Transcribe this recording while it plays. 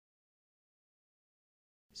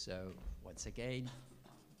So once again,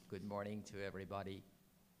 good morning to everybody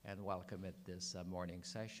and welcome at this morning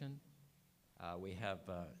session. We have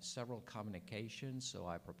several communications, so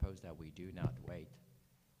I propose that we do not wait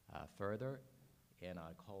further. And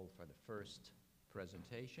I call for the first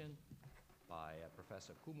presentation by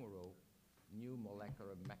Professor Komuro, New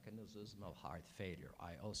Molecular Mechanisms of Heart Failure.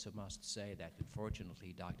 I also must say that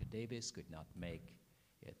unfortunately Dr. Davis could not make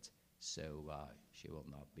it, so she will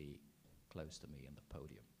not be close to me in the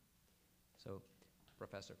podium. So,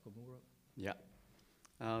 Professor Komuro. Yeah,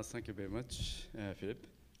 thank you very much, Philip,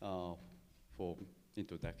 for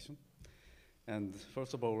introduction. And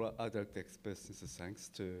first of all, I'd like to express thanks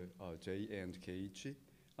to Jay and Keiichi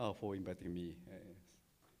for inviting me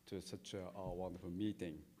to such a wonderful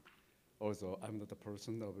meeting. Also, I'm not a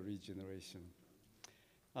person of regeneration.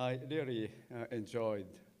 I really enjoyed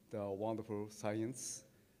the wonderful science,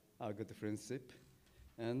 good friendship,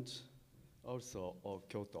 and also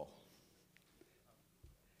Kyoto.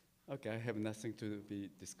 Okay, I have nothing to be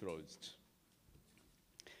disclosed.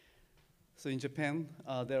 So in Japan,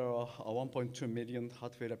 there are 1.2 million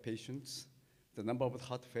heart failure patients. The number of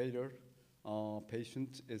heart failure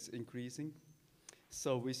patients is increasing.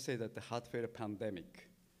 So we say that the heart failure pandemic.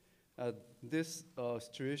 This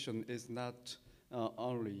situation is not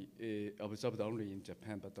only observed only in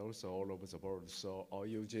Japan, but also all over the world. So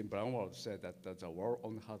Eugene Braunwald said that there's a war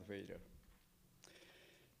on heart failure.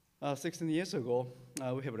 16 years ago,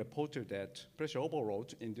 we have reported that pressure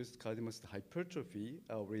overload induced cardiomyocyte hypertrophy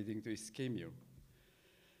leading to ischemia.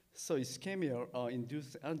 So ischemia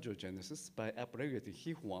induced angiogenesis by upregulating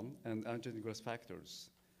HIF1 and angiogenic growth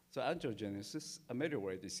factors. So angiogenesis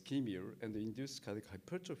ameliorates ischemia and induced cardiac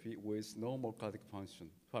hypertrophy with normal cardiac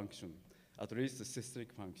function, at least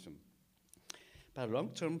systolic function. But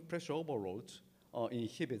long-term pressure overload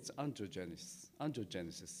inhibits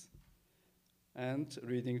angiogenesis and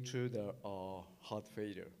leading to the heart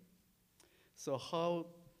failure. So how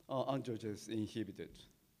angiogenesis is inhibited?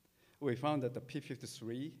 We found that the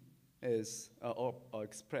p53 is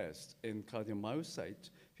expressed in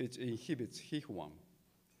cardiomyocyte, which inhibits HIF1.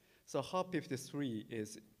 So how p53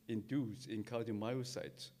 is induced in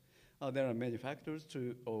cardiomyocyte? There are many factors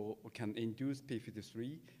can induce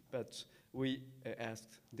p53, but we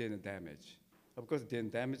asked DNA damage. Of course, DNA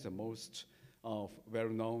damage is the most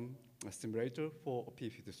well-known stimulator for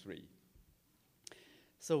p53.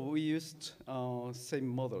 So we used same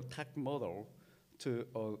model, TAC model,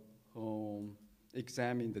 to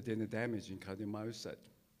examine the DNA damage in cardiomyocyte.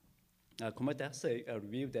 Comet assay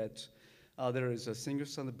revealed that there is a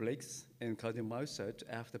single-strand breaks in cardiomyocyte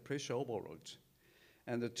after pressure overload.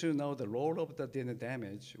 And to know the role of the DNA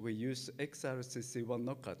damage, we use XRCC1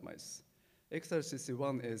 knockout mice.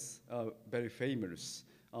 XRCC1 is very famous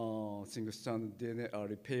single-strand DNA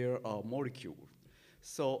repair molecule.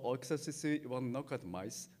 So XRCC1 knockout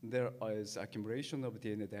mice, there is accumulation of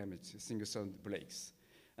DNA damage, single-strand breaks.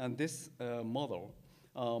 And this model,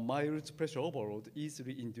 mild pressure overload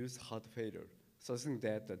easily induce heart failure, suggesting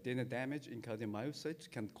that the DNA damage in cardiomyocyte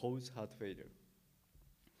can cause heart failure.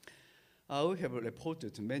 We have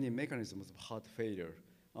reported many mechanisms of heart failure.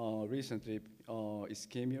 Recently,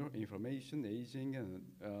 ischemia, inflammation, aging, and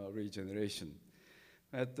regeneration.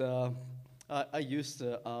 But I used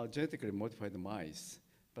genetically modified mice,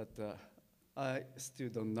 but I still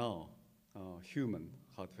don't know human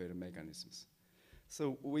heart failure mechanisms.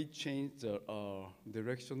 So we changed the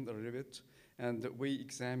direction a little bit, and we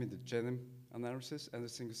examined the genome analysis and the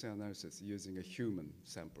single-cell analysis using human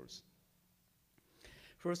samples.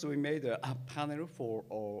 First, we made a panel for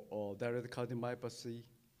dilated cardiomyopathy,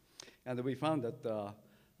 and we found that the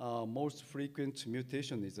most frequent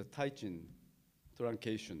mutation is a tight chain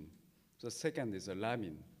truncation. The second is a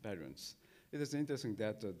lamin variants. It is interesting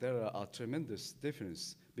that there are a tremendous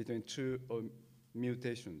difference between two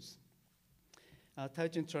mutations.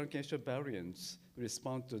 Tight chain truncation variants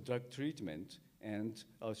respond to drug treatment and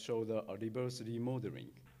show the reverse remodeling.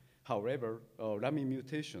 However, lamin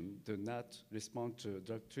mutation do not respond to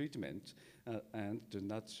drug treatment and do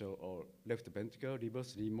not show left ventricle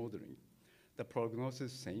reverse remodeling. The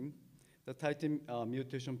prognosis is same. The tight chain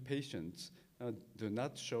mutation patients do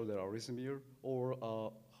not show the arrhythmia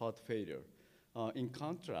or heart failure. In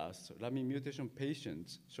contrast, lamin mutation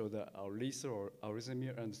patients show the lethal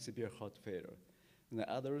arrhythmia and severe heart failure, and the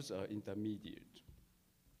others are intermediate.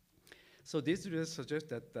 So this really suggests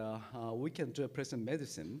that we can do precision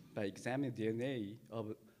medicine by examining DNA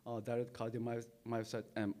of dilated cardiomyocyte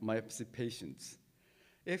and myopathy patients.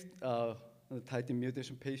 If tight chain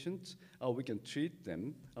mutation patients, we can treat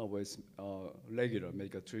them with regular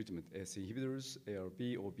medical treatment as inhibitors,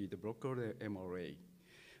 ARB, or beta blocker, MRA.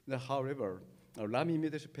 Now, however, Lami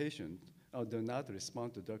mutation patient do not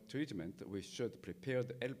respond to drug treatment, we should prepare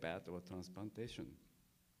the LVAD or transplantation.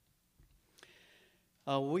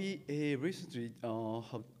 We recently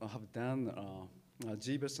have done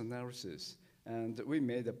GBS analysis, and we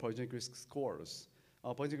made the progenitor risk scores.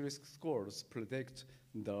 Progenitor risk scores predict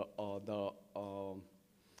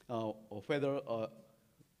whether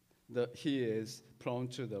he is prone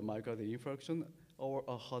to the myocardial infarction or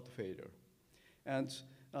a heart failure. And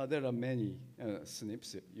there are many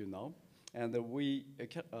SNPs, you know, and we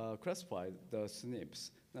classified the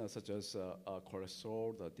SNPs such as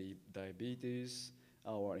cholesterol, diabetes,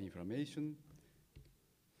 or inflammation.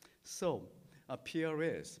 So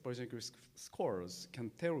PRS, progenitor risk scores, can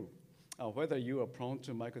tell whether you are prone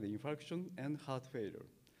to myocardial infarction and heart failure.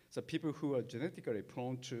 So people who are genetically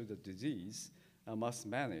prone to the disease must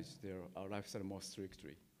manage their lifestyle more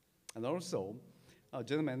strictly. And also,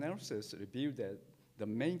 genome analysis revealed that the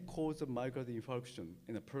main cause of myocardial infarction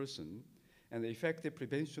in a person and the effective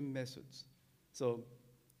prevention methods. So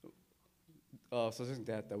suggesting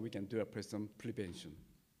that we can do a person prevention.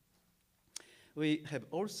 We have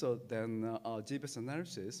also done GBS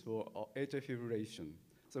analysis for atrial fibrillation.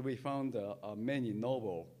 So we found many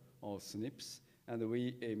novel SNPs, and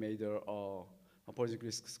we made progenitor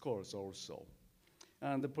risk scores also.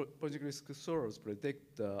 And the progenitor risk scores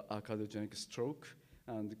predict cardiogenic stroke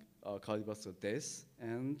and cardiovascular death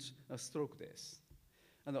and stroke death.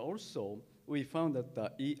 And also, we found that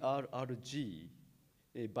the ERRG,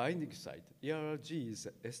 a binding site, ERRG is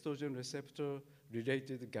estrogen receptor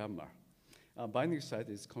related gamma. Binding site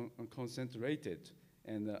is concentrated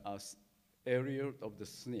in the area of the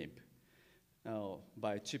SNP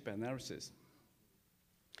by chip analysis.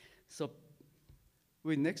 So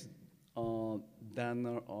we next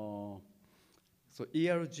done, so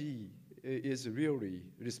ERG is really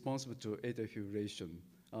responsible to atrial fibrillation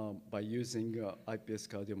by using iPS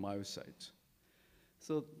cardiomyocyte.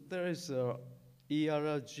 So there is a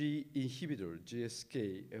ERG inhibitor,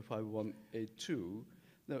 GSK 5182.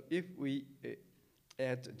 Now, if we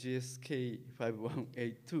add GSK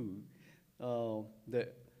 5182, the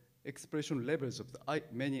expression levels of the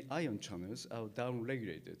many ion channels are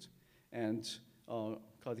downregulated, and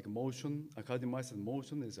cardiac motion, cardiomyocyte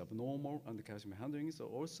motion is abnormal, and the calcium handling is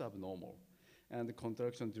also abnormal. And the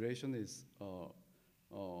contraction duration is,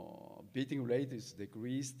 beating rate is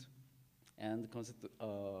decreased, and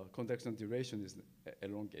contraction duration is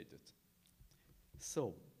elongated.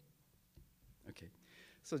 So, okay.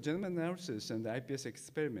 So genome analysis and iPS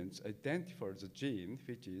experiments identify the gene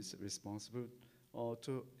which is responsible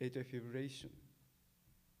to atrial fibrillation.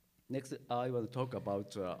 Next, I want to talk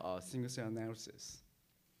about single-cell analysis.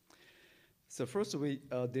 So first, we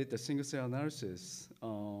did the single-cell analysis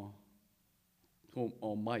on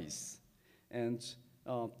mice. And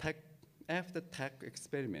after TAC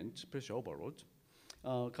experiment, pressure overload,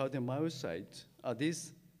 cardiomyocyte,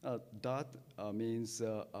 this dot means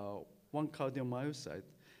one cardiomyocyte,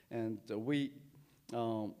 and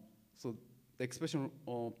so the expression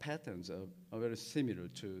patterns are very similar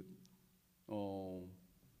to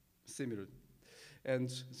And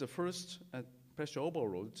the first pressure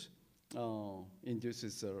overload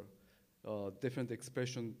induces different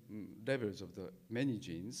expression levels of the many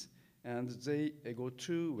genes, and they go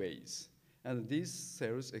two ways. And these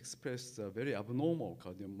cells express very abnormal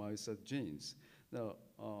cardiomyocyte genes. Now,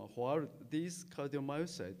 while these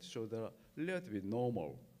cardiomyocytes show the relatively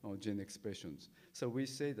normal gene expressions. So we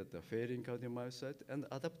say that the failing cardiomyocyte and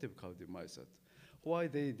adaptive cardiomyocyte, why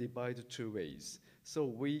they divide two ways. So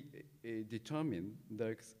we determine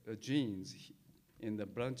the genes in the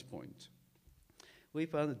branch point. We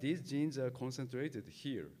found that these genes are concentrated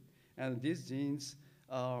here, and these genes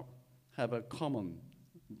have a common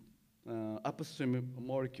upstream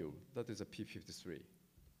molecule, that is a P53.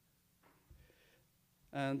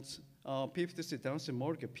 And P53 downstream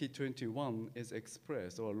molecule P21 is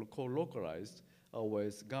expressed or co-localized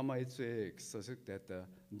with gamma H2AX, such that the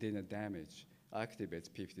DNA damage activates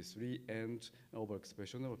P53 and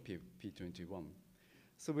overexpression of P21.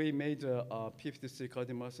 So we made P53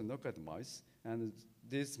 cardiomyocyte and knockout mice, and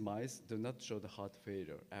these mice do not show the heart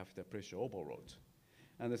failure after pressure overload.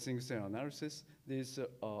 And the single-cell analysis, these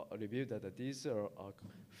revealed that these are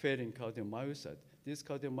failing cardiomyocyte. These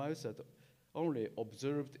cardiomyocyte only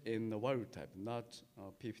observed in the wild type, not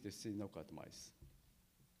P53 knockout mice.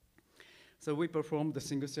 So we performed the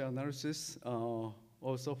single-cell analysis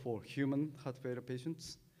also for human heart failure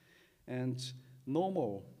patients. And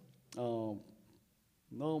normal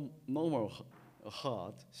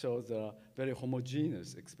heart shows very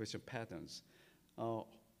homogeneous expression patterns,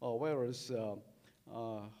 whereas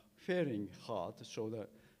failing heart show the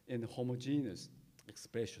in homogeneous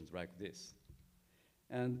expressions like this.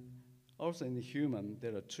 And also in the human,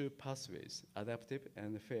 there are two pathways, adaptive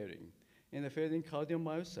and fairing. In the fairing,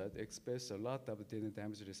 cardiomyocyte express a lot of DNA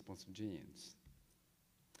damage responsive genes.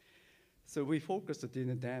 So we focus the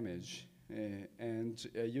DNA damage and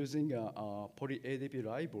using a poly-ADP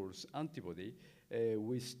ribose antibody,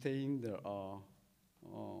 we stain the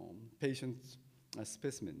patient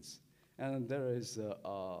specimens. And there is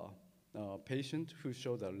a patient who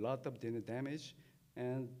showed a lot of DNA damage,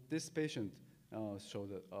 and this patient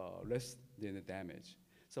showed less DNA damage.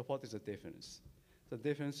 So what is the difference? The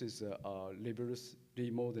difference is reverse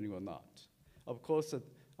remodeling or not. Of course,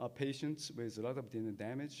 patients with a lot of DNA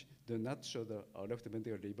damage do not show the left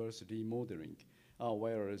ventricular reverse remodeling,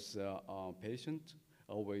 whereas patient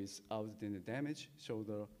without DNA damage show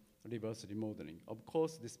the reverse remodeling. Of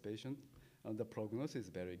course, this patient, the prognosis is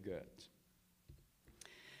very good.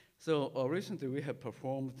 So recently we have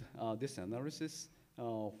performed this analysis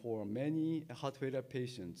for many heart failure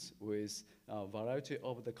patients with a variety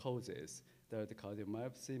of the causes. There are the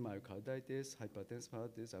cardiomyopathy, myocarditis,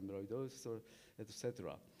 hypertensive, amyloidosis,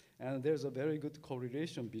 etc. And there's a very good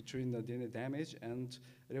correlation between the DNA damage and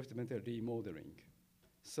left ventricular remodeling.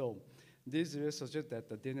 So these results suggest that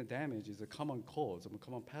the DNA damage is a common cause, a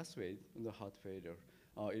common pathway in the heart failure,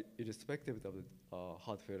 irrespective of the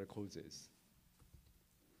heart failure causes.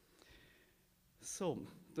 So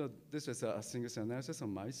this is a single cell analysis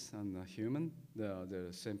on mice and human, the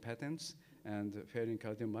same patterns, and failing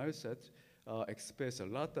cardiomyocyte express a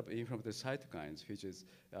lot of inflammatory cytokines, which is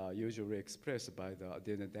usually expressed by the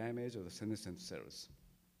DNA damage of the senescent cells.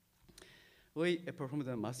 We performed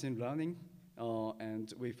a machine learning,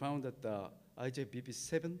 and we found that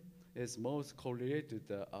IJBP7 is most correlated to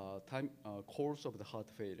the course of the heart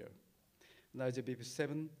failure. The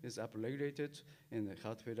IJBP7 is upregulated in the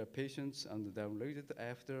heart failure patients and downregulated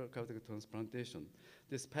after cardiac transplantation.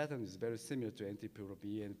 This pattern is very similar to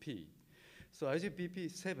NT-proBNP. So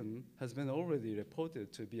IJBP7 has been already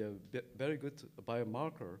reported to be a very good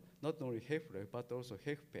biomarker, not only HFrEF, but also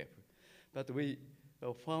HFpEF. But we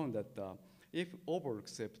found that if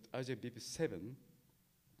overexpressed IJBP7,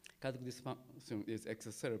 cardiac dysfunction is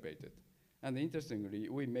exacerbated. And interestingly,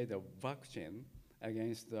 we made a vaccine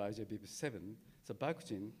against the IJBP7. So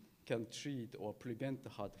vaccine can treat or prevent the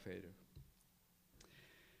heart failure.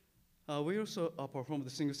 We also performed the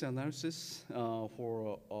single cell analysis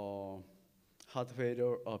for heart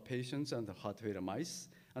failure patients and heart failure mice.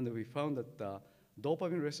 And we found that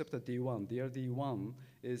dopamine receptor D1, DRD1,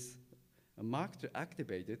 is markedly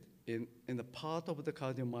activated in the part of the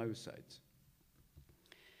cardiomyocyte.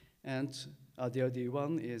 And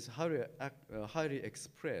DRD1 is highly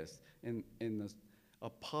expressed in a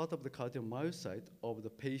part of the cardiomyocyte of the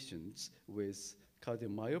patients with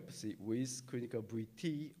cardiomyopathy with clinical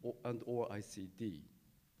VT and/or ICD.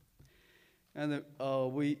 And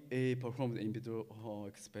we performed in vitro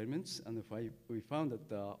experiments, and we found that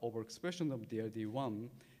the overexpression of DRD1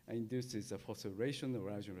 induces a phosphorylation of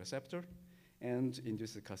rhinogen receptor and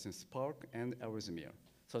induces calcium spark and arrhythmia.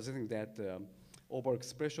 So I think that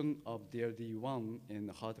overexpression of DRD1 in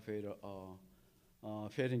heart failure,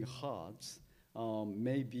 failing hearts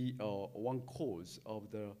may be one cause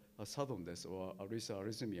of the sudden death or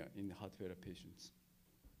arrhythmia in heart failure patients.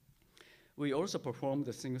 We also performed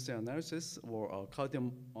the single cell analysis for cardiac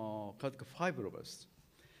fibroblast.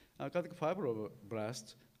 Cardiac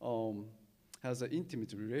fibroblast has an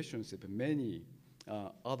intimate relationship with many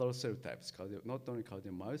other cell types, not only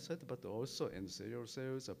cardiomyocyte, but also endothelial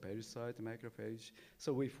cells, pericyte, macrophage.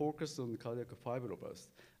 So we focused on cardiac fibroblast,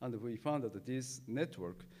 and we found that this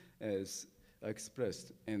network is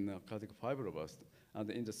expressed in cardiac fibroblast. And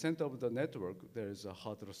in the center of the network, there is a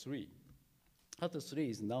HART3. HART3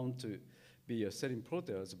 is known to be a serine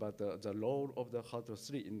protease, but the role of the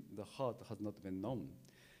HART3 in the heart has not been known.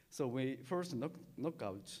 So we first knocked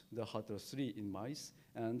out the HART3 in mice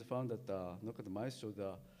and found that knockout mice showed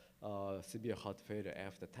severe heart failure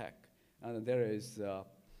after attack. And there is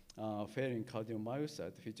failing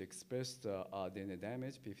cardiomyocyte, which expressed DNA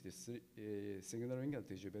damage, p53 signaling, and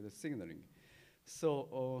tissue beta signaling.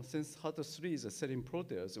 So since HART3 is a serine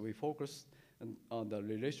protease, we focused on the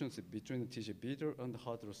relationship between the TG beta and the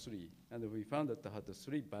HART3. And we found that the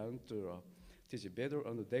HART3 bound to TG beta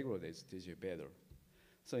and degrades TG beta.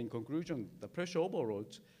 So in conclusion, the pressure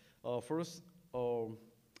overload first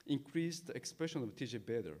increased the expression of TG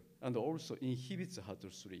beta and also inhibits the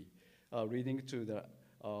HART3, leading to the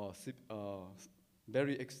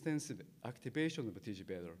very extensive activation of TG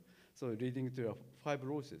beta, so leading to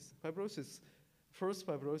fibrosis.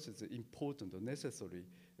 Fibrosis is important or necessary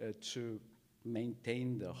to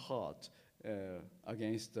maintain the heart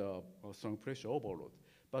against strong pressure overload.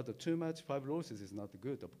 But too much fibrosis is not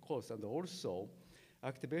good, of course, and also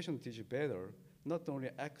activation tissue better not only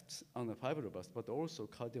acts on the fibroblast, but also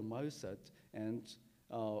cardiomyocyte and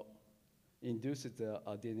induces the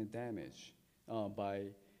DNA damage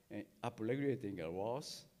by upregulating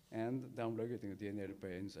ROS and downregulating DNA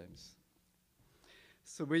repair enzymes.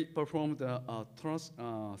 So we performed a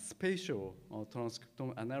spatial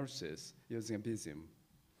transcriptome analysis using Visium.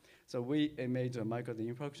 So we made a myocardial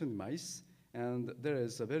infarction in mice, and there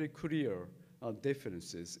is a very clear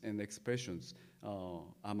differences in expressions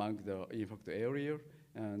among the infarct area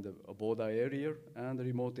and the border area and the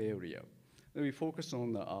remote area. We focus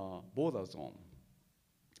on the border zone.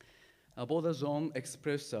 A border zone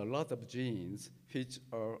expresses a lot of genes which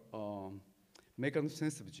are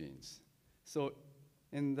mechanism-sensitive genes. So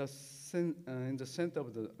in the center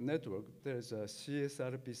of the network, there's a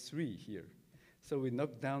CSRP3 here. So we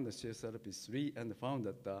knocked down the CSRP3 and found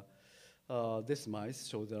that this mice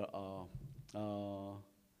showed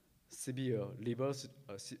severe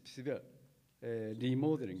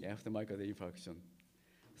remodeling after myocardial infarction.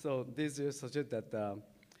 So this suggests that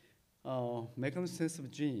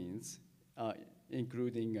mechanism-sensitive genes,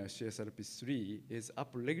 including CSRP3, is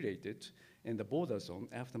upregulated in the border zone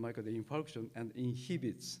after myocardial infarction and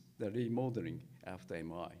inhibits the remodeling after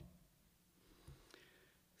MI.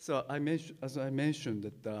 So as I mentioned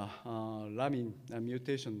that the lamin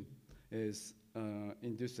mutation is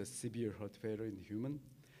induced a severe heart failure in the human.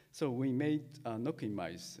 So we made knock-in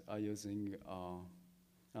mice using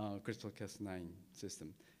CRISPR-Cas9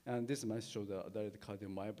 system. And this mice showed direct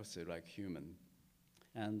cardiomyopathy like human.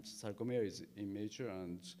 And sarcomere is immature,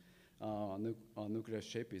 and nuclear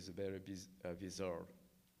shape is very bizarre.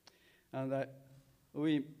 And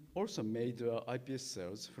we also made iPS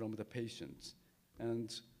cells from the patients.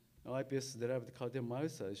 And iPS-derived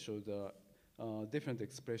cardiomyocytes showed different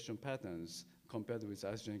expression patterns compared with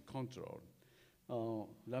isogenic control.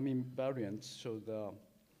 Lamin variants showed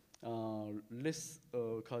less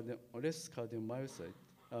cardiomyocyte,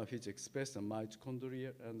 which express the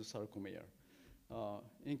mitochondria and sarcomere.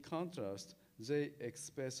 In contrast, they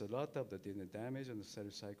express a lot of the DNA damage and the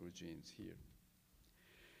cell cycle genes here.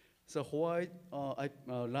 So why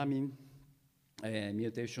lamin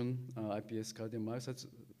mutation iPS cardiomyocytes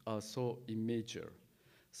are so immature?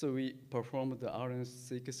 So we performed the RNA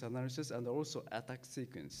sequence analysis and also attack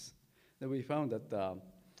sequence. Then we found that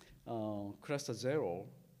cluster 0,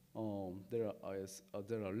 there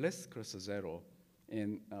are less cluster 0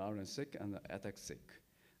 in RNA-seq and ATAC-seq.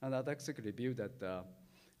 And ATAC-seq revealed that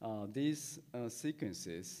these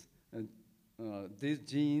sequences, these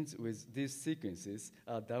genes with these sequences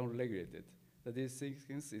are downregulated. So this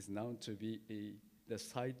sequence is known to be the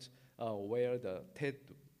site where the TET,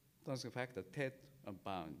 transcript factor TET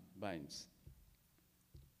binds.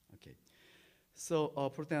 Okay. So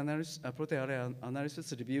protein array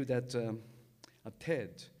analysis revealed that a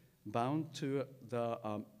TET bound to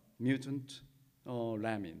the mutant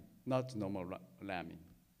lamin, not normal lamin.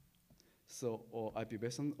 So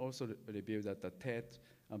IP-Besson also revealed that the TET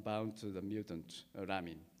bound to the mutant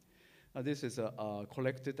lamin. This is a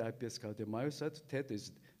collected iPS cardiomyocyte. TET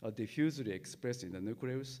is diffusely expressed in the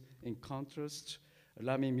nucleus. In contrast,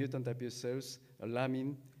 lamin mutant iPS cells,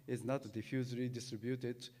 lamin is not diffusely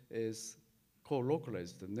distributed, is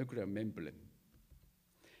co-localized in the nuclear membrane.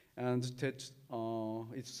 And TET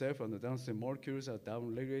itself and the downstream molecules are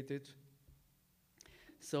downregulated.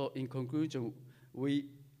 So in conclusion, we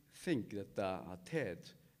think that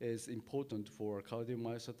TET is important for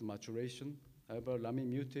cardiomyocyte maturation. However, lamin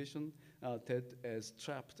mutation, TET is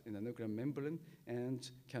trapped in the nuclear membrane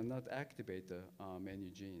and cannot activate many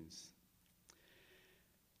genes.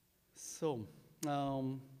 So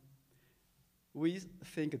we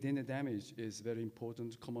think DNA damage is very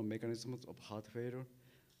important common mechanism of heart failure.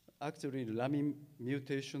 Actually, lamin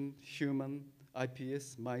mutation, human,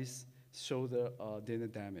 iPS, mice show the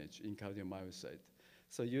DNA damage in cardiomyocyte.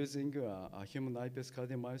 So using a human iPS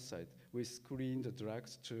cardiomyocyte, we screened the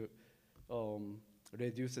drugs to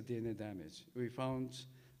reduce the DNA damage. We found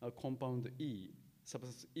a compound E,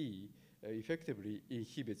 substance E, effectively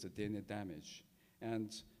inhibits the DNA damage.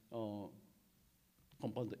 And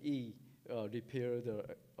compound E repair the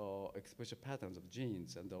expression patterns of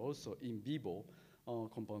genes, and also in vivo,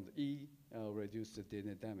 compound E reduce the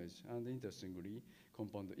DNA damage. And interestingly,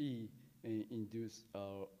 compound E induce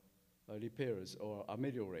repairs or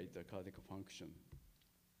ameliorate the cardiac function.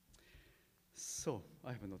 So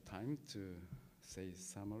I have no time to say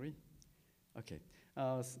summary. Okay.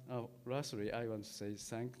 Lastly, I want to say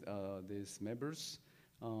thank these members.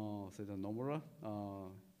 Seda Nomura,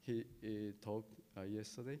 he talked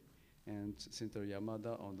yesterday, And Shintaro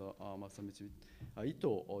Yamada and Masamichi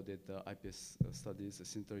Ito did IPS studies.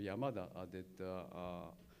 Shintaro Yamada did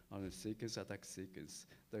on the sequence, attack sequence.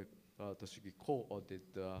 Toshiki Ko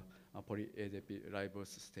did poly-ADP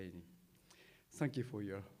ribose staining. Thank you for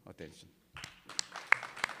your attention.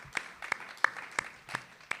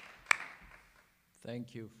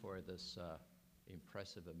 Thank you for this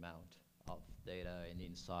impressive amount of data and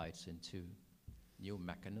insights into new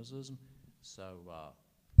mechanisms. So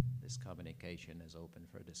this communication is open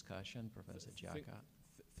for discussion. Professor Giacca.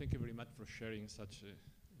 Thank you very much for sharing such an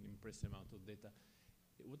impressive amount of data.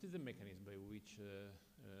 What is the mechanism by which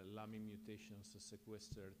lamin mutations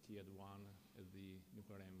sequester TEAD1 at the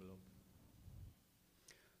nuclear envelope?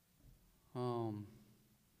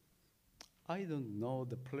 I don't know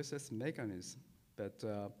the process mechanism, but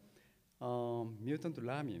mutant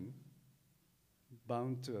lamin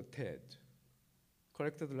bound to a TEAD.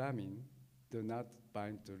 Corrected lamin do not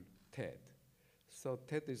bind to TEAD. So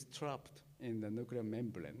TEAD is trapped in the nuclear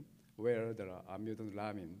membrane where the mutant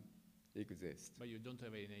lamin exists. But you don't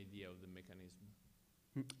have any idea of the mechanism.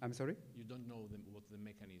 I'm sorry? You don't know what the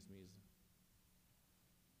mechanism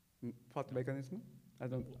is. What mechanism? I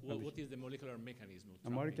don't. What is the molecular mechanism? A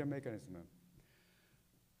molecular mechanism.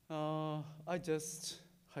 I just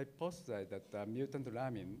hypothesize that the mutant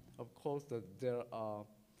lamin, of course, that their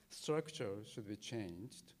structure should be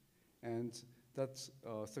changed, and that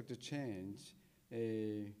structure change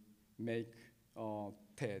make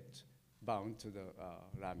TEAD bound to the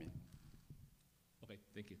lamin. Okay,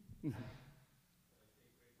 thank you.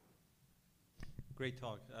 Great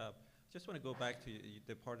talk. Just want to go back to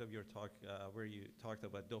the part of your talk where you talked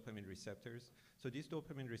about dopamine receptors. So these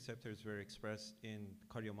dopamine receptors were expressed in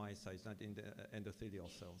cardiomyocytes, not in the endothelial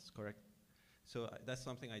cells, correct? So that's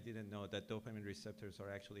something I didn't know, that dopamine receptors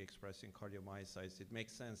are actually expressed in cardiomyocytes. It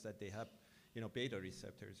makes sense that they have, beta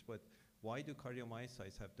receptors, but why do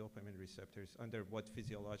cardiomyocytes have dopamine receptors? Under what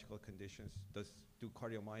physiological conditions do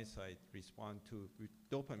cardiomyocytes respond to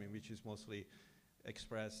dopamine, which is mostly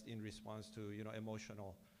expressed in response to,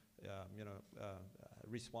 emotional,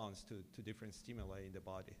 response to different stimuli in the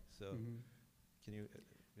body? So can you,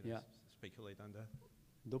 speculate on that?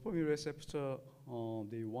 Dopamine receptor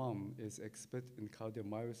D1 is expressed in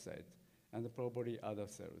cardiomyocyte and probably other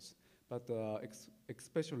cells, but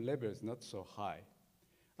expression level is not so high.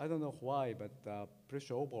 I don't know why, but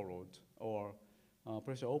pressure overload or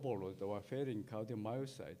failing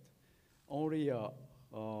cardiomyocyte, only a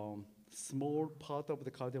small part of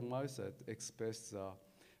the cardiomyocyte express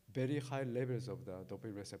very high levels of the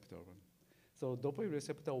dopamine receptor 1. So dopamine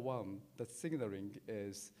receptor 1, the signaling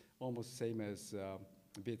is almost same as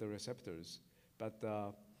beta receptors, but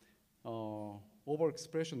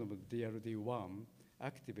overexpression of DRD1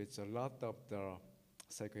 activates a lot of the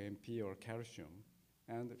cyclo-MP or calcium,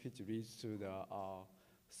 and which leads to the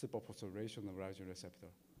superphosphorylation of rhizome receptor.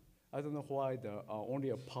 I don't know why only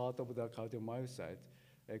a part of the cardiomyocyte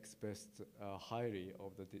expressed highly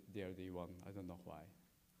of the DRD1. I don't know why.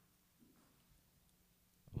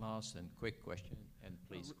 Last and quick question, and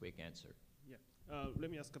please quick answer. Yeah, let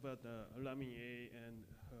me ask about lamin A and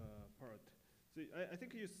part. So I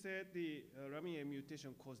think you said the lamin A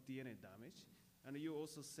mutation caused DNA damage, and you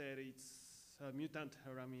also said it's mutant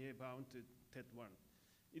lamin A bound to TEAD1.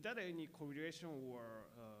 Is that any correlation or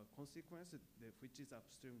consequence, which is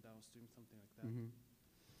upstream, downstream, something like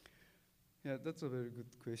that? Yeah, that's a very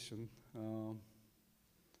good question.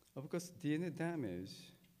 Of course, DNA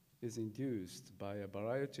damage is induced by a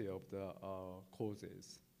variety of the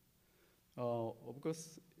causes. Of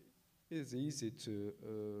course, it is easy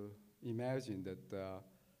to imagine that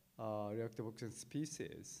reactive oxygen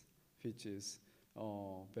species, which is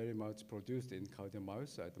very much produced in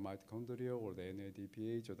cardiomyocyte, the mitochondria or the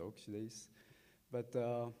NADPH or the oxidase. But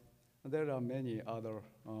there are many other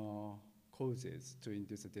causes to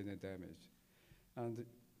induce DNA damage. And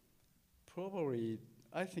probably,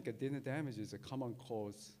 I think DNA damage is a common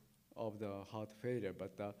cause of the heart failure,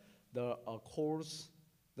 but the cause,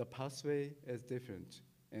 the pathway is different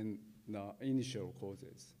in the initial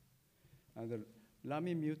causes. And the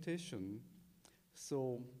lamin mutation,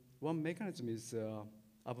 so one mechanism is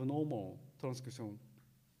abnormal transcription.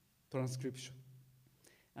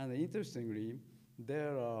 And interestingly,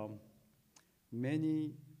 there are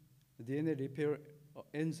many DNA repair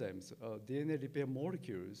enzymes, DNA repair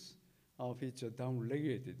molecules which are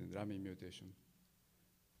downregulated in lamin mutation.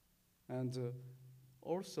 And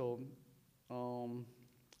also,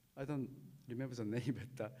 I don't remember the name,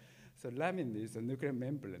 but so lamin is a nuclear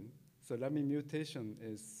membrane. So lamin mutation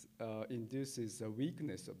induces a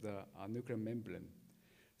weakness of the nuclear membrane.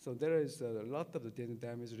 So there is a lot of the DNA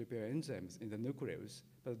damage repair enzymes in the nucleus,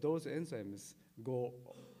 but those enzymes go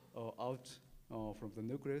out from the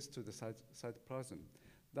nucleus to the cytoplasm.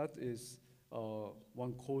 That is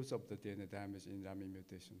one cause of the DNA damage in Ramin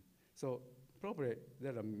mutation. So probably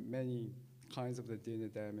there are many kinds of the DNA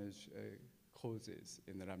damage causes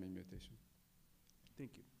in the Ramin mutation.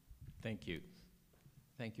 Thank you. Thank you.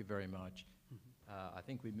 Thank you very much. I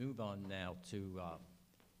think we move on now to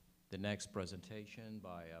the next presentation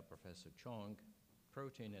by Professor Chong,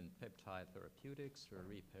 Protein and Peptide Therapeutics for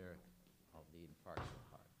Repair of the Infarction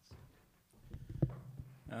Hearts.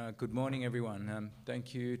 Good morning, everyone.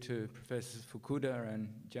 Thank you to Professors Fukuda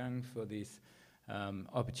and Zhang for this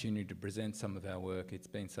opportunity to present some of our work. It's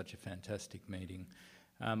been such a fantastic meeting.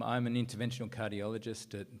 I'm an interventional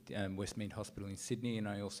cardiologist at Westmead Hospital in Sydney, and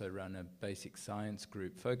I also run a basic science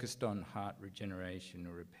group focused on heart regeneration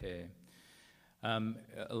or repair.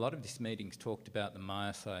 A lot of this meeting's talked about the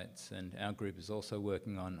myocytes, and our group is also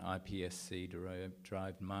working on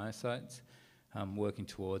iPSC-derived myocytes, working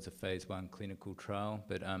towards a phase 1 clinical trial,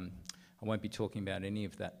 but I won't be talking about any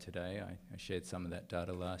of that today. I shared some of that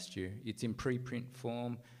data last year. It's in preprint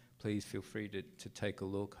form. Please feel free to take a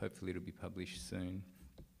look. Hopefully it'll be published soon.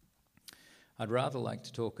 I'd rather like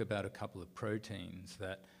to talk about a couple of proteins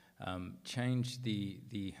that change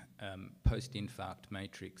the post-infarct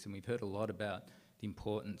matrix, and we've heard a lot about the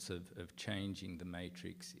importance of changing the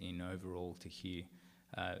matrix in overall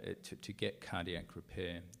to get cardiac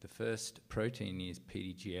repair. The first protein is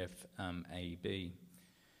PDGF-AB.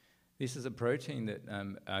 This is a protein that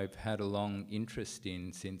I've had a long interest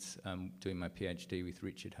in since doing my PhD with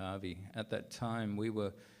Richard Harvey. At that time, we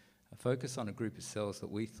were focused on a group of cells that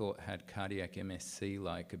we thought had cardiac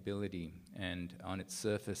MSC-like ability, and on its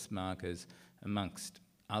surface markers, amongst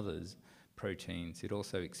others, proteins, it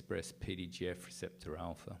also expressed PDGF receptor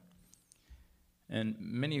alpha. And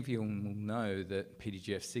many of you will know that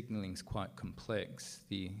PDGF signaling is quite complex.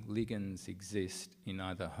 The ligands exist in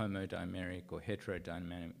either homodimeric or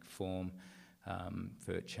heterodimeric form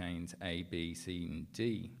for chains A, B, C, and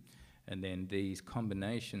D. And then these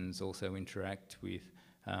combinations also interact with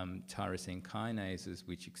tyrosine kinases,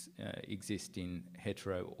 which exist in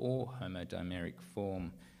hetero or homodimeric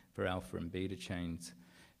form for alpha and beta chains.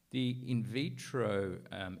 The in vitro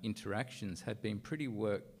interactions had been pretty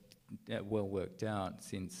well worked out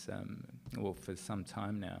since, well, for some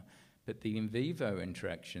time now, but the in vivo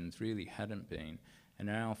interactions really hadn't been, and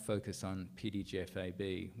our focus on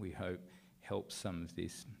PDGF-AB, we hope, helps some of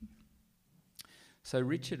this. So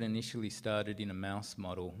Richard initially started in a mouse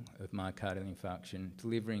model of myocardial infarction,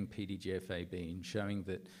 delivering PDGF-AB and showing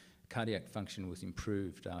that cardiac function was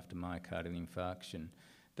improved after myocardial infarction.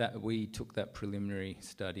 That we took that preliminary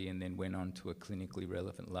study and then went on to a clinically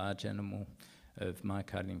relevant large animal of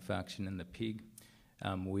myocardial infarction in the pig.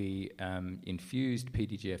 We infused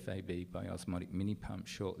PDGF-AB by osmotic mini pump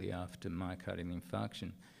shortly after myocardial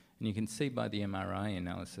infarction. And you can see by the MRI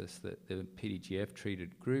analysis that the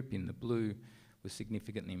PDGF-treated group in the blue was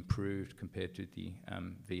significantly improved compared to the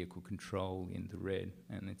vehicle control in the red,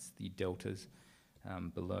 and it's the deltas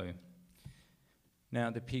below. Now,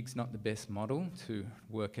 the pig's not the best model to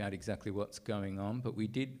work out exactly what's going on, but we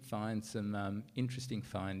did find some interesting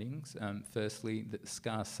findings. Firstly, that the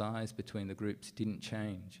scar size between the groups didn't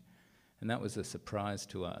change, and that was a surprise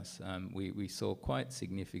to us. We saw quite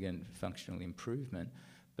significant functional improvement,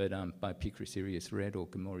 but by Picrocerius red or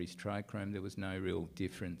Gomori's trichrome, there was no real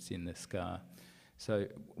difference in the scar. So,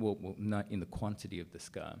 well, not in the quantity of the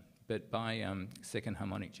scar, but by second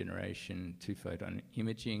harmonic generation, 2-photon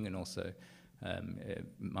imaging, and also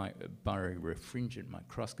birefringent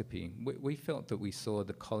microscopy, we felt that we saw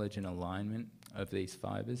the collagen alignment of these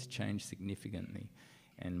fibers change significantly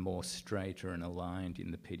and more straighter and aligned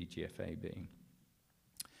in the PDGF-AB.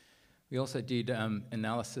 We also did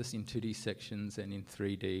analysis in 2D sections and in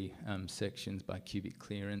 3D sections by cubic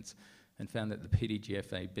clearance, and found that the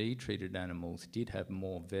PDGF-AB treated animals did have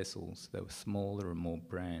more vessels. They were smaller and more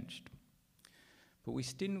branched. But we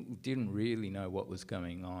still didn't really know what was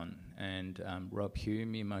going on, and Rob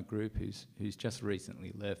Hume in my group, who's just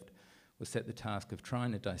recently left, was set the task of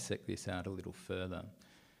trying to dissect this out a little further.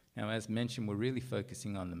 Now, as mentioned, we're really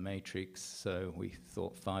focusing on the matrix, so we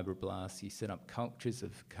thought fibroblasts. He set up cultures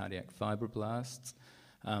of cardiac fibroblasts,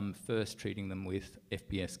 first treating them with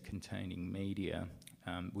FBS-containing media,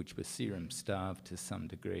 which was serum-starved to some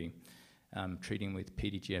degree, treating with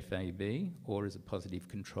PDGF-AB or as a positive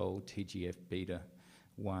control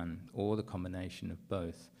TGF-beta-1, or the combination of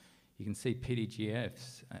both. You can see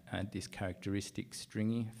PDGFs had this characteristic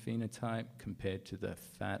stringy phenotype compared to the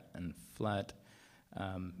fat and flat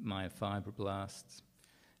myofibroblasts.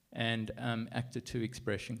 And actor 2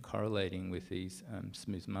 expression correlating with these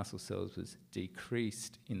smooth muscle cells was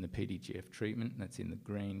decreased in the PDGF treatment, that's in the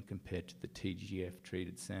green, compared to the TGF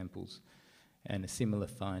treated samples. And a similar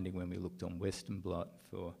finding when we looked on Western blot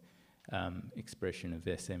for expression of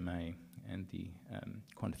SMA and the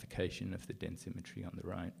quantification of the densimetry on the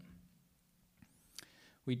right.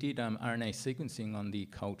 We did RNA sequencing on the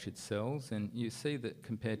cultured cells, and you see that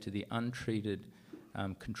compared to the untreated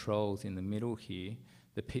controls in the middle here,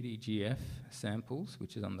 the PDGF samples,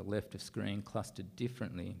 which is on the left of screen, clustered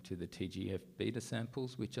differently to the TGF beta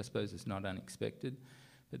samples, which I suppose is not unexpected.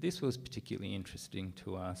 But this was particularly interesting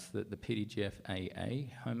to us, that the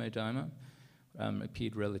PDGF-AA homodimer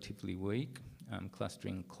appeared relatively weak,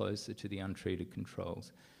 clustering closer to the untreated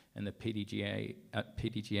controls. And the PDGF-AB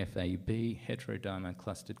heterodimer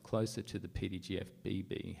clustered closer to the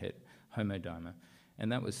PDGF-BB homodimer.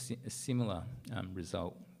 And that was a similar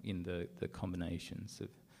result in the combinations of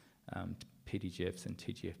PDGFs and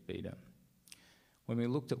TGF-beta. When we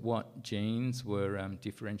looked at what genes were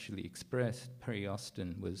differentially expressed,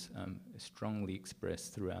 periostin was strongly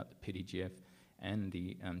expressed throughout the PDGF and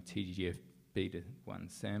the TGF-beta 1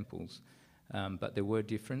 samples. But there were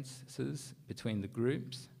differences between the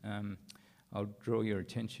groups. I'll draw your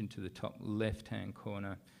attention to the top left-hand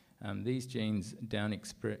corner. These genes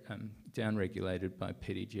downregulated by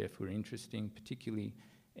PDGF were interesting, particularly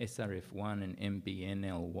SRF1 and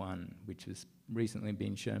MBNL1, which has recently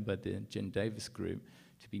been shown by the Jen Davis group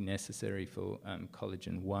to be necessary for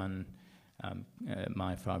collagen 1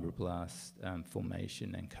 myofibroblast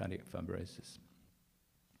formation and cardiac fibrosis.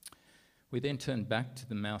 We then turned back to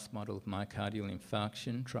the mouse model of myocardial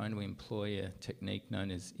infarction, trying to employ a technique known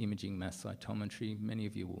as imaging mass cytometry. Many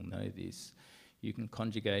of you will know this. You can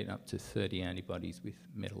conjugate up to 30 antibodies with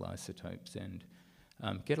metal isotopes and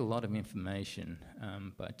get a lot of information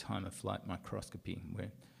by time of flight microscopy,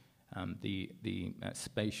 where the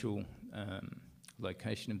spatial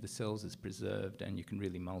location of the cells is preserved, and you can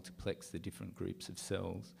really multiplex the different groups of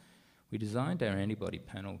cells. We designed our antibody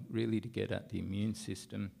panel really to get at the immune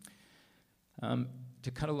system.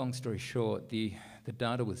 To cut a long story short, the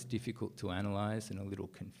data was difficult to analyse and a little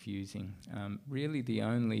confusing. Really, the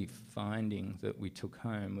only finding that we took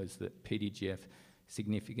home was that PDGF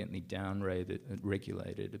significantly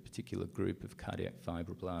downregulated a particular group of cardiac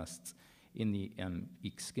fibroblasts in the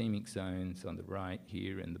ischemic zones on the right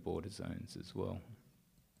here and the border zones as well.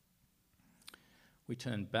 We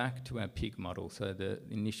turned back to our pig model. So the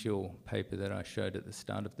initial paper that I showed at the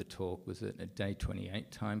start of the talk was at a day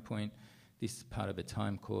 28 time point. This is part of a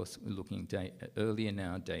time course. We're looking earlier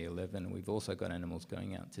now, day 11, and we've also got animals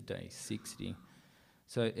going out to day 60.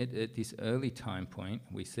 So at this early time point,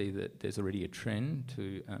 we see that there's already a trend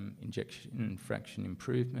to injection fraction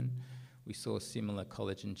improvement. We saw similar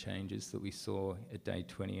collagen changes that we saw at day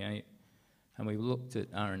 28. And we looked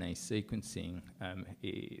at RNA sequencing.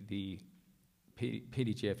 The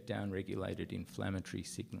PDGF downregulated inflammatory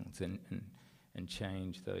signals and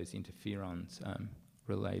changed those interferons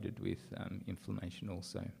related with inflammation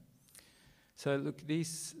also. So look,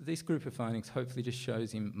 this group of findings hopefully just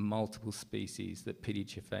shows in multiple species that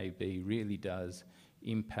PDGF-AB really does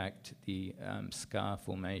impact the scar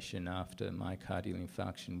formation after myocardial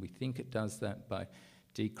infarction. We think it does that by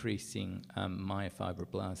decreasing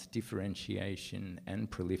myofibroblast differentiation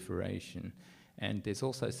and proliferation. And there's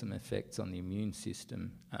also some effects on the immune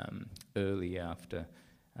system early after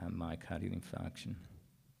myocardial infarction.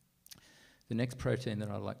 The next protein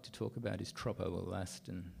that I'd like to talk about is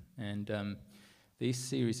tropoelastin. And these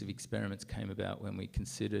series of experiments came about when we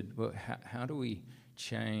considered, well, how do we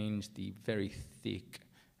change the very thick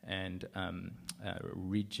and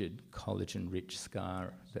rigid collagen-rich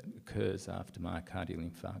scar that occurs after myocardial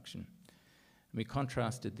infarction? And we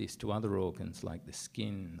contrasted this to other organs like the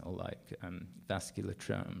skin or like vascular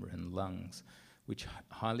tremor and lungs, which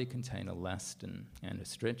highly contain elastin and are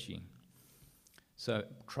stretchy. So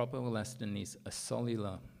tropoelastin is a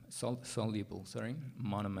soluble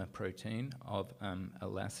monomer protein of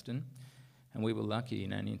elastin. And we were lucky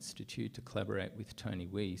in an institute to collaborate with Tony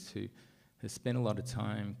Weiss, who has spent a lot of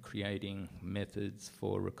time creating methods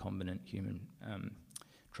for recombinant human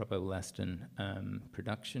tropoelastin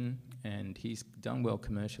production, and he's done well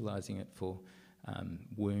commercializing it for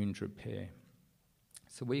wound repair.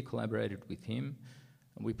 So we collaborated with him,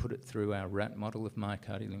 and we put it through our rat model of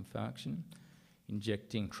myocardial infarction,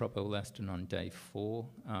 injecting tropoelastin on day 4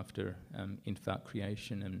 after infarct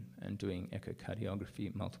creation and doing echocardiography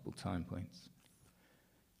at multiple time points.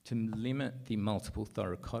 To limit the multiple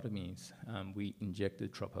thoracotomies, we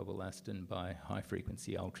injected tropoelastin by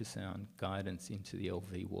high-frequency ultrasound guidance into the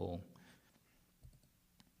LV wall.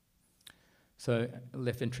 So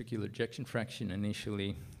left ventricular ejection fraction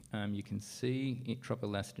initially, you can see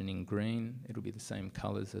tropoelastin in green. It'll be the same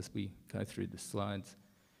colours as we go through the slides.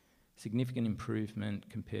 Significant improvement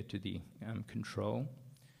compared to the control.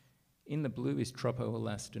 In the blue is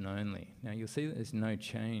tropoelastin only. Now you'll see that there's no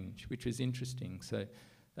change, which is interesting. So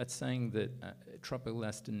that's saying that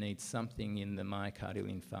tropoelastin needs something in the myocardial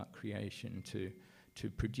infarct creation to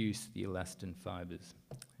produce the elastin fibres,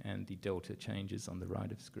 and the delta changes on the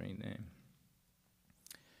right of screen there.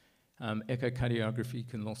 Echocardiography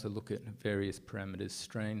can also look at various parameters.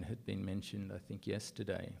 Strain had been mentioned, I think,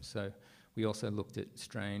 yesterday. So we also looked at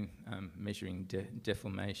strain, measuring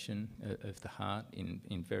deformation of the heart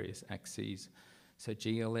in various axes. So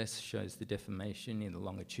GLS shows the deformation in the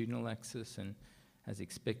longitudinal axis, and as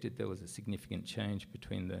expected, there was a significant change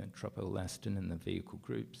between the tropoelastin and the vehicle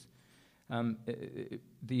groups.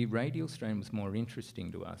 The radial strain was more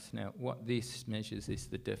interesting to us. Now, what this measures is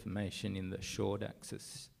the deformation in the short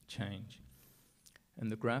axis change.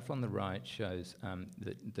 And the graph on the right shows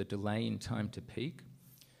the delay in time to peak.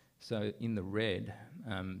 So in the red,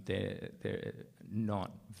 they're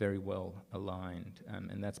not very well aligned,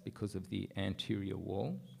 and that's because of the anterior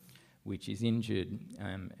wall, which is injured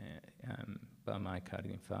by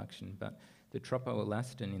myocardial infarction. But the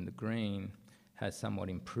tropoelastin in the green has somewhat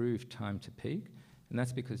improved time to peak, and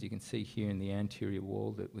that's because you can see here in the anterior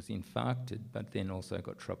wall that was infarcted, but then also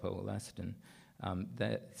got tropoelastin.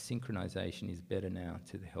 That synchronization is better now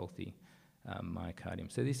to the healthy myocardium.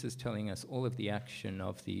 So this is telling us all of the action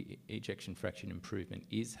of the ejection fraction improvement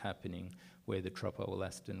is happening where the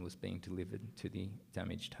tropoelastin was being delivered to the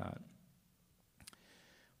damaged heart.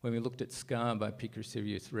 When we looked at scar by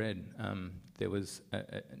picoserious red, there was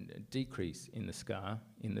a decrease in the scar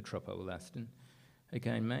in the tropoelastin.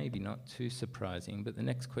 Again, maybe not too surprising, but the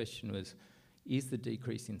next question was, is the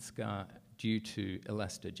decrease in scar due to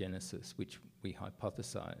elastogenesis, which we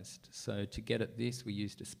hypothesized? So to get at this, we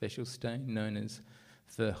used a special stain known as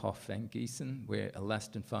Verhoff-Van Giesen, where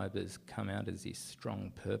elastin fibers come out as this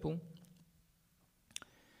strong purple.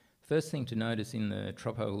 First thing to notice in the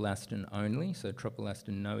tropoelastin only, so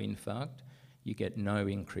tropoelastin no infarct, you get no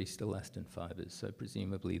increased elastin fibers, so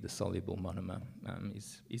presumably the soluble monomer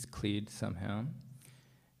is cleared somehow.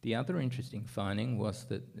 The other interesting finding was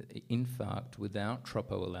that infarct without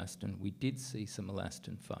tropoelastin, we did see some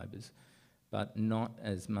elastin fibers, but not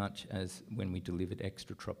as much as when we delivered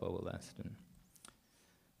extra tropoelastin.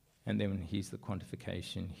 And then here's the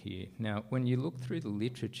quantification here. Now, when you look through the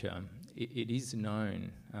literature, it is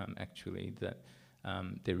known, actually, that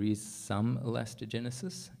there is some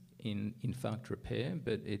elastogenesis in infarct repair,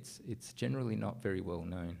 but it's generally not very well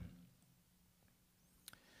known.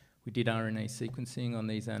 We did RNA sequencing on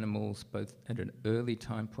these animals, both at an early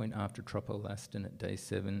time point after tropoelastin at day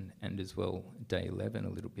 7 and as well day 11, a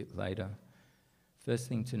little bit later. First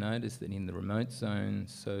thing to note is that in the remote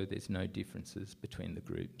zones, so there's no differences between the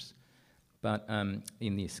groups. But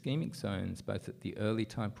in the ischemic zones, both at the early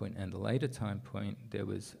time point and the later time point, there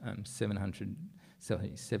was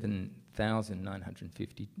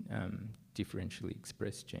 7,950 differentially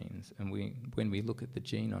expressed genes. And when we look at the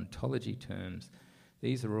gene ontology terms,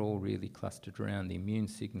 these are all really clustered around the immune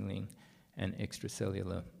signaling and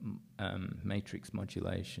extracellular matrix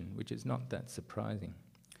modulation, which is not that surprising.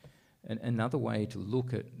 And another way to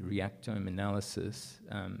look at reactome analysis,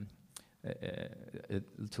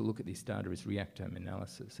 to look at this data is reactome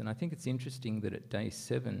analysis. And I think it's interesting that at day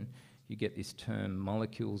 7, you get this term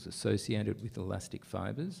molecules associated with elastic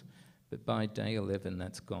fibers, but by day 11,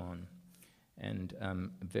 that's gone. And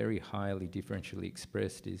very highly differentially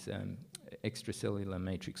expressed is extracellular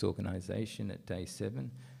matrix organization at day 7,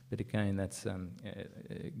 but again, that's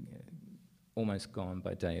almost gone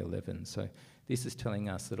by day 11. So this is telling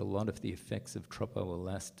us that a lot of the effects of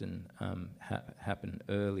tropoelastin happen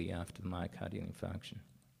early after the myocardial infarction.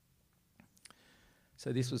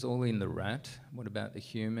 So this was all in the rat. What about the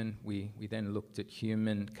human? We then looked at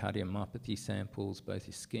human cardiomyopathy samples, both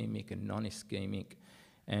ischemic and non-ischemic,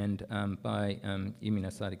 and by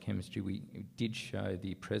immunocytochemistry, we did show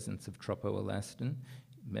the presence of tropoelastin,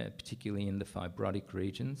 particularly in the fibrotic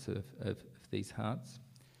regions of these hearts.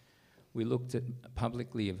 We looked at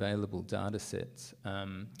publicly available data sets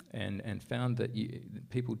and found that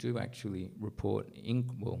people do actually report,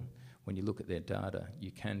 when you look at their data,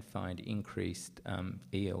 you can find increased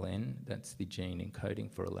ELN, that's the gene encoding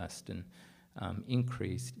for elastin,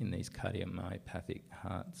 increased in these cardiomyopathic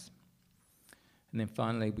hearts. And then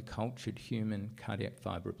finally, we cultured human cardiac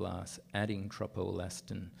fibroblasts, adding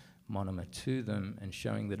tropoelastin monomer to them and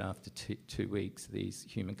showing that after 2 weeks, these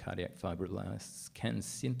human cardiac fibroblasts can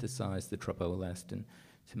synthesize the tropoelastin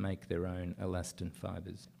to make their own elastin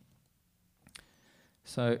fibers.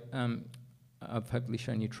 So I've hopefully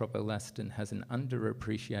shown you tropoelastin has an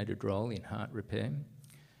underappreciated role in heart repair,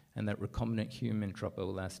 and that recombinant human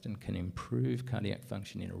tropoelastin can improve cardiac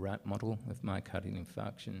function in a rat model of myocardial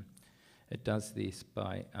infarction. It does this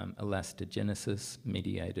by elastogenesis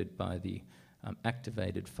mediated by the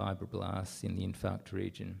activated fibroblasts in the infarct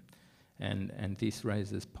region. And this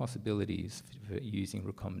raises possibilities for using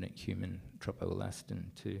recombinant human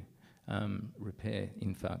tropoelastin to repair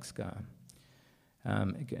infarct scar.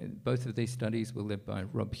 Again, both of these studies were led by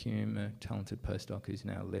Rob Hume, a talented postdoc who's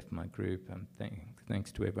now left my group.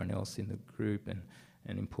 Thanks to everyone else in the group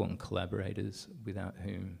and important collaborators without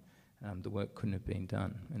whom the work couldn't have been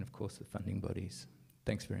done, and of course the funding bodies.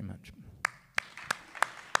 Thanks very much.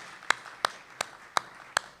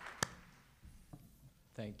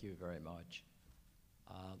 Thank you very much.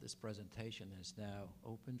 This presentation is now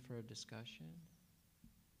open for a discussion.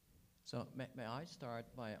 So may I start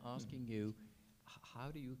by asking you,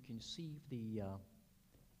 how do you conceive the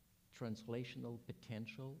translational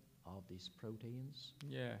potential of these proteins?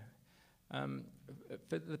 Yeah.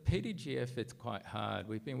 For the PDGF, it's quite hard.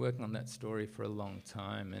 We've been working on that story for a long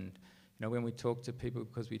time, and you know, when we talk to people,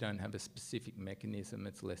 because we don't have a specific mechanism,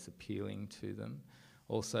 it's less appealing to them.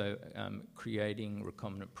 Also, creating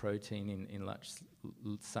recombinant protein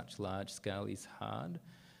in such large scale is hard.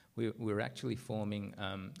 We're actually forming,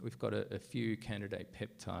 we've got a few candidate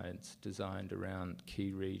peptides designed around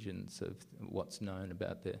key regions of what's known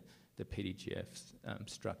about the PDGF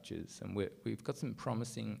structures. And we've got some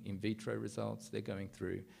promising in vitro results. They're going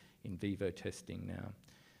through in vivo testing now.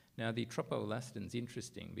 Now, the tropoelastin's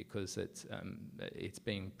interesting because it's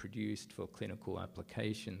being produced for clinical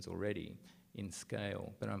applications already in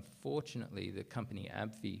scale. But unfortunately, the company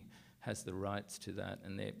AbbVie has the rights to that,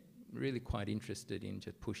 and they're really quite interested in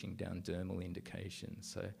just pushing down dermal indications.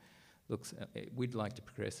 So we'd like to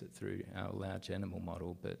progress it through our large animal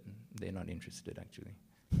model, but they're not interested actually.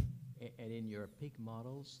 And in your pig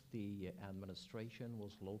models, the administration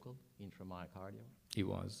was local, intramyocardial? It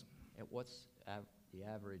was. And what's the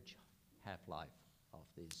average half-life of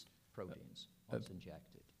these proteins once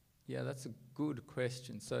injected? Yeah, that's a good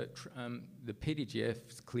question. So the PDGF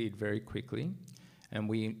is cleared very quickly, and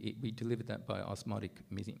we delivered that by osmotic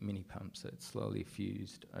mini pump, so it's slowly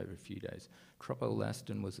fused over a few days.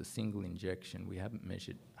 Tropoelastin was a single injection. We haven't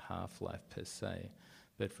measured half-life per se,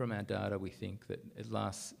 but from our data, we think that it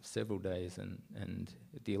lasts several days, and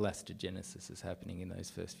the elastogenesis is happening in those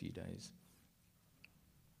first few days.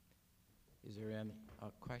 Is there any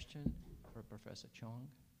question for Professor Chong?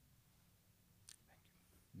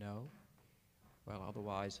 No? Well,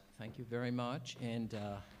 otherwise, thank you very much. And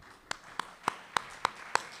I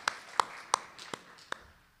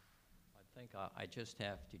think I just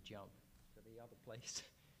have to jump to the other place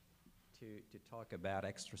to talk about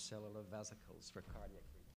extracellular vesicles for cardiac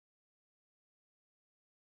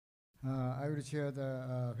repair. I will share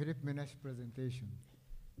the Philippe Menache presentation.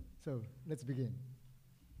 So let's begin.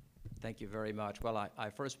 Thank you very much. Well, I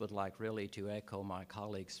first would like really to echo my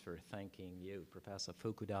colleagues for thanking you, Professor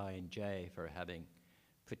Fukuda and Jay, for having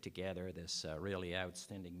put together this really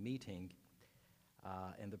outstanding meeting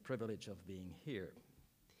and the privilege of being here.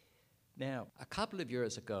 Now, a couple of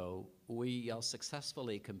years ago, we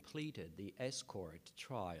successfully completed the ESCORT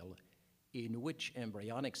trial, in which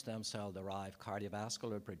embryonic stem cell-derived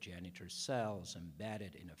cardiovascular progenitor cells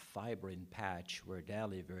embedded in a fibrin patch were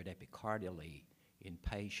delivered epicardially in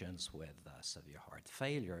patients with severe heart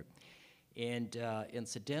failure. And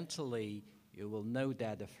incidentally, you will note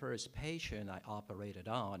that the first patient I operated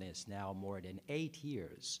on is now more than 8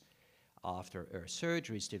 years after her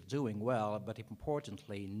surgery, still doing well, but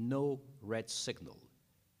importantly, no red signal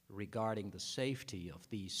regarding the safety of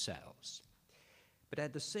these cells. But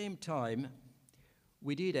at the same time,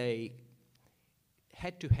 we did a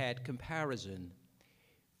head-to-head comparison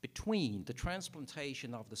between the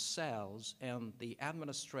transplantation of the cells and the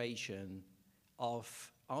administration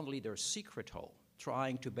of only their secretome,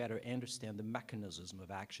 trying to better understand the mechanism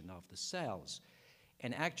of action of the cells,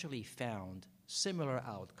 and actually found similar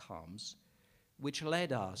outcomes, which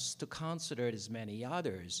led us to consider, as many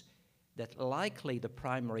others, that likely the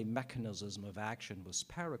primary mechanism of action was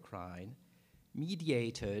paracrine,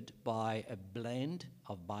 mediated by a blend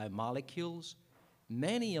of biomolecules,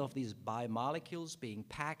 many of these biomolecules being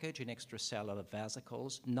packaged in extracellular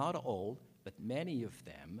vesicles, not all, but many of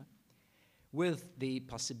them, with the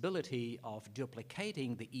possibility of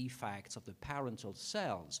duplicating the effects of the parental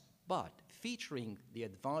cells, but featuring the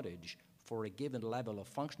advantage for a given level of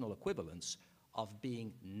functional equivalence of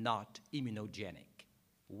being not immunogenic,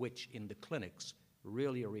 which in the clinics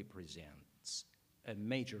really represents a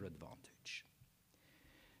major advantage.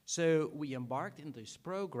 So we embarked in this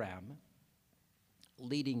program,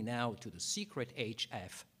 leading now to the secret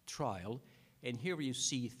HF trial. And here you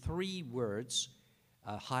see 3 words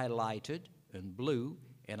highlighted in blue,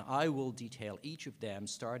 and I will detail each of them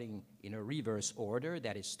starting in a reverse order,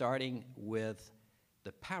 that is starting with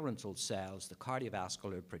the parental cells, the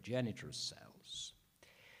cardiovascular progenitor cells.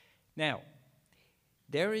 Now,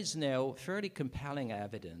 there is now fairly compelling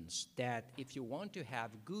evidence that if you want to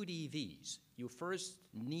have good EVs, you first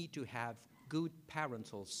need to have good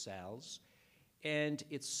parental cells, and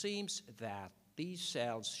it seems that these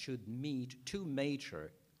cells should meet 2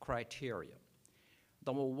 major criteria.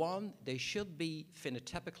 Number 1, they should be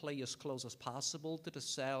phenotypically as close as possible to the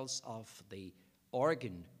cells of the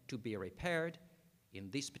organ to be repaired, in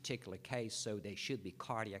this particular case, so they should be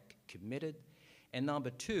cardiac committed. And number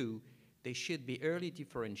 2, they should be early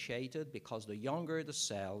differentiated, because the younger the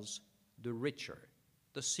cells, the richer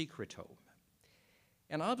the secretome.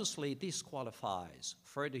 And obviously, this qualifies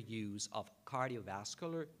for the use of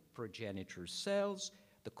cardiovascular progenitor cells,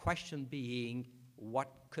 the question being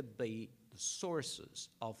what could be the sources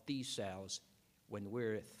of these cells when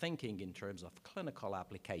we're thinking in terms of clinical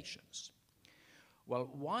applications. Well,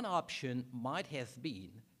 one option might have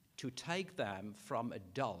been to take them from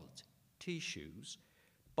adult tissues,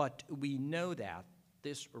 but we know that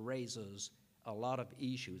this raises a lot of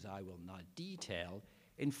issues I will not detail.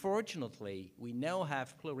 Unfortunately, we now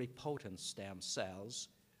have pluripotent stem cells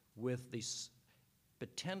with this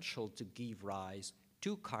potential to give rise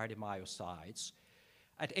to cardiomyocytes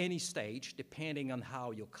at any stage, depending on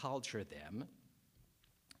how you culture them.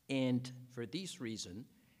 And for this reason,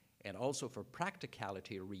 and also for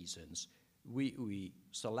practicality reasons, we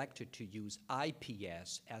selected to use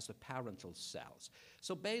iPS as the parental cells.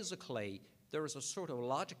 So basically, there is a sort of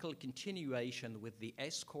logical continuation with the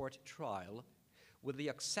ESCORT trial, with the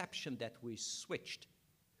exception that we switched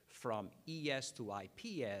from ES to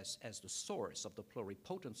iPS as the source of the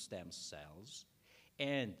pluripotent stem cells,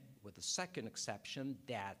 and with the second exception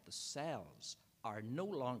that the cells are no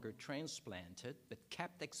longer transplanted but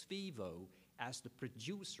kept ex vivo as the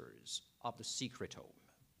producers of the secretome.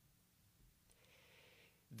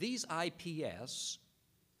 These iPS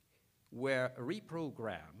were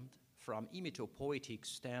reprogrammed from hematopoietic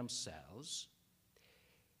stem cells,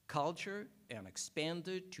 cultured and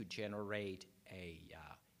expanded to generate a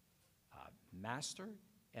master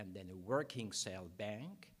and then a working cell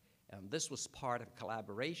bank. And this was part of a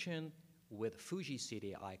collaboration with Fuji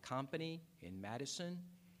City Eye Company in Madison.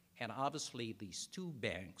 And obviously, these 2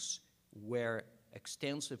 banks were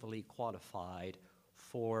extensively qualified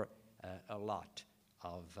for a lot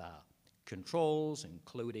of controls,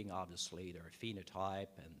 including obviously their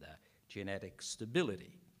phenotype and genetic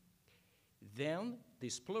stability. Then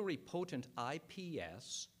these pluripotent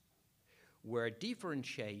iPS were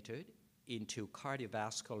differentiated into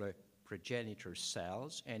cardiovascular progenitor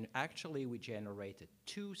cells, and actually we generated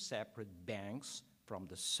 2 separate banks from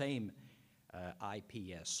the same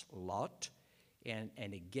iPS lot, and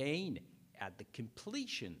again, at the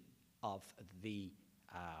completion of the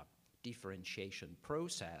differentiation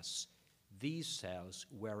process, these cells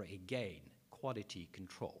were again quality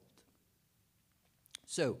controlled.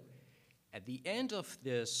 So, at the end of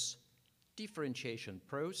this differentiation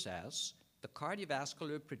process, the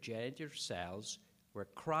cardiovascular progenitor cells were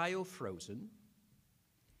cryo-frozen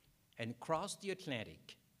and crossed the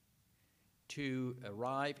Atlantic to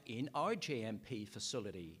arrive in our JMP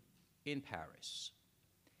facility in Paris.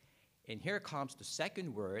 And here comes the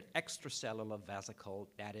second word, extracellular vesicle,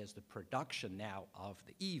 that is the production now of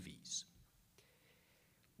the EVs.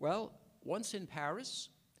 Well, once in Paris,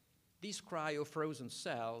 these cryo-frozen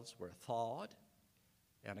cells were thawed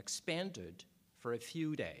and expanded for a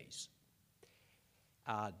few days.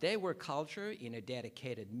 They were cultured in a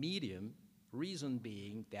dedicated medium, reason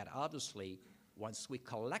being that obviously once we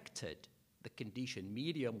collected the conditioned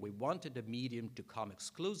medium, we wanted the medium to come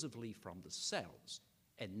exclusively from the cells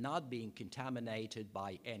and not being contaminated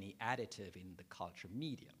by any additive in the culture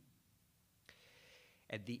medium.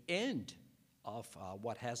 At the end of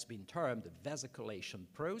what has been termed the vesiculation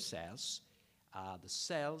process, the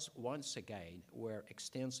cells once again were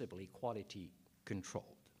extensively quality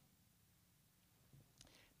controlled.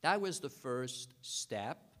 That was the first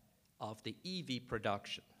step of the EV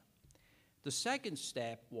production. The second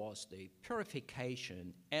step was the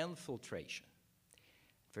purification and filtration.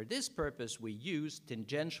 For this purpose, we used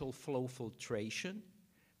tangential flow filtration,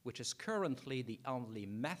 which is currently the only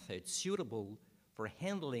method suitable for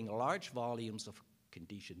handling large volumes of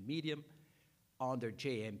conditioned medium under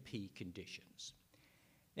JMP conditions.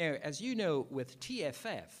 Now, as you know, with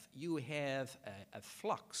TFF, you have a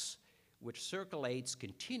flux which circulates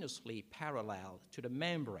continuously parallel to the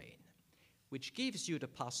membrane, which gives you the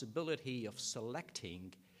possibility of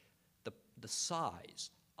selecting the size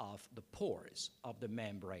of the pores of the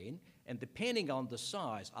membrane, and depending on the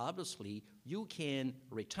size, obviously, you can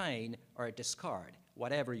retain or discard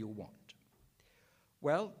whatever you want.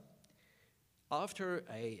 Well, after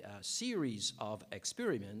a series of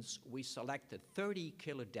experiments, we selected 30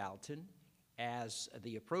 kilodalton as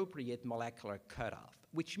the appropriate molecular cutoff,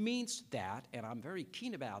 which means that, and I'm very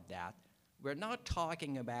keen about that, we're not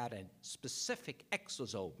talking about a specific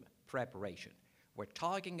exosome preparation. We're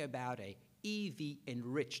talking about a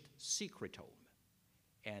EV-enriched secretome.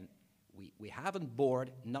 And we haven't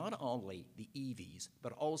bored not only the EVs,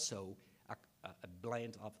 but also a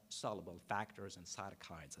blend of soluble factors and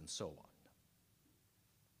cytokines and so on.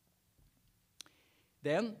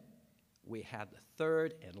 Then we had the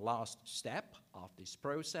third and last step of this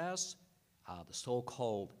process, the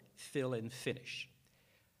so-called fill and finish.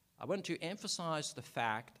 I want to emphasize the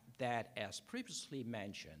fact that, as previously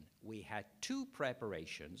mentioned, we had two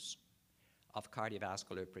preparations of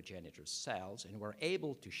cardiovascular progenitor cells, and were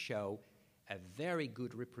able to show a very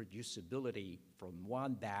good reproducibility from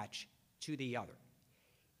one batch to the other.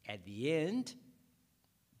 At the end,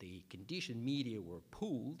 the conditioned media were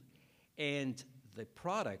pooled, and the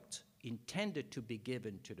product intended to be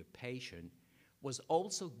given to the patient was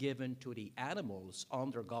also given to the animals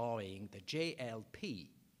undergoing the JLP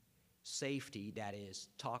safety, that is,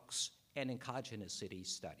 tox and oncogenicity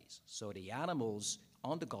studies. So the animals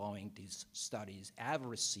undergoing these studies have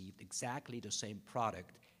received exactly the same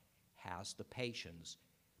product as the patients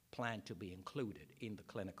planned to be included in the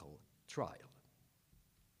clinical trial.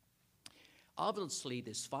 Obviously,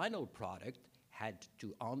 this final product had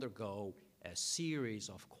to undergo a series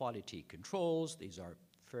of quality controls. These are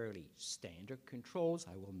fairly standard controls.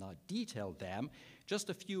 I will not detail them. Just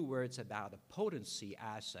a few words about the potency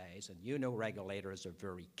assays, and you know regulators are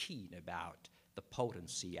very keen about the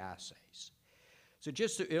potency assays. So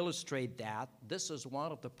just to illustrate that, this is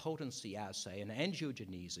one of the potency assay, an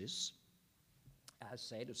angiogenesis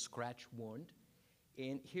assay, the scratch wound.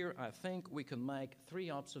 And here I think we can make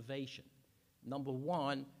three observations. Number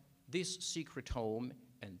one, this secretome,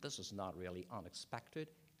 and this is not really unexpected,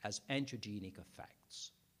 has angiogenic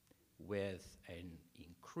effects with an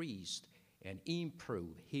increased and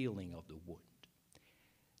improved healing of the wound.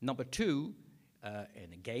 Number two,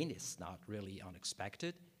 and again, it's not really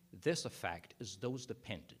unexpected, this effect is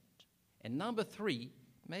dose-dependent. And number three,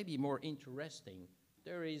 maybe more interesting,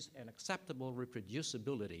 there is an acceptable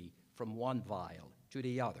reproducibility from one vial to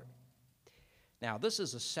the other. Now, this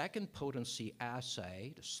is a second potency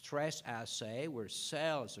assay, the stress assay, where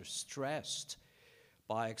cells are stressed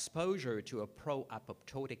by exposure to a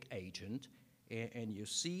pro-apoptotic agent, and you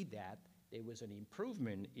see that there was an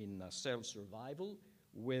improvement in cell survival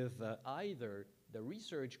with either the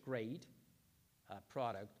research-grade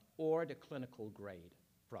product or the clinical grade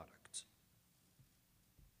product.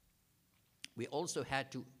 We also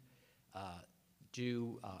had to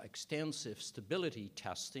do extensive stability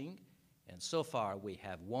testing, and so far we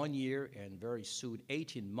have 1 year and very soon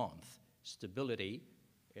 18-month stability.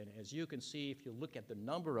 And as you can see, if you look at the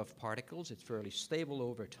number of particles, it's fairly stable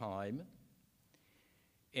over time.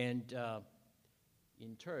 And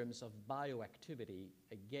in terms of bioactivity,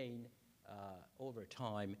 again, over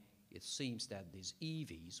time, it seems that these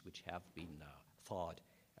EVs, which have been thought,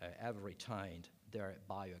 have retained their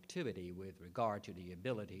bioactivity with regard to the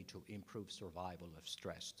ability to improve survival of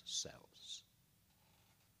stressed cells.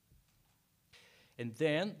 And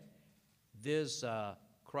then these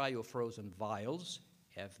cryofrozen vials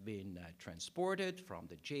have been transported from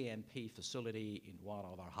the GMP facility in one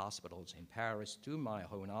of our hospitals in Paris to my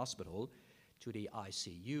own hospital to the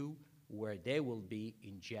ICU, where they will be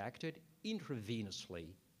injected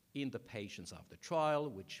intravenously in the patients of the trial,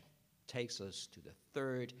 which takes us to the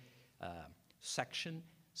third section,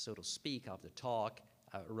 so to speak, of the talk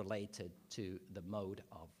related to the mode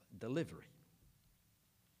of delivery.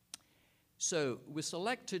 So we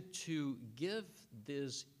selected to give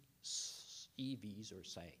these EVs, or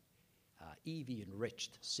say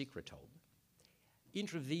EV-enriched secretome,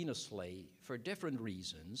 intravenously for different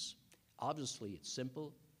reasons. Obviously, it's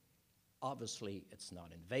simple. Obviously, it's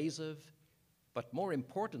not invasive. But more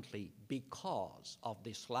importantly, because of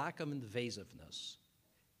this lack of invasiveness,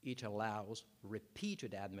 it allows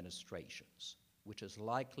repeated administrations, which is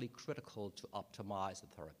likely critical to optimize the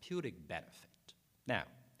therapeutic benefit. Now,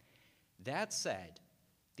 that said,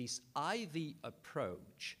 this IV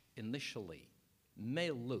approach initially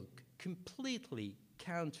may look completely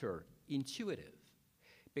counterintuitive,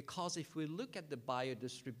 Because if we look at the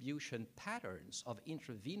biodistribution patterns of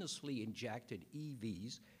intravenously injected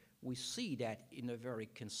EVs, we see that in a very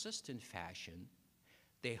consistent fashion,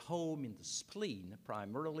 they home in the spleen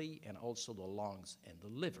primarily, and also the lungs and the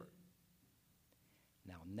liver.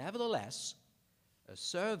 Now, nevertheless, a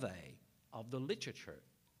survey of the literature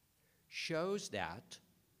shows that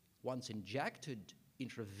once injected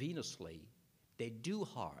intravenously, they do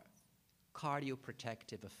have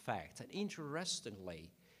cardioprotective effects. And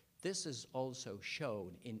interestingly, this is also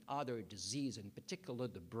shown in other diseases, in particular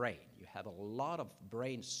the brain. You have a lot of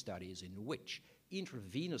brain studies in which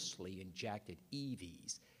intravenously injected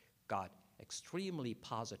EVs got extremely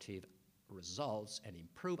positive results and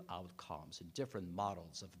improved outcomes in different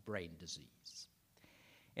models of brain disease.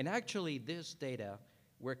 And actually, this data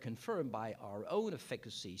were confirmed by our own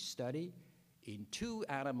efficacy study in 2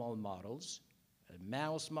 animal models, a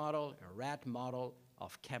mouse model, a rat model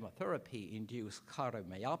of chemotherapy-induced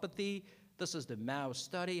cardiomyopathy. This is the mouse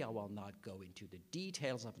study. I will not go into the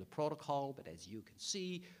details of the protocol, but as you can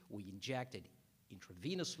see, we injected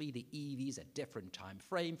intravenously the EVs at different time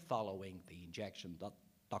frame following the injection of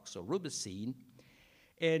doxorubicin.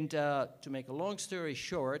 And to make a long story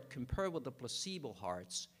short, compared with the placebo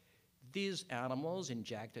hearts, these animals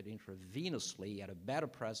injected intravenously had a better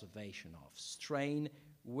preservation of strain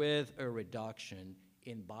with a reduction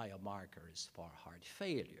in biomarkers for heart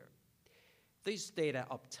failure. These data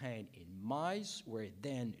obtained in mice were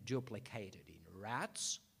then duplicated in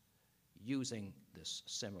rats using this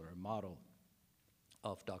similar model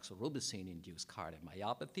of doxorubicin-induced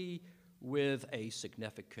cardiomyopathy with a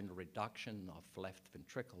significant reduction of left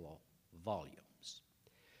ventricular volumes.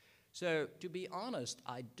 So to be honest,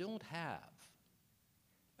 I don't have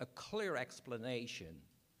a clear explanation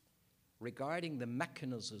regarding the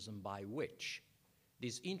mechanism by which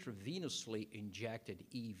these intravenously injected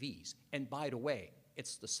EVs, and by the way,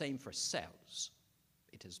 it's the same for cells,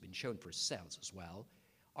 it has been shown for cells as well,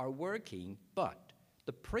 are working, but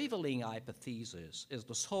the prevailing hypothesis is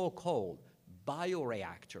the so-called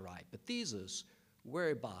bioreactor hypothesis,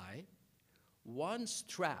 whereby once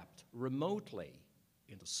trapped remotely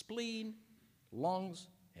in the spleen, lungs,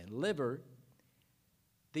 and liver,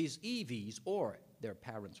 these EVs, or their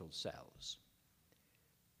parental cells,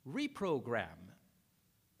 reprogram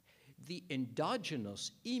the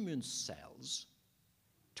endogenous immune cells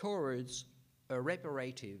towards a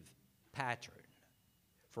reparative pattern.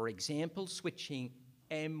 For example, switching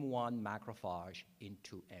M1 macrophage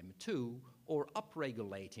into M2, or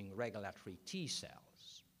upregulating regulatory T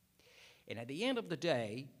cells. And at the end of the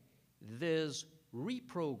day, these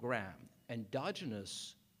reprogrammed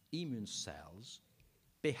endogenous immune cells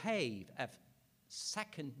behave as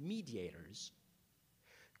second mediators,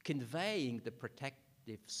 conveying the protective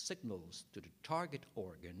signals to the target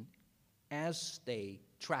organ as they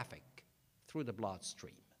traffic through the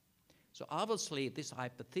bloodstream. So obviously, this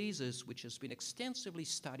hypothesis, which has been extensively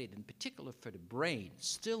studied, in particular for the brain,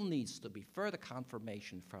 still needs to be further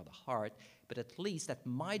confirmation for the heart, but at least that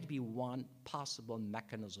might be one possible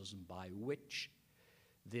mechanism by which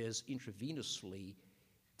these intravenously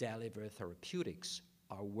delivered therapeutics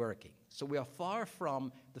are working. So we are far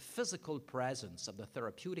from the physical presence of the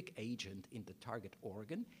therapeutic agent in the target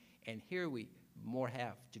organ, and here we more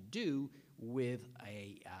have to do with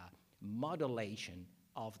a modulation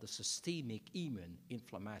of the systemic immune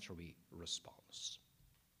inflammatory response.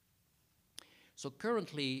 So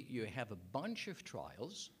currently, you have a bunch of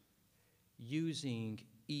trials using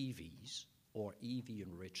EVs or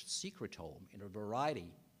EV-enriched secretome in a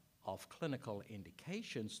variety of clinical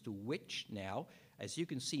indications, to which now, as you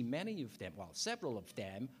can see, many of them, well, several of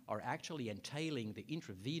them are actually entailing the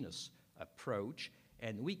intravenous approach,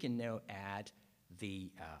 and we can now add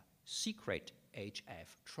the secret HF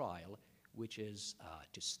trial, which is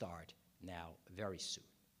to start now very soon.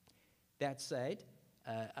 That said,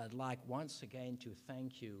 I'd like once again to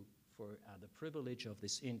thank you for the privilege of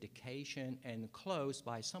this indication, and close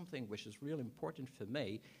by something which is really important for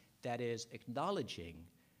me, that is acknowledging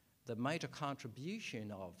the major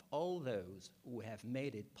contribution of all those who have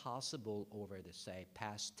made it possible over the, say,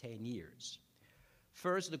 past 10 years.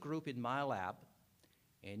 First, the group in my lab,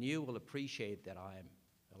 and you will appreciate that I'm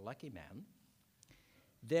a lucky man.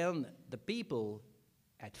 Then the people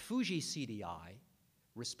at Fuji CDI,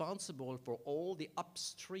 responsible for all the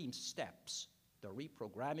upstream steps, the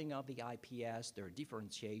reprogramming of the IPS, their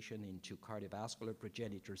differentiation into cardiovascular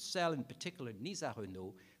progenitor cell, in particular Nisa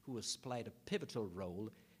Renaud, who has played a pivotal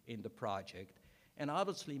role in the project, and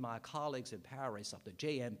obviously my colleagues in Paris of the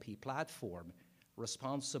JMP platform,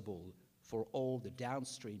 responsible for all the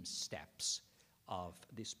downstream steps of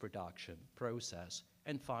this production process,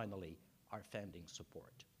 and finally, our funding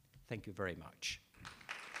support. Thank you very much.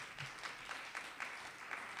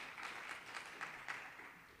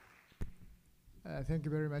 Thank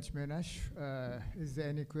you very much, Menash. Is there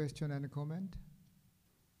any question and comment?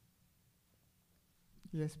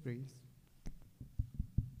 Yes, please.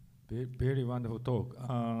 Very wonderful talk.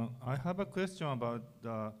 I have a question about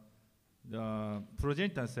the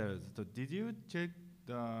progenitor cells. So did you check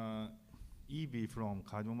the EV from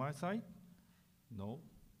cardiomyocyte? No.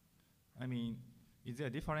 I mean, is there a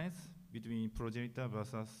difference between progenitor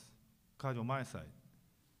versus cardiomyocyte?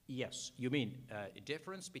 Yes, you mean a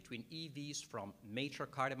difference between EVs from mature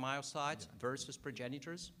cardiomyocytes versus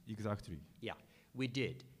progenitors? Exactly. Yeah, we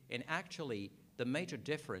did. And actually, the major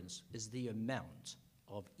difference is the amount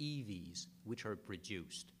of EVs which are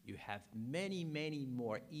produced. You have many, many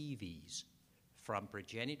more EVs from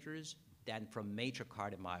progenitors than from mature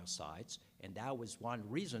cardiomyocytes, and that was one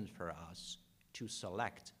reason for us to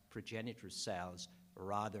select progenitor cells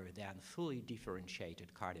rather than fully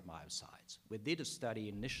differentiated cardiomyocytes. We did a study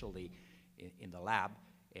initially in the lab,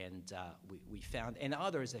 and we found, and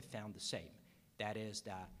others have found the same. That is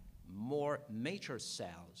that more mature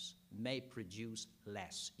cells may produce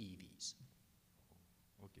less EVs.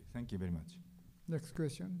 Okay, thank you very much. Next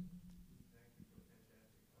question.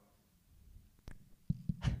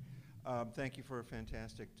 Thank you for a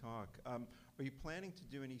fantastic talk. Are you planning to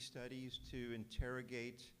do any studies to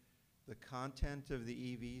interrogate the content of the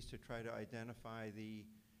EVs to try to identify the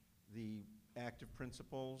active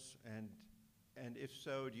principles? And if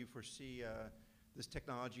so, do you foresee this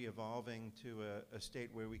technology evolving to a state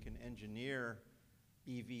where we can engineer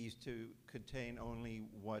EVs to contain only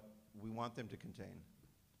what we want them to contain?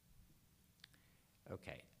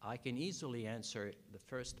 Okay, I can easily answer the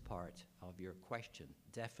first part of your question.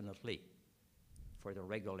 Definitely, for the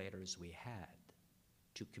regulators we had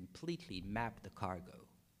to completely map the cargo,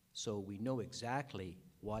 so we know exactly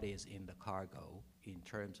what is in the cargo in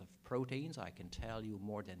terms of proteins. I can tell you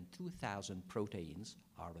more than 2,000 proteins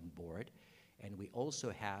are on board, and we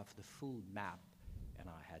also have the full map, and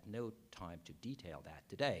I had no time to detail that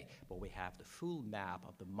today, but we have the full map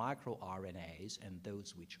of the microRNAs and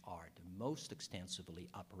those which are the most extensively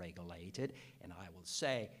upregulated. And I will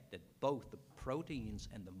say that both the proteins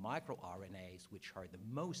and the microRNAs, which are the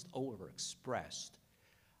most overexpressed,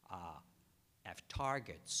 have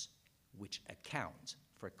targets which account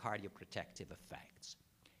for cardioprotective effects.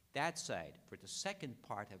 That said, for the second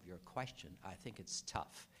part of your question, I think it's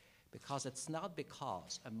tough, because it's not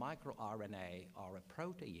because a microRNA or a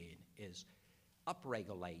protein is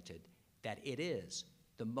upregulated that it is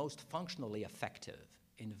the most functionally effective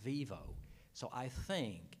in vivo. So I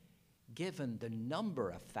think, given the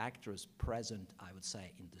number of factors present, I would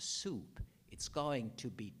say, in the soup, it's going to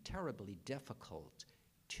be terribly difficult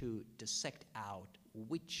to dissect out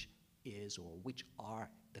which is or which are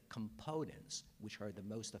the components which are the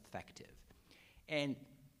most effective. And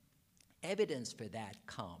evidence for that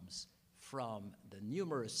comes from the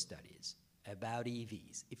numerous studies about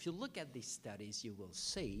EVs. If you look at these studies, you will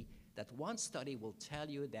see that one study will tell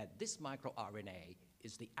you that this microRNA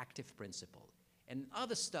is the active principle. And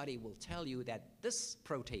another study will tell you that this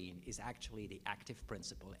protein is actually the active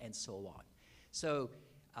principle, and so on. So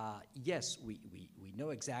yes, we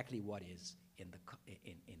know exactly what is in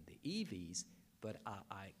the EVs, but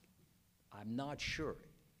I'm not sure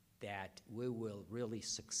that we will really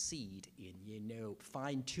succeed in,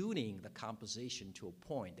 fine-tuning the composition to a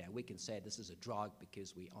point that we can say this is a drug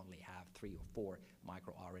because we only have 3 or 4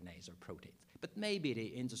 microRNAs or proteins. But maybe the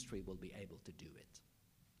industry will be able to do it.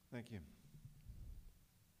 Thank you.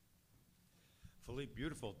 Philippe,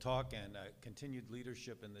 beautiful talk and continued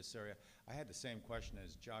leadership in this area. I had the same question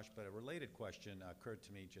as Josh, but a related question occurred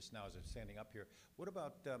to me just now as I'm standing up here. What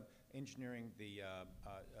about engineering the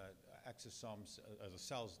exosomes, the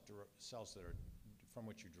cells that are from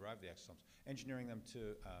which you derive the exosomes, engineering them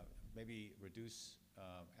to maybe reduce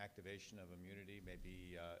activation of immunity,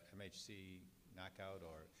 maybe MHC knockout,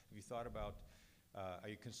 or have you thought about, are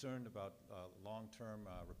you concerned about long-term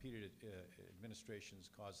repeated administrations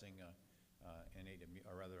causing innate,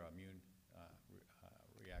 or rather immune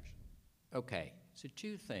reaction? Okay, so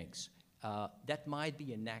 2 things. That might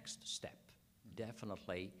be a next step,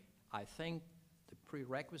 definitely. I think the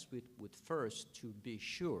prerequisite would first to be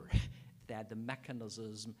sure that the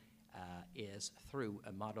mechanism is through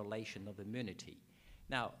a modulation of immunity.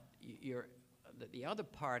 Now, the other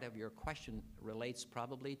part of your question relates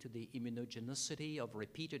probably to the immunogenicity of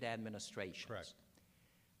repeated administrations. Correct.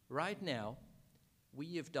 Right now,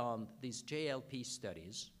 we have done these JLP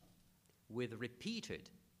studies with repeated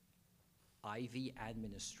IV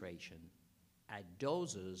administration at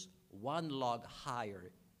doses 1 log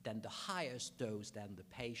higher than the highest dose that the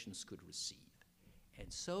patients could receive.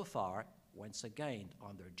 And so far, once again,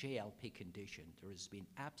 under JLP condition, there has been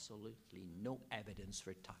absolutely no evidence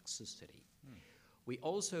for toxicity. We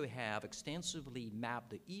also have extensively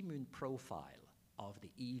mapped the immune profile of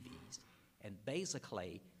the EVs, and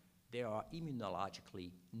basically, they are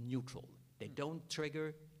immunologically neutral. They don't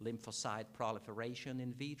trigger lymphocyte proliferation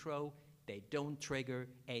in vitro. They don't trigger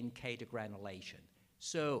NK degranulation.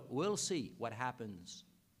 So we'll see what happens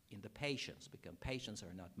in the patients, because patients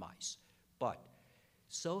are not mice. But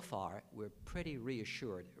so far, we're pretty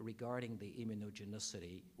reassured regarding the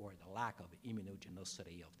immunogenicity or the lack of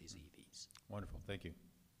immunogenicity of these EVs. Wonderful, thank you.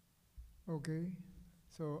 Okay,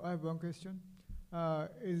 so I have one question.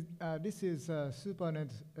 This is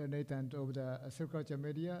supernatant of the cell culture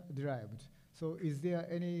media derived. So is there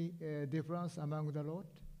any difference among the lot?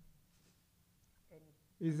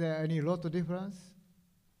 Is there any lot difference?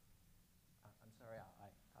 I'm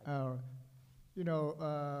sorry, You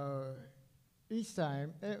know, each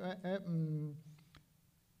time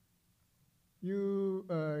you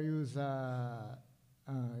use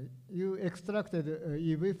you extracted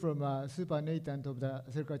EV from supernatant of the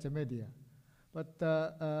cell culture media, but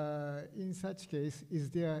in such case, is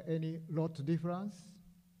there any lot difference?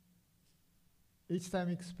 Each time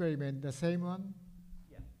experiment, the same one?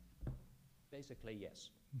 Yeah, basically yes.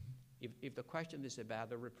 If the question is about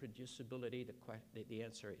the reproducibility, the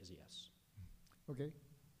answer is yes. Okay.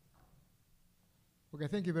 Okay,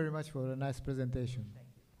 thank you very much for a nice presentation. Thank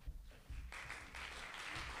you.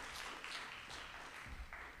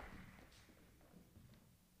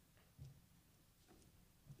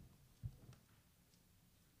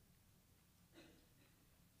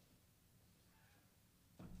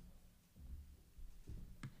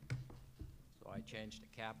 So I change the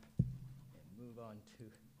cap and move on to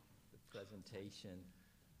the presentation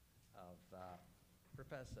of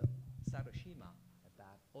Professor Sarushima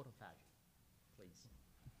about autophagy. Please.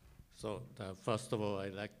 So first of all,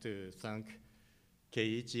 I'd like to thank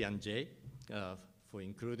Keiichi and Jay for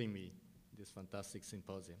including me in this fantastic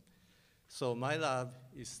symposium. So my lab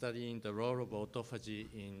is studying the role of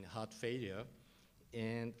autophagy in heart failure.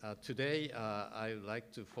 And today, I would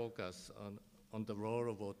like to focus on the role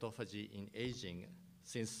of autophagy in aging,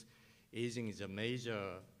 since aging is a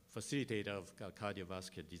major facilitator of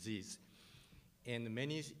cardiovascular disease. And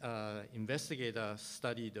many investigators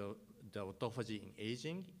study the autophagy in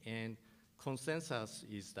aging, and consensus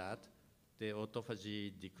is that the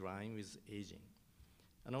autophagy decline with aging.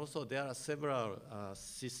 And also there are several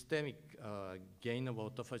systemic gain of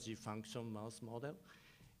autophagy function mouse model,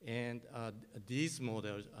 and these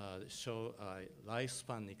models show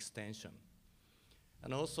lifespan extension.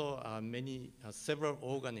 And also several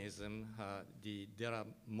organisms, there are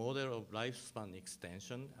model of lifespan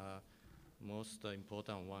extension. Most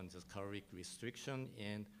important one is caloric restriction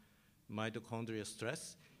and mitochondrial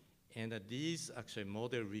stress. And these actually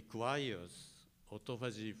model requires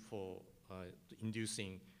autophagy for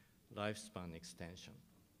inducing lifespan extension.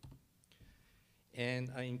 And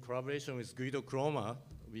in collaboration with Guido Croma,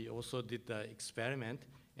 we also did the experiment,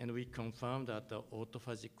 and we confirmed that the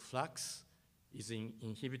autophagic flux is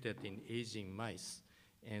inhibited in aging mice.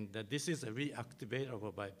 And this is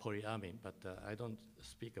reactivatable by polyamine, but I don't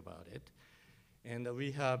speak about it. And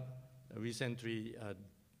we have recently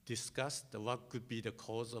discussed what could be the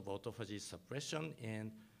cause of autophagy suppression,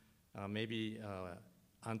 and maybe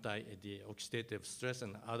anti-oxidative stress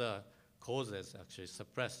and other causes actually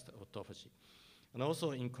suppressed autophagy. And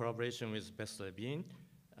also in collaboration with Bess Levine,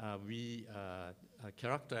 we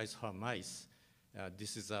characterize her mice.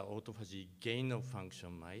 This is an autophagy gain of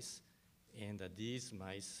function mice, and these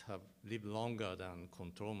mice have lived longer than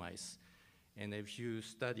control mice. And if you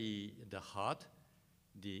study the heart,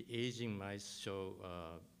 the aging mice show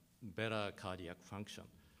better cardiac function.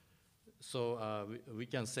 So we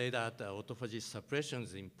can say that autophagy suppression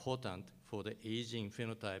is important for the aging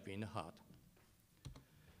phenotype in the heart.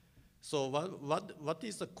 So what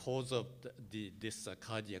is the cause of this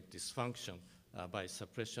cardiac dysfunction by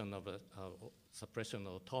suppression of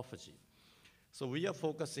autophagy? So we are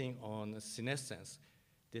focusing on senescence.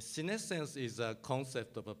 The senescence is a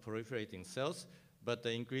concept of proliferating cells, but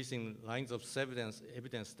the increasing lines of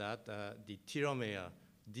evidence that the telomere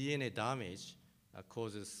DNA damage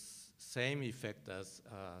causes same effect as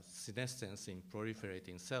senescence in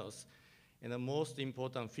proliferating cells. And the most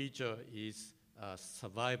important feature is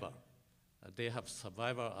survival. They have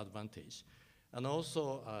survival advantage. And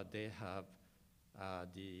also they have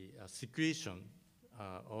the secretion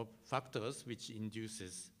of factors which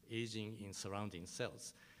induces aging in surrounding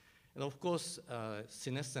cells. And of course,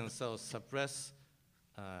 senescent cells suppress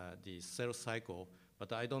the cell cycle,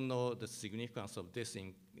 But I don't know the significance of this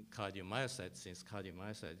in cardiomyocytes, since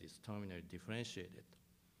cardiomyocyte is terminally differentiated.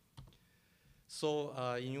 So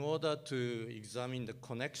in order to examine the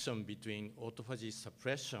connection between autophagy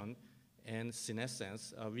suppression and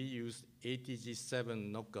senescence, we used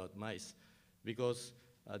ATG7 knockout mice because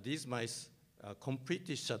these mice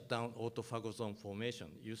completely shut down autophagosome formation.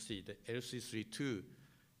 You see the LC32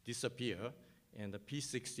 disappear and the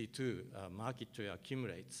P62 markedly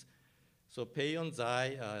accumulates. So Pei and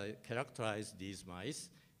Zai characterized these mice,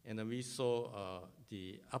 and we saw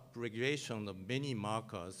the upregulation of many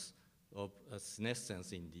markers of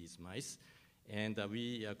senescence in these mice. And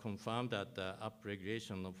we confirmed that the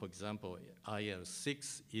upregulation of, for example,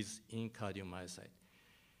 IL-6 is in cardiomyocyte.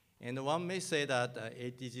 And one may say that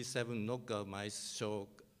ATG7 knockout mice show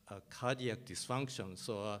cardiac dysfunction,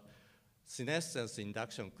 so senescence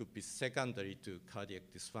induction could be secondary to cardiac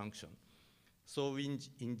dysfunction. So we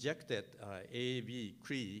injected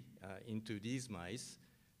AAV-CRE into these mice,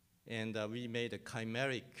 and we made a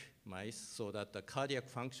chimeric mice so that the cardiac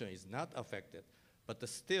function is not affected, but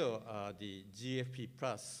still the GFP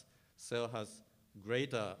plus cell has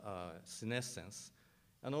greater senescence.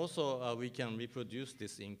 And also we can reproduce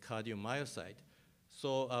this in cardiomyocyte.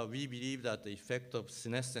 So we believe that the effect of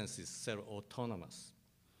senescence is cell autonomous.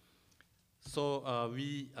 So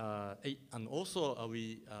we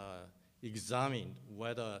examined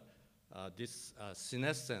whether this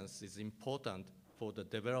senescence is important for the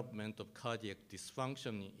development of cardiac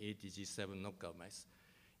dysfunction in ATG7 knockout mice.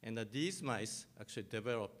 And these mice actually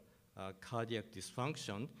develop cardiac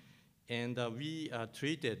dysfunction, and we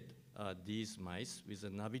treated these mice with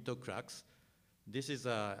navitoclax. This is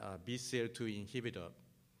a BCL2 inhibitor,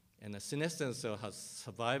 and the senescent cell has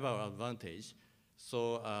survival advantage.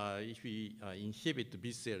 So if we inhibit the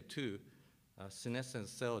BCL2, senescent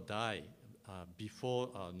cell die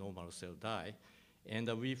before normal cell die. And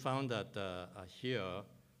we found that here,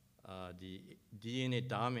 the DNA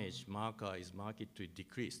damage marker is markedly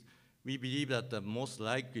decreased. We believe that the most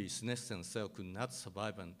likely senescent cell could not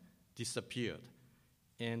survive and disappeared.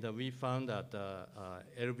 And we found that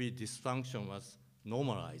LV dysfunction was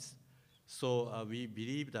normalized. So we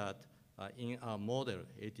believe that in our model,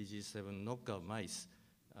 ATG7 knockout mice,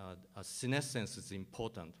 senescence is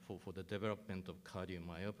important for the development of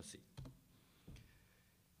cardiomyopathy.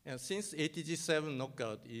 And since ATG7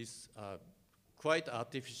 knockout is quite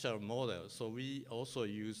artificial model, so we also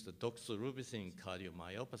use the doxorubicin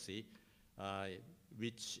cardiomyopathy,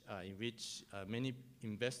 in which many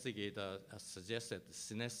investigators suggested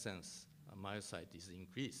senescence myocyte is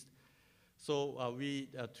increased. So we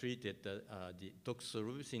treated the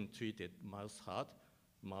doxorubicin-treated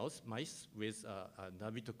mice with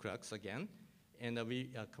navitoclax again, and we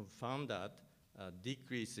confirmed that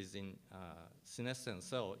decreases in senescent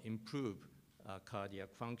cell improve cardiac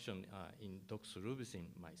function in doxorubicin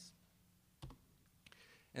mice.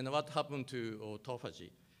 And what happened to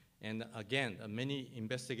autophagy? And again, many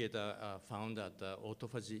investigators found that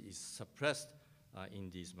autophagy is suppressed in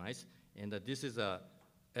these mice. And this is an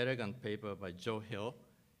elegant paper by Joe Hill,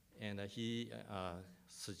 and he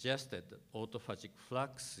suggested that autophagic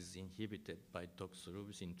flux is inhibited by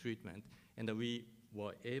doxorubicin treatment, and we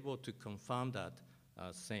were able to confirm that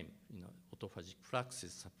autophagic flux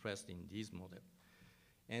is suppressed in these models.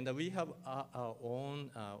 And we have our own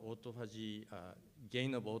autophagy,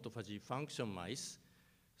 gain of autophagy function mice.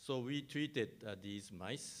 So we treated these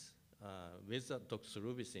mice with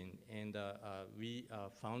doxorubicin, and we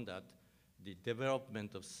found that the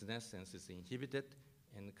development of senescence is inhibited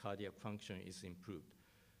and cardiac function is improved.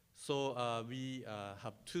 So we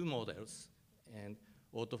have two models, and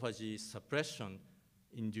autophagy suppression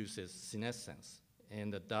induces senescence,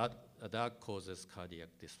 and that causes cardiac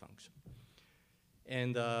dysfunction.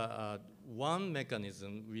 And one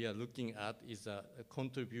mechanism we are looking at is a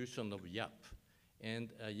contribution of YAP.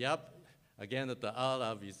 And YAP, again, the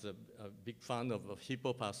RLab is a big fan of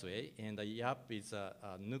Hippo pathway, and YAP is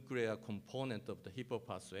a nuclear component of the Hippo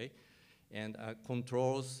pathway, and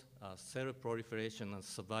controls cell proliferation and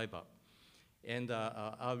survival. And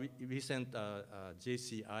our recent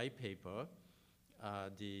JCI paper,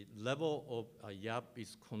 the level of YAP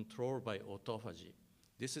is controlled by autophagy.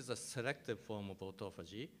 This is a selective form of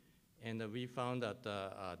autophagy, and we found that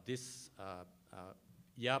this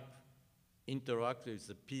YAP interacts with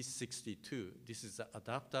the P62. This is the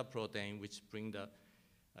adapter protein which brings the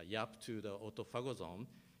YAP to the autophagosome,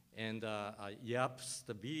 and YAP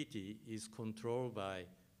stability is controlled by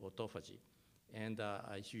autophagy. And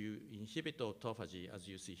if you inhibit autophagy, as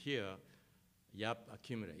you see here, YAP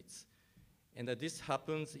accumulates. And this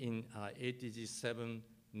happens in ATG7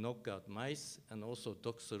 knockout mice and also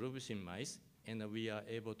doxorubicin mice. and we are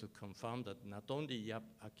able to confirm that not only YAP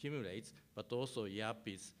accumulates, but also YAP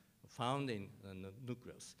is found in the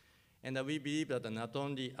nucleus. And we believe that not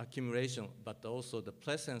only accumulation, but also the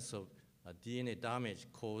presence of DNA damage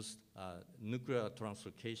caused nuclear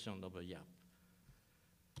translocation of a YAP.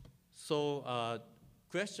 So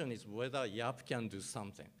question is whether YAP can do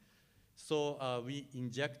something. So we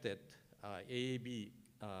injected AAV9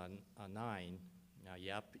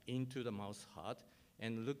 YAP into the mouse heart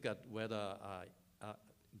and look at whether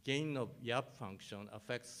gain of YAP function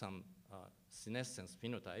affects some senescence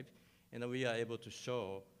phenotype. And we are able to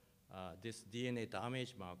show this DNA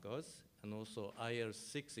damage markers and also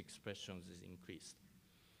IL-6 expressions is increased.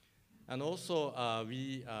 And also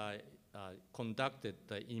we conducted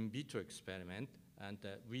the in vitro experiment, and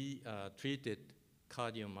we treated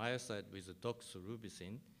cardiomyocyte with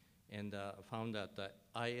doxorubicin and found that the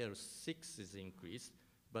IL-6 is increased,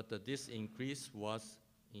 but this increase was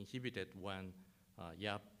inhibited when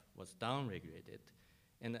YAP was downregulated.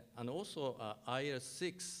 And also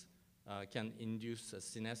IL-6 can induce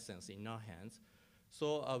senescence in our hands.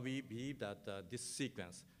 So we believe that this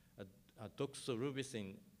sequence,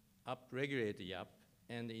 doxorubicin upregulates YAP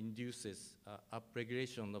and induces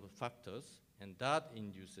upregulation of factors, and that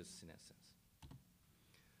induces senescence.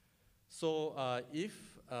 So if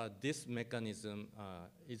this mechanism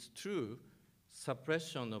is true,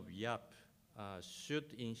 suppression of YAP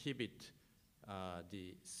should inhibit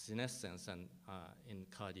the senescence and in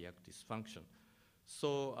cardiac dysfunction.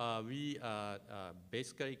 So we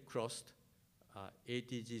basically crossed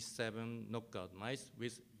ATG7 knockout mice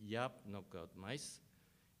with YAP knockout mice,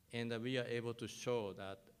 and we are able to show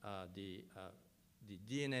that the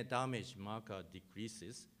DNA damage marker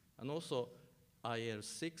decreases, and also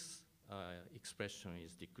IL-6 expression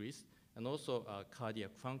is decreased, and also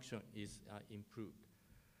cardiac function is improved.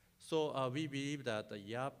 So we believe that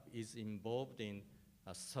YAP is involved in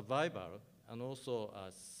survival and also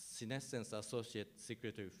senescence-associated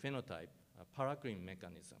secretory phenotype, paracrine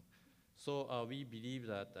mechanism. So we believe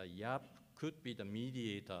that YAP could be the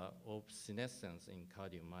mediator of senescence in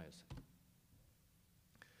cardiomyocyte.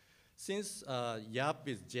 Since YAP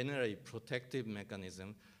is generally protective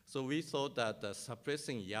mechanism, so we thought that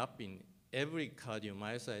suppressing YAP in every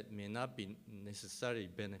cardiomyocyte may not be necessarily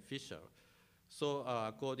beneficial. So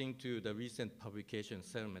according to the recent publication,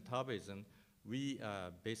 Cell Metabolism, we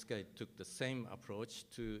basically took the same approach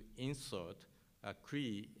to insert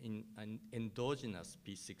CRE in an endogenous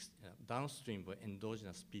P6, downstream of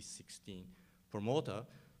endogenous P16 promoter,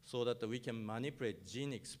 so that we can manipulate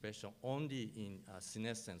gene expression only in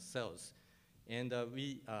senescent cells. And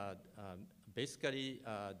we basically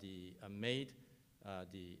made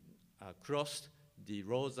crossed the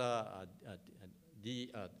Rosa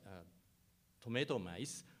tomato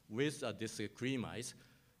mice with this CRE mice,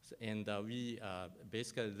 and we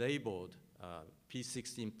basically labeled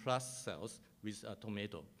P16 plus cells with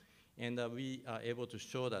tomato. And we are able to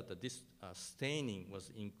show that this staining was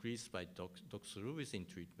increased by doxorubicin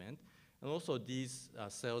treatment. And also these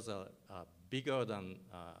cells are bigger than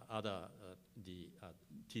other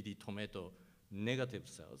TD tomato negative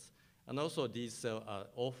cells. And also these cells are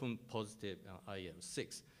often positive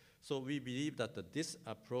IL-6. So we believe that this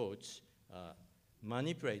approach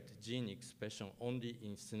manipulates gene expression only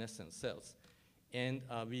in senescent cells. And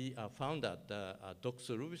we found that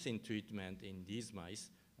doxorubicin treatment in these mice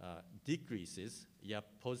decreases YAP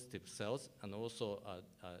positive cells and also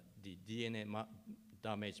the DNA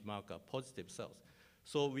damage marker positive cells.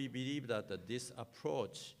 So we believe that this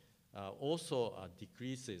approach also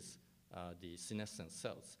decreases the senescent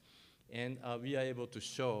cells. And we are able to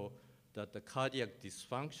show that the cardiac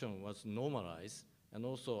dysfunction was normalized and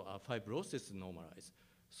also fibrosis normalized.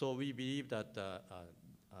 So we believe that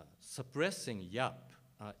suppressing YAP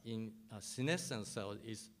in senescent cells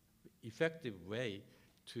is effective way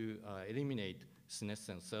to eliminate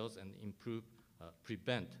senescent cells and improve,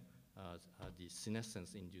 prevent the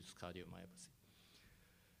senescence-induced cardiomyopathy.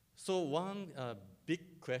 So one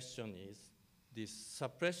big question is this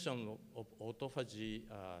suppression of autophagy,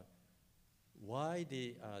 why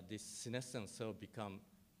this senescent cell become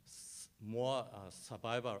more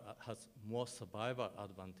has more survival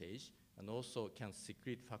advantage and also can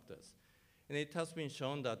secrete factors. And it has been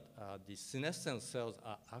shown that the senescent cells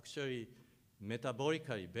are actually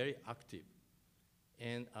metabolically very active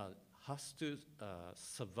and has to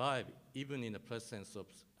survive even in the presence of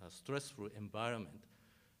a stressful environment.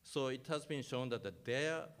 So it has been shown that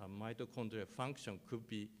their mitochondrial function could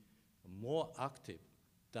be more active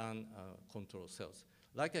than control cells,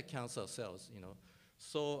 like cancer cells, you know.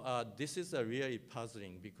 So this is really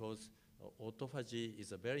puzzling because autophagy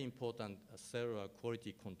is a very important cellular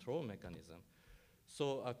quality control mechanism.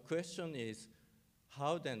 So a question is,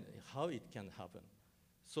 how it can happen?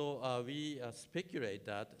 So we speculate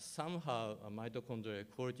that somehow mitochondrial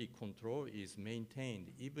quality control is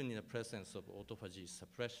maintained even in the presence of autophagy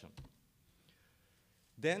suppression.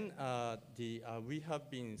 Then we have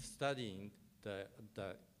been studying the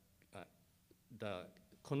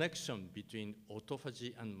connection between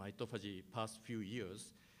autophagy and mitophagy past few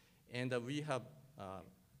years, and we have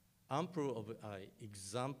ample of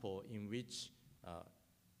example in which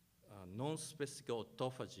non-specific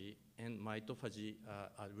autophagy and mitophagy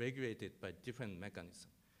are regulated by different mechanisms.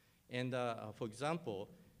 And for example,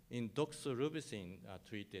 in doxorubicin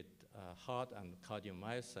treated heart and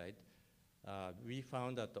cardiomyocyte, we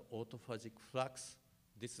found that the autophagic flux,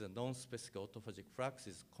 this is a non-specific autophagic flux,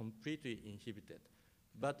 is completely inhibited.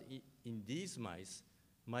 But in these mice,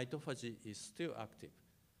 mitophagy is still active.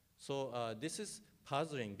 So this is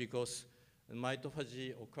puzzling because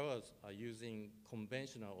mitophagy occurs using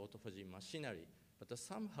conventional autophagy machinery, but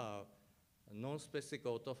somehow non-specific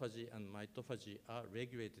autophagy and mitophagy are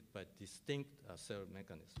regulated by distinct cell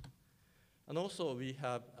mechanisms. And also we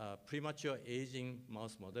have premature aging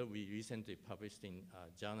mouse model we recently published in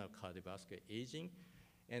Journal Cardiovascular Aging,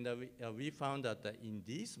 and we found that in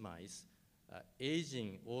these mice,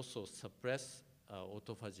 aging also suppress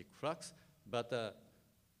autophagic flux, but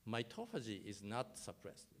mitophagy is not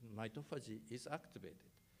suppressed. Mitophagy is activated.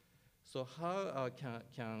 So how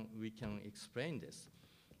can we explain this?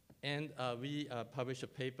 And we published a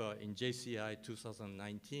paper in JCI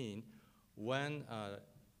 2019 when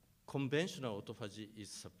conventional autophagy is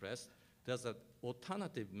suppressed. There's an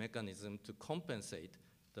alternative mechanism to compensate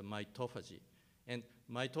the mitophagy. And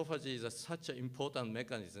mitophagy is such an important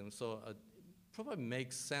mechanism, so it probably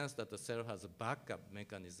makes sense that the cell has a backup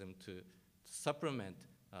mechanism to supplement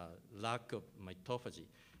lack of mitophagy.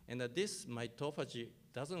 And this mitophagy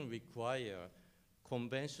doesn't require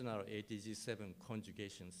conventional ATG7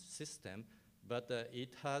 conjugation system, but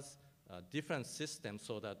it has a different system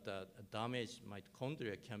so that damaged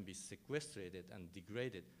mitochondria can be sequestrated and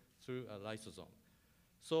degraded through a lysosome.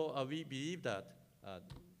 So we believe that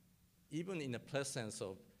even in the presence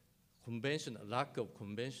of lack of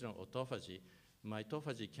conventional autophagy,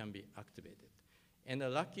 mitophagy can be activated. And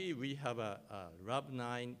luckily, we have a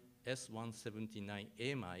RAB9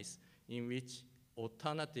 S179A mice in which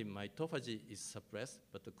alternative mitophagy is suppressed,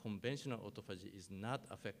 but the conventional autophagy is not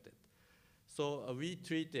affected. So we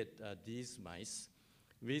treated these mice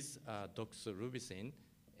with doxorubicin,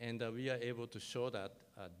 and we are able to show that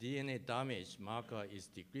DNA damage marker is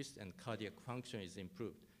decreased and cardiac function is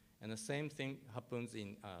improved. And the same thing happens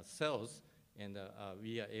in cells, and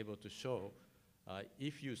we are able to show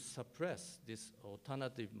if you suppress this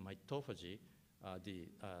alternative mitophagy,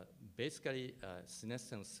 basically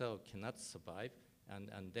senescent cell cannot survive,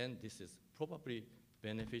 and then this is probably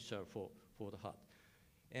beneficial for the heart.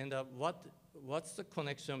 And what's the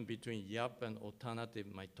connection between YAP and alternative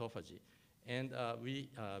mitophagy? And we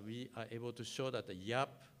are able to show that the YAP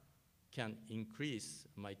can increase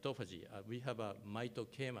mitophagy. We have a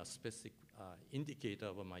mitokema specific indicator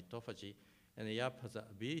of a mitophagy, and the YAP has the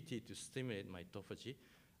ability to stimulate mitophagy.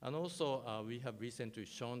 And also, we have recently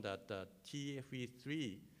shown that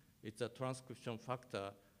TFE3, it's a transcription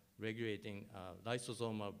factor regulating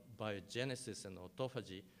lysosomal biogenesis and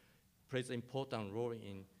autophagy, plays an important role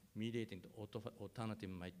in mediating the alternative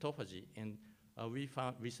mitophagy. And we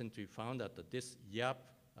recently found that this YAP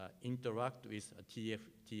interact with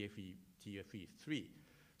TFE3.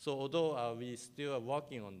 So although we still are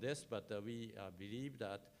working on this, but we believe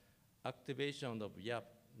that activation of YAP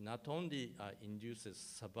not only induces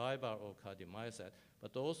survival of cardiomyocyte,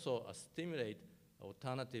 but also stimulate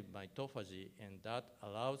alternative mitophagy, and that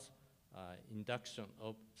allows induction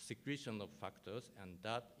of secretion of factors, and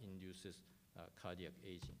that induces cardiac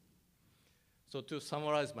aging. So to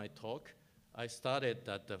summarize my talk, I started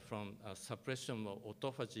that from suppression of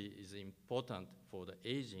autophagy is important for the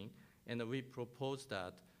aging, and we proposed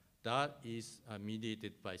that that is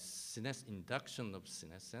mediated by induction of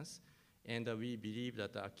senescence, and we believe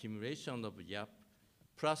that the accumulation of YAP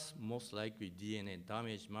plus most likely DNA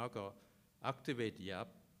damage marker activate YAP,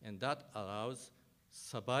 and that allows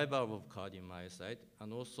survival of cardiomyocyte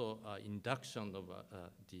and also induction of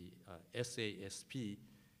the SASP,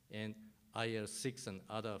 and IL-6 and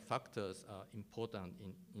other factors are important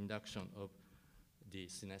in induction of the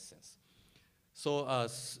senescence. So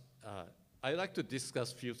I'd like to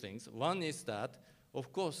discuss a few things. One is that,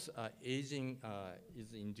 of course, aging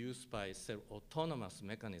is induced by cell autonomous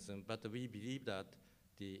mechanism, but we believe that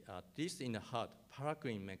at least in the heart,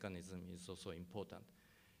 paracrine mechanism is also important.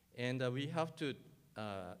 And we have to,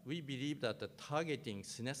 we believe that the targeting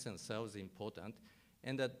senescent cells is important,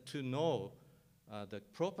 and that to know the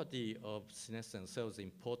property of senescent cells is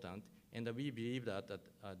important, and we believe that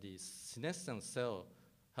the senescent cell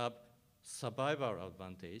have survival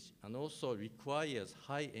advantage and also requires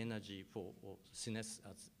high energy for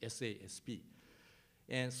SASP.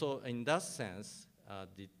 And so in that sense,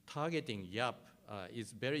 the targeting YAP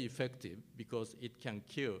is very effective because it can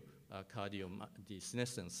kill the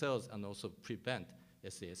senescent cells and also prevent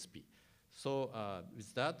SASP. So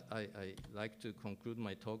with that, I like to conclude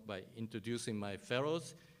my talk by introducing my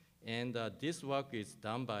fellows. And this work is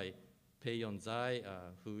done by Pei-Yon Zai,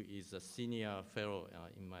 who is a senior fellow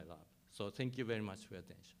in my lab. So thank you very much for your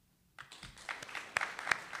attention.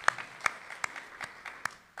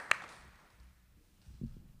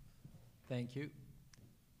 Thank you.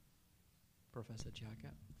 Professor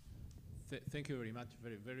Chaka. Thank you very much.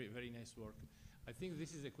 Very nice work. I think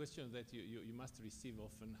this is a question that you must receive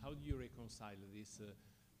often. How do you reconcile this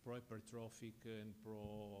pro-hypertrophic and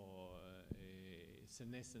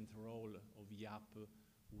pro-senescent role of YAP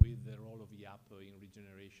with the role of YAP in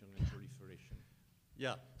regeneration and proliferation?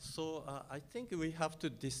 Yeah, so I think we have to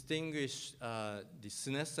distinguish the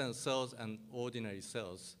senescent cells and ordinary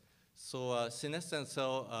cells. So senescent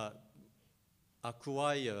cell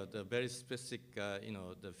acquire the very specific,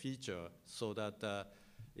 the feature so that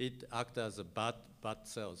it acts as a bad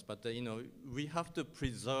cells. But we have to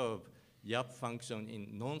preserve YAP function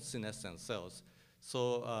in non-senescent cells.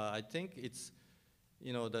 So I think it's,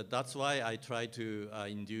 that's why I try to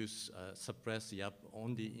suppress YAP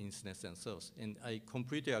only in senescent cells. And I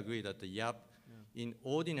completely agree that the YAP in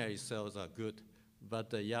ordinary cells are good, but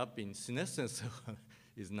the YAP in senescent cells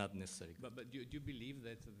is not necessary. But do you believe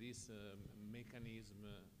that this mechanism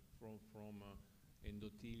from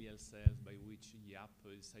endothelial cells by which YAP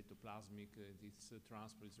is cytoplasmic, its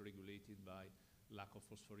transport is regulated by lack of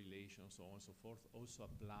phosphorylation, so on and so forth, also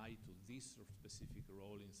apply to this specific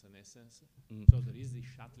role in senescence? So there is the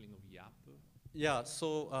shuttling of YAP? Yeah,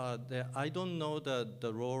 so I don't know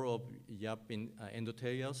the role of YAP in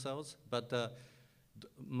endothelial cells, but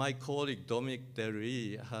my colleague Dominic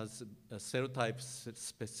Derry has a cell type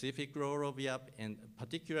specific role of YAP, and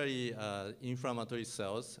particularly inflammatory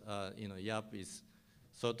cells, YAP is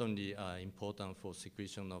certainly important for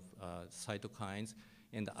secretion of cytokines.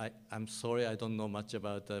 And I'm sorry, I don't know much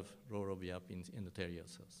about the role of YAP in endothelial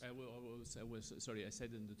cells. Sorry, I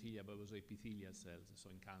said endothelial, but it was epithelial cells, so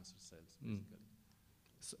in cancer cells, basically.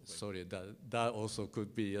 Sorry, that also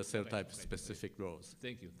could be a cell type specific roles.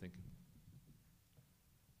 Thank you, thank you.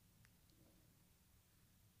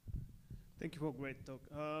 Thank you for a great talk.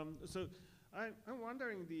 So I'm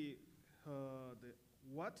wondering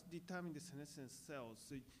what determines the senescent cells?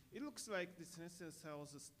 So it looks like the senescent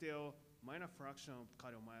cells are still minor fraction of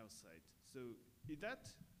cardiomyocyte. So is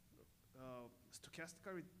that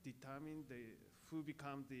stochastically determine who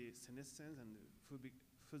become the senescent and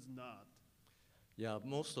who's not? Yeah,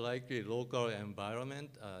 most likely local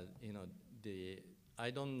environment. I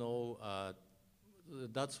don't know.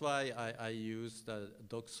 That's why I use the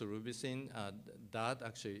doxorubicin. That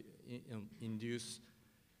actually induce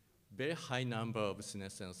very high number of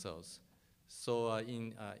senescent cells. So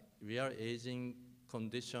in real aging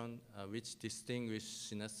condition, which distinguish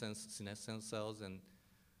senescent cells and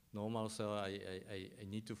normal cell, I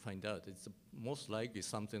need to find out. It's most likely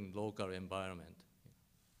something local environment.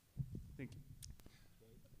 Thank you.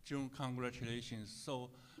 June, congratulations.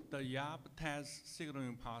 So the YAP TAZ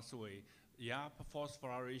signaling pathway, YAP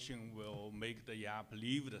phosphorylation will make the YAP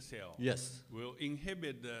leave the cell. Yes. Will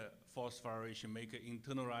inhibit the phosphorylation, make an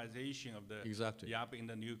internalization of the YAP in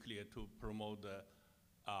the nucleus to promote the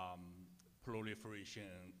proliferation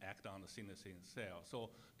and act on the senescent cell. So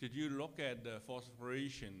did you look at the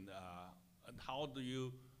phosphorylation and how do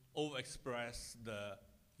you overexpress the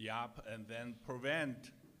YAP and then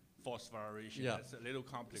prevent phosphorylation? Yeah. That's a little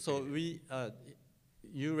complicated. So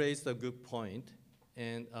you raised a good point.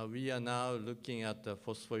 And we are now looking at the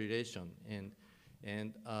phosphorylation, and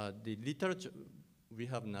the literature, we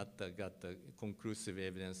have not got the conclusive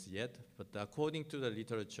evidence yet, but according to the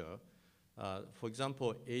literature, for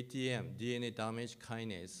example, ATM, DNA damage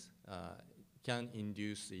kinase, can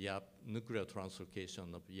induce YAP, nuclear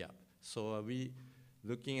translocation of YAP. So we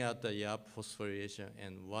looking at the YAP phosphorylation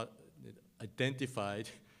and what identified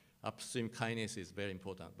upstream kinase is very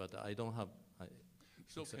important, but I don't have.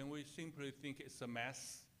 So can we simply think it's a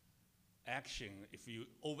mass action if you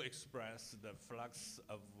overexpress the flux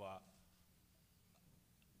of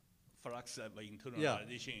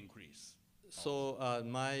internalization increase? So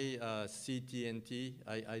my CTNT,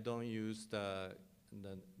 I don't use the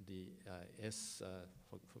the S,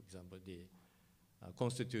 for example, the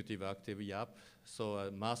constitutive active YAP,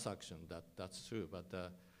 so mass action, that's true.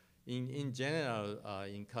 But in general,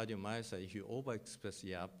 in cardiomyocyte, if you overexpress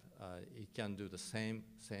YAP, it can do the same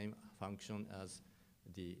function as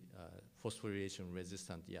the phosphorylation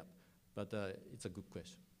resistant YAP. But it's a good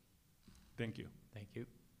question. Thank you. Thank you.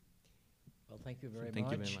 Well, thank you very much.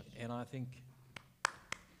 Thank you very much. And I think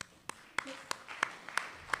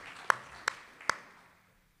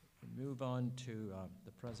we move on to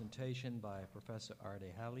the presentation by Professor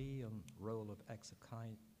Arde Halley on role of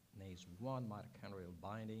hexokinase 1 mitochondrial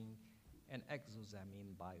binding and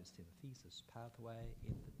exosamine biosynthesis pathway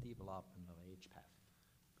in the development of HPAF.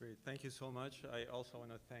 Great, thank you so much. I also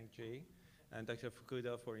want to thank Jay and Dr.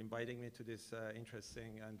 Fukuda for inviting me to this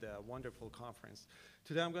interesting and wonderful conference.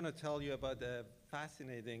 Today I'm going to tell you about a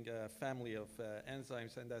fascinating family of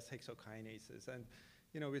enzymes, and that's hexokinases. And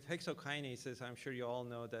you know, with hexokinases, I'm sure you all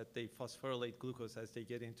know that they phosphorylate glucose as they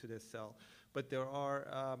get into the cell. But there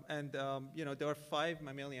are, you know, there are 5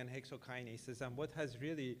 mammalian hexokinases, and what has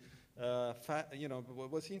really you know,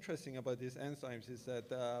 what's interesting about these enzymes is that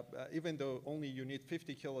even though only you need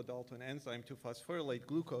 50 kilodalton enzyme to phosphorylate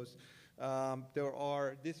glucose, there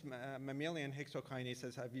are these mammalian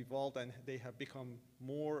hexokinases have evolved and they have become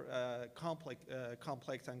more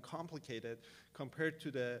complex and complicated compared to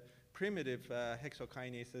the primitive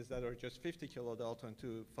hexokinases that are just 50 kilodalton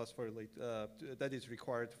to phosphorylate, that is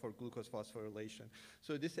required for glucose phosphorylation.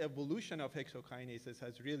 So this evolution of hexokinases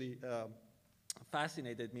has really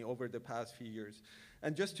fascinated me over the past few years.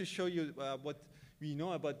 And just to show you what we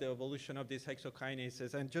know about the evolution of these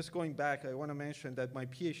hexokinases, and just going back, I want to mention that my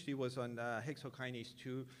PhD was on hexokinase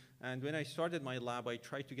 2, and when I started my lab, I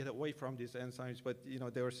tried to get away from these enzymes, but you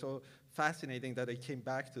know, they were so fascinating that I came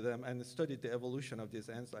back to them and studied the evolution of these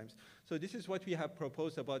enzymes. So this is what we have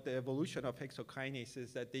proposed about the evolution of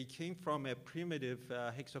hexokinases, that they came from a primitive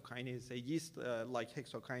hexokinase, a yeast-like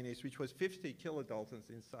hexokinase, which was 50 kilodaltons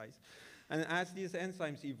in size. And as these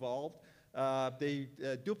enzymes evolved, they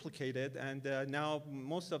duplicated, and now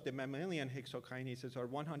most of the mammalian hexokinases are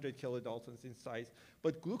 100 kilodaltons in size.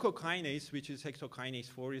 But glucokinase, which is hexokinase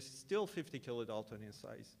 4, is still 50 kilodalton in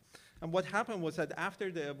size. And what happened was that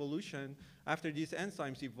after the evolution, after these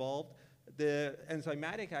enzymes evolved, the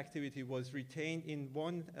enzymatic activity was retained in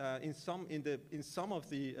some of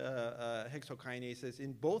the hexokinases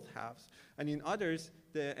in both halves, and in others,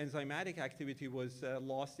 the enzymatic activity was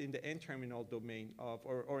lost in the N-terminal domain of,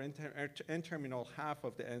 or N-terminal half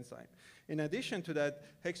of the enzyme. In addition to that,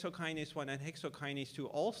 hexokinase 1 and hexokinase 2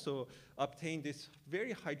 also obtained this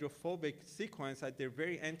very hydrophobic sequence at their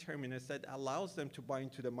very N-terminus that allows them to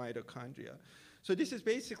bind to the mitochondria. So this is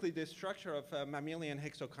basically the structure of mammalian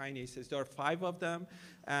hexokinases. There are 5 of them,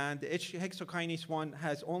 and hexokinase 1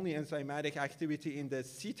 has only enzymatic activity in the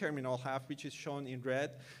C-terminal half, which is shown in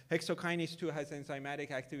red. Hexokinase 2 has enzymatic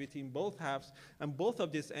activity in both halves, and both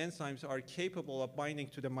of these enzymes are capable of binding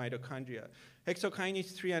to the mitochondria.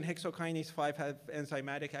 Hexokinase 3 and hexokinase 5 have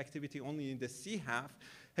enzymatic activity only in the C half.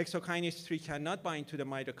 Hexokinase 3 cannot bind to the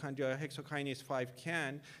mitochondria, hexokinase 5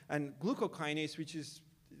 can, and glucokinase, which is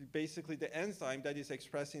basically the enzyme that is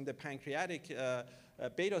expressed in the pancreatic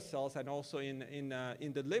beta cells and also in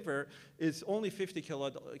the liver, is only 50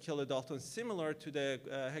 kilodaltons, similar to the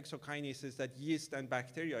hexokinases that yeast and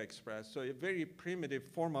bacteria express. So a very primitive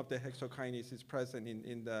form of the hexokinase is present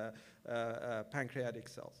in the pancreatic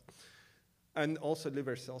cells and also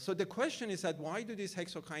liver cells. So the question is that why do these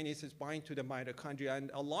hexokinases bind to the mitochondria?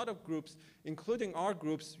 And a lot of groups, including our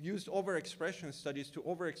groups, used overexpression studies to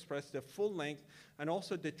overexpress the full length and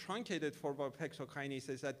also the truncated form of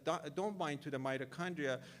hexokinases that don't bind to the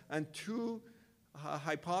mitochondria. And 2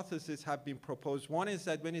 hypotheses have been proposed. One is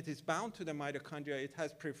that when it is bound to the mitochondria, it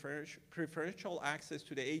has preferential access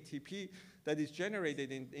to the ATP that is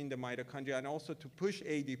generated in the mitochondria, and also to push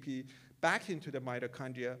ADP back into the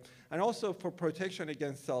mitochondria, and also for protection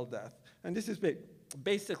against cell death. And this is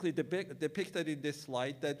basically depicted in this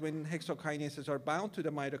slide, that when hexokinases are bound to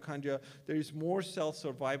the mitochondria, there is more cell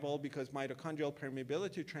survival because mitochondrial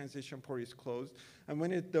permeability transition pore is closed. And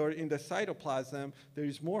when they're in the cytoplasm, there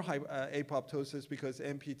is more apoptosis because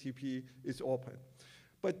MPTP is open.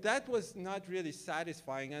 But that was not really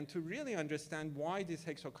satisfying, and to really understand why these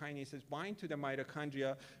hexokinases bind to the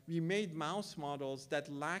mitochondria, we made mouse models that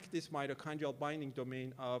lack this mitochondrial binding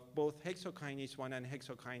domain of both hexokinase 1 and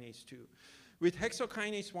hexokinase 2. With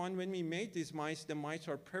hexokinase 1, when we made these mice, the mice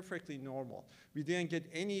are perfectly normal. We didn't get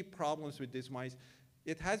any problems with these mice.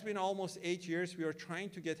 It has been almost 8 years. We are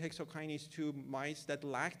trying to get hexokinase 2 mice that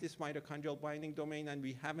lack this mitochondrial binding domain, and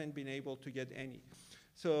we haven't been able to get any.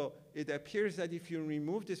 So it appears that if you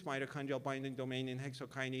remove this mitochondrial binding domain in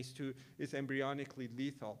hexokinase 2, it's embryonically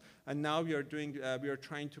lethal. And now we are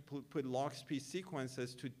trying to put log-speed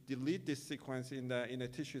sequences to delete this sequence in a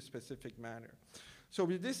tissue-specific manner. So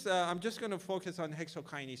with this, I'm just going to focus on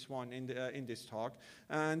hexokinase 1 in this talk.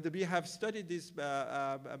 And we have studied these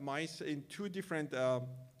mice in two different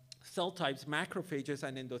cell types, macrophages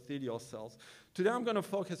and endothelial cells. Today I'm going to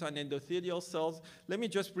focus on endothelial cells. Let me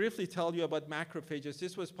just briefly tell you about macrophages.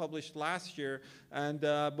 This was published last year and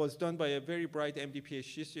was done by a very bright MD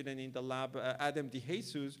PhD student in the lab, Adam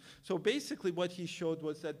DeJesus. So basically what he showed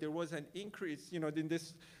was that there was an increase, in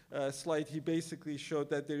this slide he basically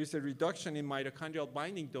showed that there is a reduction in mitochondrial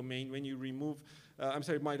binding domain when you remove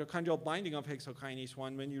mitochondrial binding of hexokinase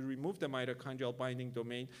 1, when you remove the mitochondrial binding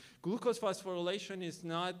domain. Glucose phosphorylation is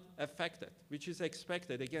not affected, which is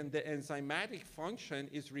expected. Again, the enzymatic function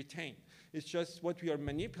is retained. It's just what we are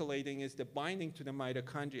manipulating is the binding to the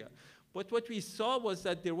mitochondria. But what we saw was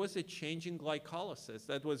that there was a change in glycolysis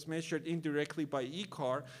that was measured indirectly by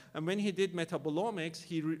ECAR. And when he did metabolomics,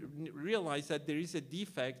 he realized that there is a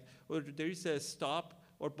defect or there is a stop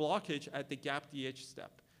or blockage at the GAPDH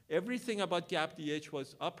step. Everything about GAPDH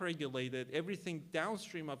was upregulated. Everything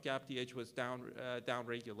downstream of GAPDH was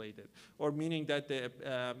downregulated, or meaning that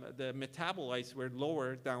the metabolites were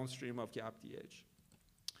lower downstream of GAPDH.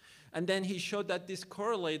 And then he showed that this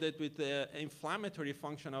correlated with the inflammatory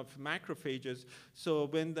function of macrophages. So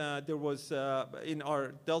when there was, in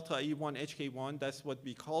our delta E1 HK1, that's what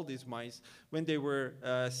we call these mice, when they were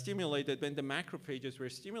stimulated, when the macrophages were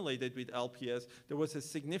stimulated with LPS, there was a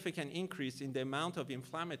significant increase in the amount of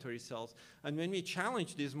inflammatory cells. And when we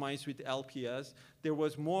challenged these mice with LPS, there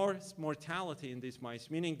was more mortality in these mice,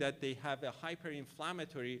 meaning that they have a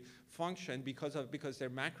hyperinflammatory function because their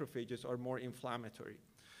macrophages are more inflammatory.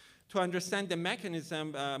 To understand the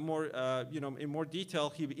mechanism in more detail,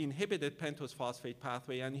 he inhibited pentose phosphate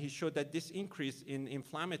pathway, and he showed that this increase in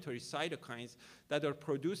inflammatory cytokines that are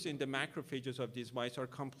produced in the macrophages of these mice are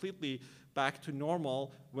completely back to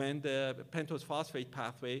normal when the pentose phosphate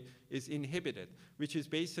pathway is inhibited, which is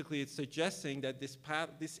basically suggesting that this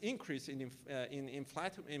increase in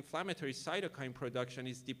inflammatory cytokine production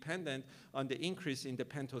is dependent on the increase in the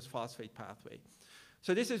pentose phosphate pathway.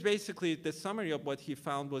 So this is basically the summary of what he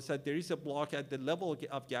found was that there is a block at the level of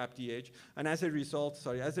GAPDH, and as a result,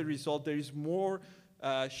 there is more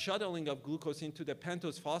shuttling of glucose into the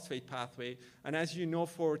pentose phosphate pathway. And as you know,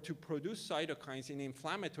 to produce cytokines in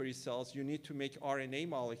inflammatory cells, you need to make RNA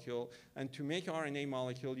molecule. And to make RNA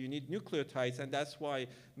molecule, you need nucleotides. And that's why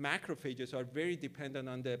macrophages are very dependent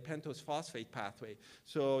on the pentose phosphate pathway.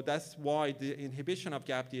 So that's why the inhibition of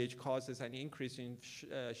GAPDH causes an increase in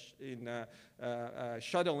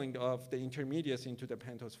shuttling of the intermediates into the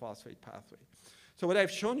pentose phosphate pathway. So what I've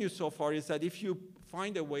shown you so far is that if you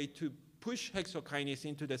find a way to push hexokinase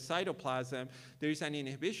into the cytoplasm, there is an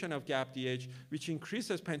inhibition of GAPDH, which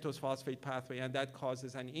increases pentose phosphate pathway, and that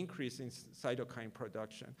causes an increase in cytokine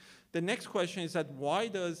production. The next question is that why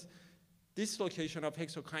does dislocation of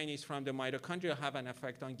hexokinase from the mitochondria have an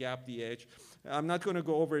effect on GAPDH? I'm not going to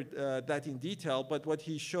go over that in detail, but what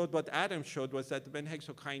Adam showed was that when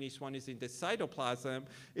hexokinase 1 is in the cytoplasm,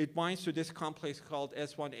 it binds to this complex called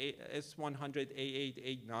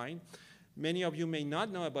S100A889. Many of you may not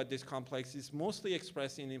know about this complex. It's mostly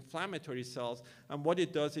expressed in inflammatory cells, and what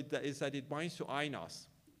it does is that it binds to iNOS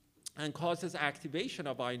and causes activation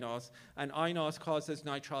of iNOS, and iNOS causes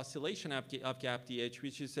nitrosylation of GAPDH,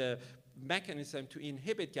 which is a mechanism to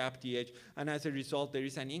inhibit GAPDH, and as a result, there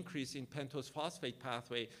is an increase in pentose phosphate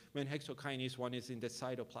pathway when hexokinase 1 is in the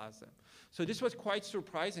cytoplasm. So this was quite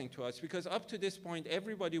surprising to us because up to this point,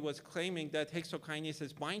 everybody was claiming that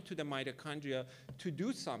hexokinases bind to the mitochondria to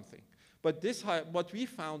do something. But what we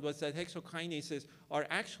found was that hexokinases are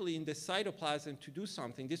actually in the cytoplasm to do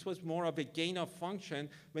something. This was more of a gain of function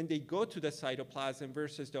when they go to the cytoplasm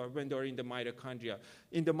versus when they're in the mitochondria.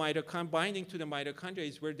 Binding to the mitochondria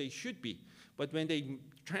is where they should be. But when they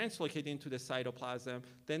translocate into the cytoplasm,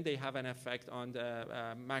 then they have an effect on the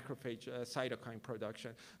macrophage cytokine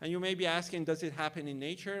production. And you may be asking, does it happen in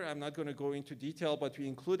nature? I'm not going to go into detail, but we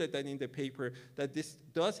included that in the paper, that this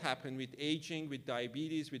does happen with aging, with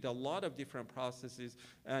diabetes, with a lot of different processes,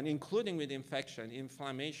 and including with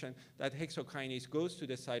inflammation, that hexokinase goes to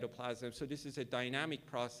the cytoplasm. So this is a dynamic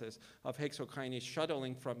process of hexokinase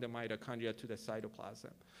shuttling from the mitochondria to the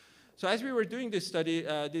cytoplasm. So as we were doing this study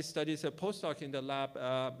is a postdoc in the lab,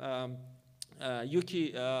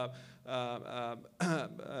 Yuki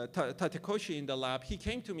Tatekoshi in the lab, he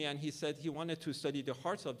came to me and he said he wanted to study the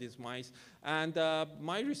hearts of these mice. And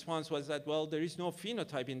my response was that, well, there is no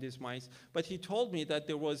phenotype in these mice. But he told me that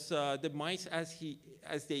there was the mice,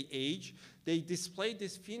 as they age, they display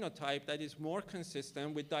this phenotype that is more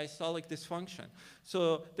consistent with diastolic dysfunction.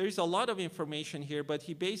 So there is a lot of information here, but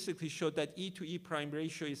he basically showed that E to E prime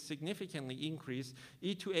ratio is significantly increased,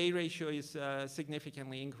 E to A ratio is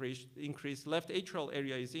significantly increased, left atrial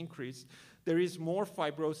area is increased, there is more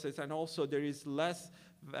fibrosis, and also there is less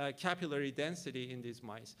capillary density in these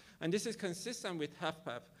mice. And this is consistent with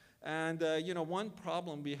HFpEF. And one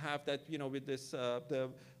problem we have that with this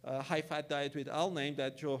high-fat diet with L-name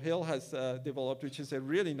that Joe Hill has developed, which is a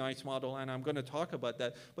really nice model, and I'm going to talk about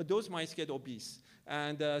that. But those mice get obese,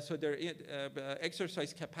 and so their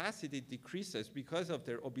exercise capacity decreases because of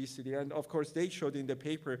their obesity. And of course, they showed in the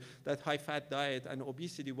paper that high-fat diet and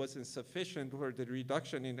obesity wasn't sufficient for the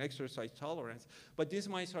reduction in exercise tolerance. But these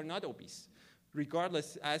mice are not obese.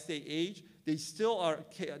 Regardless, as they age, they still are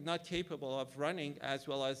not capable of running as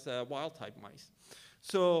well as wild-type mice.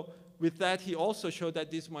 So with that, he also showed that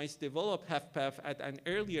these mice develop HFpEF at an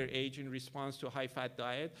earlier age in response to high-fat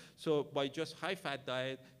diet. So by just high-fat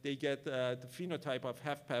diet, they get the phenotype of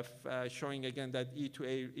HFpEF, showing again that E to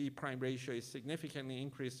A E prime ratio is significantly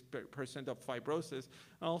increased, percent of fibrosis,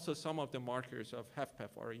 and also some of the markers of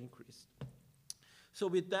HFpEF are increased. So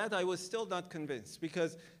with that, I was still not convinced,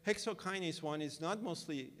 because hexokinase 1 is not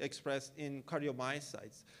mostly expressed in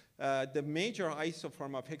cardiomyocytes. The major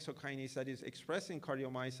isoform of hexokinase that is expressed in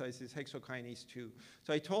cardiomyocytes is hexokinase 2.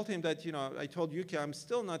 So I told him that, I told Yuki, I'm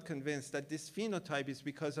still not convinced that this phenotype is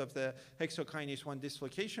because of the hexokinase 1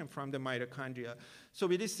 dislocation from the mitochondria. So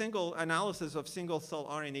we did single analysis of single-cell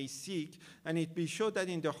RNA-seq, and we showed that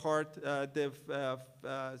in the heart, the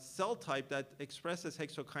cell type that expresses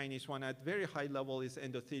hexokinase 1 at very high level is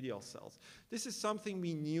endothelial cells. This is something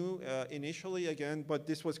we knew initially, again, but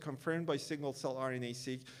this was confirmed by single-cell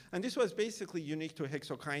RNA-seq. And this was basically unique to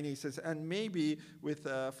hexokinases and maybe with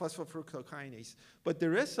phosphofructokinase. But the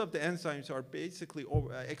rest of the enzymes are basically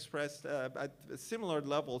expressed at similar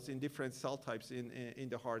levels in different cell types in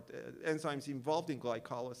the heart, enzymes involved in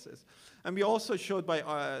glycolysis. And we also showed by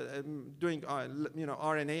doing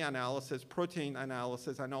RNA analysis, protein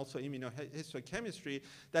analysis, and also immunohistochemistry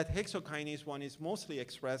that hexokinase 1 is mostly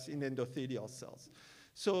expressed in endothelial cells.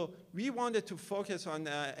 So we wanted to focus on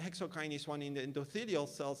hexokinase 1 in the endothelial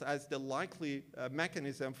cells as the likely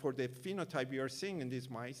mechanism for the phenotype we are seeing in these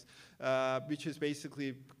mice, which is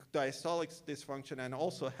basically diastolic dysfunction and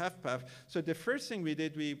also HFpEF. So the first thing we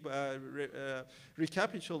did, we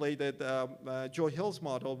recapitulated Joe Hill's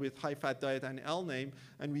model with high-fat diet and L-name,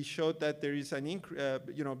 and we showed that there is an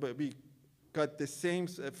we got the same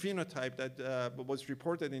phenotype that was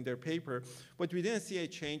reported in their paper, but we didn't see a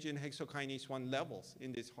change in hexokinase 1 levels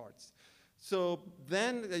in these hearts. So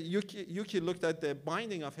then Yuki looked at the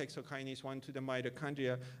binding of hexokinase 1 to the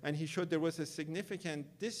mitochondria, and he showed there was a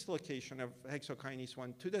significant dislocation of hexokinase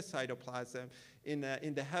 1 to the cytoplasm in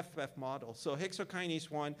the HFpEF model. So hexokinase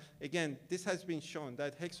 1, again, this has been shown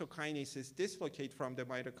that hexokinases dislocate from the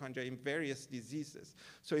mitochondria in various diseases.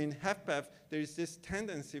 So in HFpEF, there is this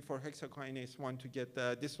tendency for hexokinase 1 to get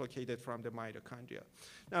dislocated from the mitochondria.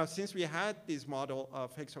 Now, since we had this model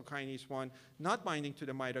of hexokinase 1 not binding to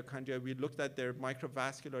the mitochondria, we looked at their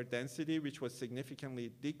microvascular density, which was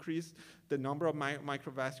significantly decreased, the number of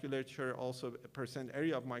microvasculature, also percent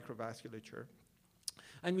area of microvasculature.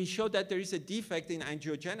 And we showed that there is a defect in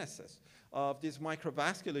angiogenesis of this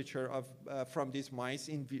microvasculature from these mice.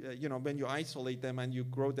 When you isolate them and you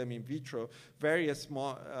grow them in vitro, various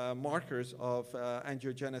markers of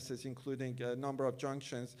angiogenesis, including number of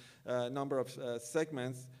junctions, number of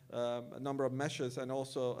segments, number of meshes, and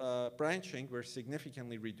also branching were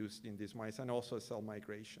significantly reduced in these mice, and also cell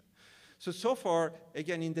migration. So far,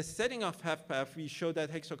 again, in the setting of HFpEF, we show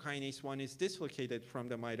that hexokinase 1 is dislocated from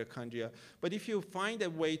the mitochondria. But if you find a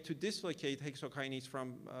way to dislocate hexokinase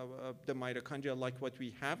from the mitochondria like what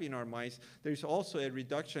we have in our mice, there's also a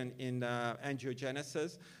reduction in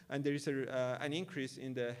angiogenesis, and there is an increase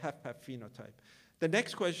in the HFpEF phenotype. The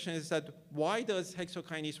next question is that why does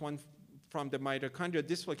hexokinase 1 from the mitochondria,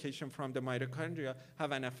 dislocation from the mitochondria,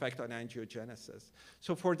 have an effect on angiogenesis?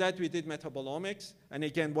 So for that, we did metabolomics. And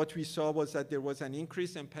again, what we saw was that there was an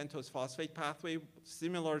increase in pentose phosphate pathway,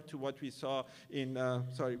 similar to what we saw in, in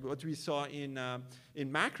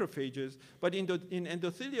macrophages. But in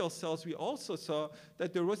endothelial cells, we also saw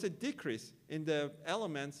that there was a decrease in the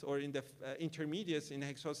elements or in the intermediates in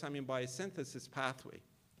hexosamine biosynthesis pathway.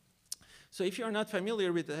 So if you're not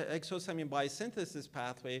familiar with the hexosamine biosynthesis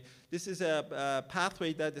pathway, this is a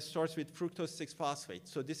pathway that starts with fructose 6-phosphate.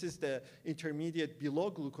 So this is the intermediate below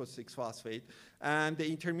glucose 6-phosphate. And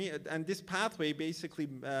this pathway basically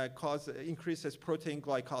increases protein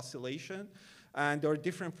glycosylation. And there are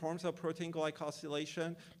different forms of protein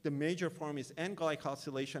glycosylation. The major form is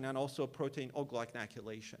N-glycosylation and also protein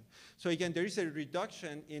O-glycnacylation. So again, there is a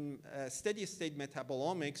reduction in steady-state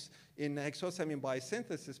metabolomics in hexosamine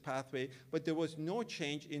biosynthesis pathway, but there was no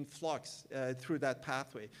change in flux through that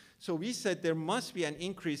pathway. So we said there must be an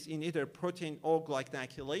increase in either protein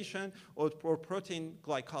O-glycnacylation or protein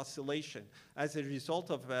glycosylation as a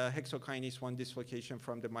result of hexokinase 1 dislocation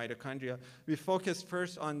from the mitochondria. We focused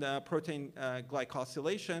first on the protein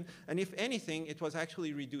glycosylation, and if anything, it was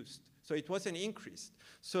actually reduced. So it wasn't increased.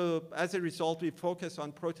 So as a result, we focused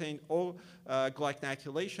on protein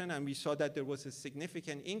O-glycnacylation, and we saw that there was a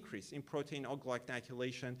significant increase in protein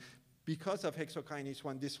O-glycnacylation because of hexokinase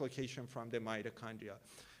 1 dislocation from the mitochondria.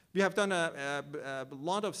 We have done a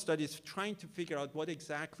lot of studies trying to figure out why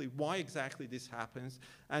exactly this happens.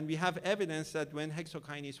 And we have evidence that when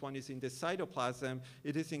hexokinase 1 is in the cytoplasm,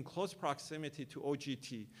 it is in close proximity to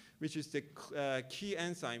OGT, which is the key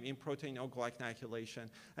enzyme in protein O-glycnacylation.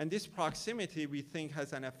 And this proximity, we think,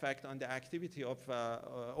 has an effect on the activity of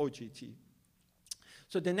OGT.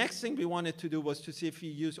 So the next thing we wanted to do was to see if we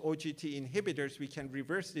use OGT inhibitors, we can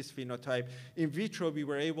reverse this phenotype. In vitro, we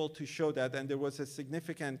were able to show that, and there was a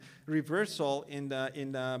significant reversal in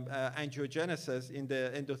angiogenesis in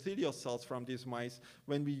the endothelial cells from these mice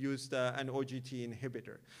when we used an OGT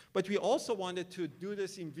inhibitor. But we also wanted to do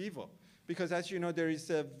this in vivo. Because as you know, there is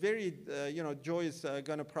a very, Joe is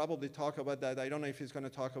going to probably talk about that. I don't know if he's going to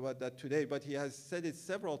talk about that today, but he has said it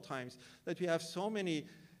several times that we have so many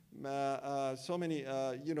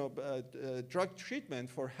drug treatment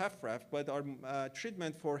for HFrEF, but our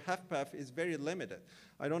treatment for HFpEF is very limited.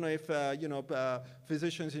 I don't know if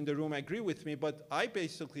physicians in the room agree with me, but I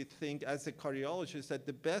basically think as a cardiologist that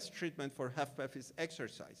the best treatment for HFpEF is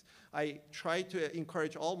exercise. I try to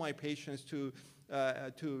encourage all my patients to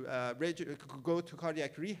go to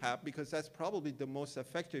cardiac rehab because that's probably the most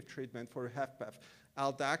effective treatment for HFpEF.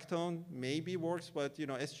 Aldactone maybe works, but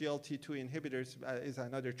SGLT2 inhibitors is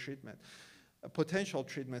another treatment, a potential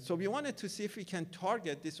treatment. So we wanted to see if we can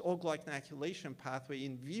target this O-glycnacylation pathway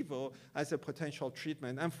in vivo as a potential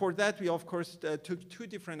treatment. And for that, we of course took two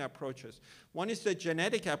different approaches. One is the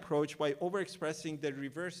genetic approach by overexpressing the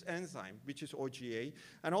reverse enzyme, which is OGA.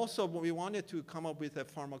 And also we wanted to come up with a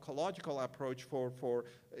pharmacological approach for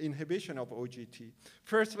inhibition of OGT.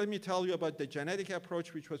 First, let me tell you about the genetic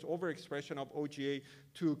approach, which was overexpression of OGA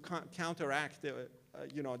to counteract the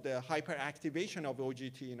hyperactivation of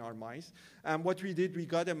OGT in our mice. And what we did, we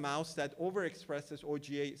got a mouse that overexpresses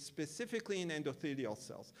OGA specifically in endothelial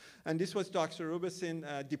cells. And this was doxorubicin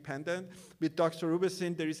dependent. With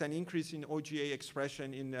doxorubicin, there is an increase in OGA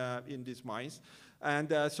expression in these mice.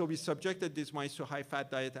 And so we subjected these mice to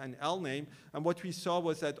high-fat diet and LNAME. And what we saw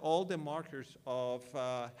was that all the markers of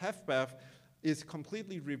HFpEF is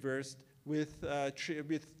completely reversed with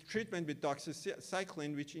treatment with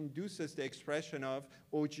doxycycline, which induces the expression of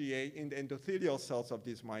OGA in the endothelial cells of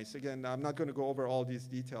these mice. Again, I'm not going to go over all these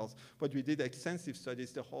details, but we did extensive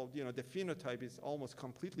studies. The phenotype is almost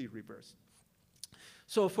completely reversed.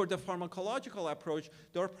 So for the pharmacological approach,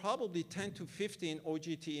 there are probably 10 to 15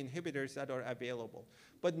 OGT inhibitors that are available,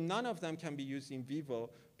 but none of them can be used in vivo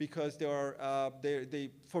because they are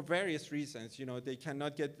for various reasons. They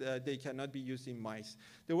cannot be used in mice.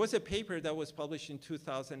 There was a paper that was published in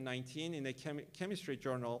 2019 in a chemistry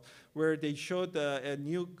journal where they showed a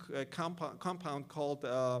new compound called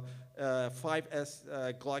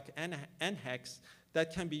 5S-glyc-NHEX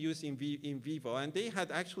that can be used in vivo. And they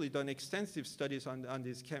had actually done extensive studies on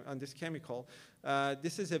this chemical.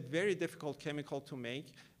 This is a very difficult chemical to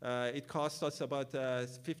make. It cost us about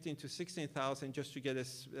 15 to 16,000 just to get a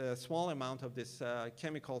small amount of this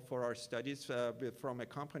chemical for our studies from a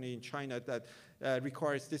company in China that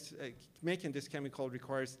requires this, making this chemical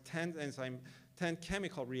requires 10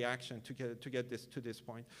 chemical reaction to get this to this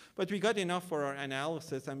point. But we got enough for our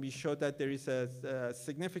analysis, and we showed that there is a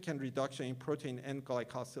significant reduction in protein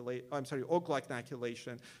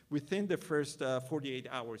O-glycnacylation within the first 48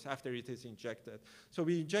 hours after it is injected. So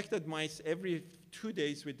we injected mice every 2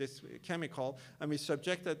 days with this chemical, and we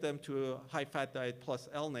subjected them to high-fat diet plus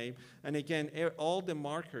LNAME. And again, all the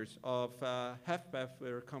markers of HFpEF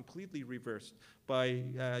were completely reversed by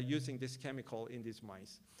using this chemical in these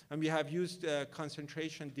mice. And we have used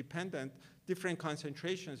concentration-dependent, different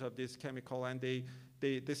concentrations of this chemical, and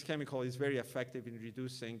this chemical is very effective in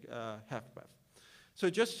reducing HFpEF. So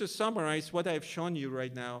just to summarize, what I've shown you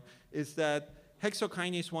right now is that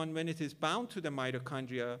hexokinase 1, when it is bound to the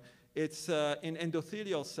mitochondria, it's in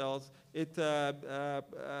endothelial cells.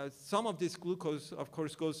 Some of this glucose, of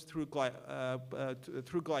course, goes through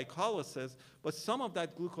glycolysis, but some of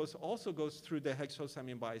that glucose also goes through the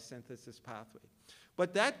hexosamine biosynthesis pathway.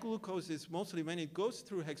 But that glucose is mostly, when it goes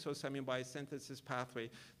through hexosamine biosynthesis pathway,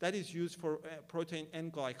 that is used for protein N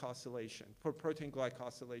glycosylation,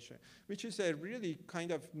 which is a really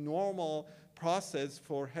kind of normal process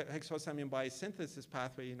for hexosamine biosynthesis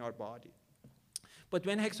pathway in our body. But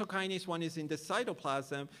when hexokinase 1 is in the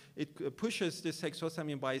cytoplasm, it pushes this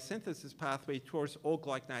hexosamine biosynthesis pathway towards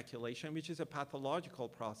O-glycoalkylation, which is a pathological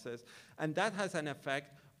process, and that has an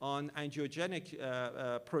effect on angiogenic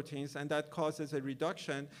proteins, and that causes a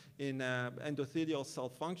reduction in endothelial cell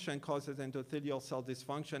function, causes endothelial cell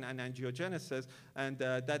dysfunction and angiogenesis, and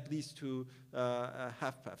that leads to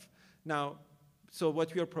HFpEF. Now, so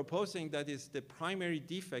what we are proposing, that is the primary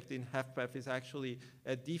defect in HFpEF, is actually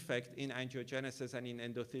a defect in angiogenesis and in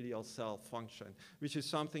endothelial cell function, which is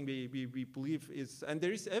something we believe is, and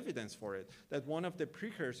there is evidence for it, that one of the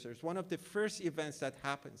precursors, one of the first events that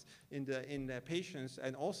happens in the patients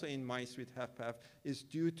and also in mice with HFpEF is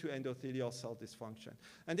due to endothelial cell dysfunction.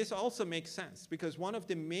 And this also makes sense because one of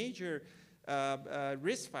the major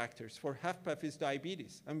risk factors for HFpEF is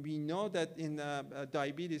diabetes. And we know that in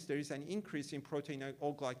diabetes, there is an increase in protein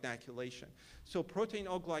O-glycoalkylation. So protein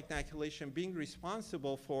O-glycoalkylation being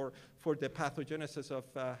responsible for the pathogenesis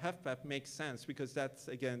of HFpEF makes sense because that's,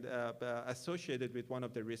 again, associated with one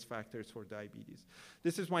of the risk factors for diabetes.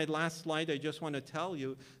 This is my last slide. I just want to tell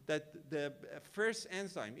you that the first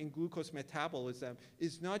enzyme in glucose metabolism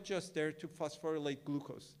is not just there to phosphorylate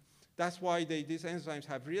glucose. That's why these enzymes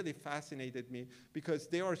have really fascinated me because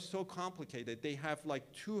they are so complicated. They have like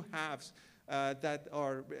two halves that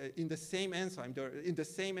are in the same enzyme. In the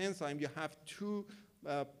same enzyme, you have two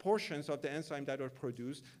portions of the enzyme that are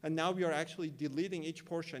produced, and now we are actually deleting each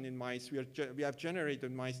portion in mice. We have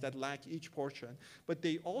generated mice that lack each portion, but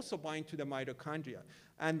they also bind to the mitochondria.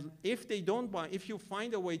 And if they don't bind, if you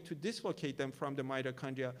find a way to dislocate them from the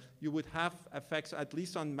mitochondria, you would have effects at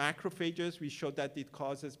least on macrophages. We showed that it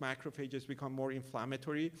causes macrophages become more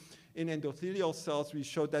inflammatory. In endothelial cells, we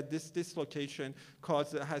showed that this dislocation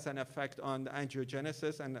has an effect on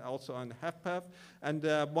angiogenesis and also on HFpEF. And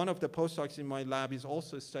one of the postdocs in my lab is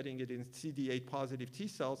also studying it in CD8 positive T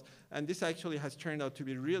cells. And this actually has turned out to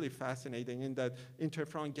be really fascinating in that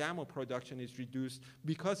interferon gamma production is reduced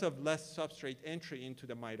because of less substrate entry into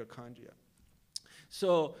the mitochondria.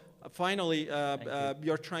 So finally, we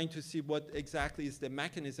are trying to see what exactly is the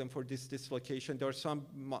mechanism for this dislocation. There are some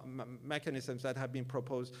mechanisms that have been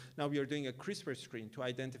proposed. Now we are doing a CRISPR screen to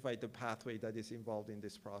identify the pathway that is involved in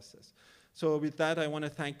this process. So with that, I want to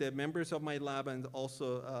thank the members of my lab and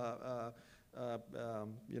also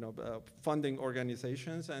funding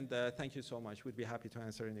organizations. And thank you so much. We'd be happy to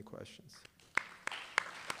answer any questions.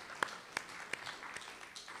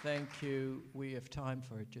 Thank you. We have time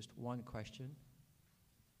for just one question.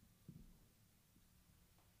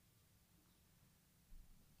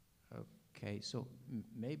 Okay, so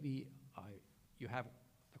maybe you have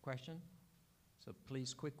a question? So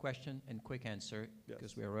please, quick question and quick answer,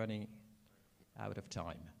 because we're running out of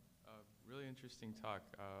time. Really interesting talk.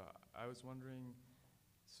 I was wondering,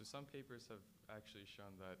 so some papers have actually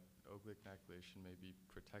shown that O-glycoalkylation may be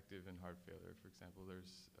protective in heart failure. For example,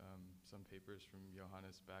 there's some papers from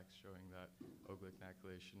Johannes Bach showing that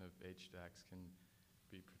O-glycoalkylation of HDACs can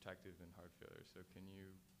be protective in heart failure. So can you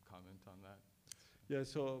comment on that? Yeah,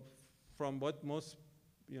 so from what most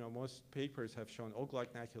papers have shown,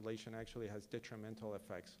 O-glycoalkylation actually has detrimental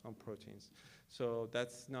effects on proteins. So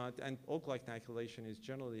that's not, and O-glycoalkylation is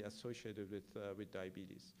generally associated with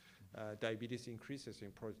diabetes. Diabetes increases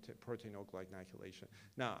in protein O-glycoalkylation.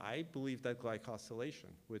 Now, I believe that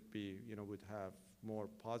glycosylation would have more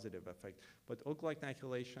positive effect, but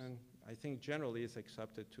O-glycoalkylation, I think generally is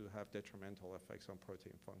accepted to have detrimental effects on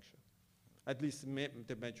protein function. At least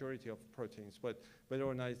the majority of proteins, but whether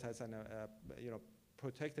or not it has an,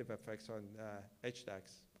 protective effects on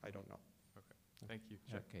HDACs, I don't know. Okay, thank you.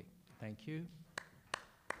 Okay, thank you.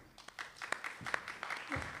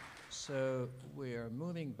 So we're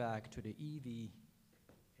moving back to the EV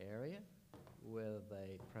area with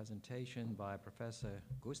a presentation by Professor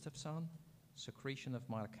Gustafsson, secretion of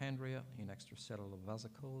mitochondria in extracellular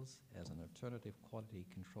vesicles as an alternative quality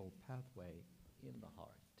control pathway in the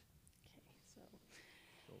heart. Okay,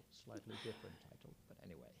 so slightly different title, but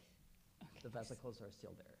anyway, the vesicles are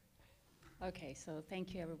still there. Okay, so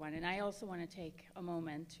thank you, everyone. And I also want to take a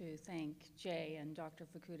moment to thank Jay and Dr.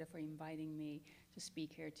 Fukuda for inviting me to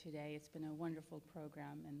speak here today. It's been a wonderful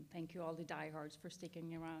program, and thank you all the diehards for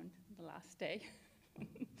sticking around the last day. So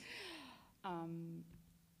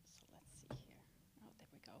let's see here. Oh, there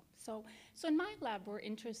we go. So in my lab, we're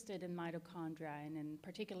interested in mitochondria, and in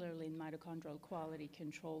particularly in mitochondrial quality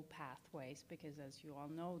control pathways, because as you all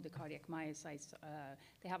know, the cardiac myocytes,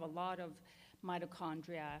 they have a lot of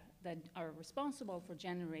mitochondria that are responsible for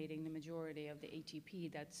generating the majority of the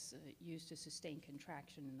ATP that's used to sustain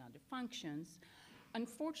contraction and other functions.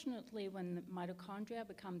 Unfortunately, when the mitochondria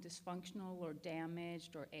become dysfunctional or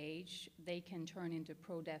damaged or age, they can turn into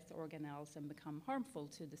pro-death organelles and become harmful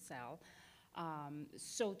to the cell.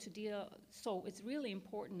 So it's really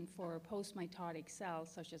important for post-mitotic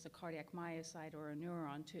cells, such as a cardiac myocyte or a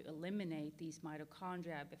neuron, to eliminate these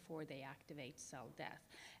mitochondria before they activate cell death.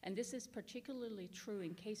 And this is particularly true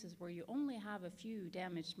in cases where you only have a few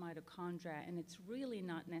damaged mitochondria, and it's really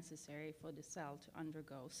not necessary for the cell to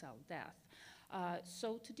undergo cell death.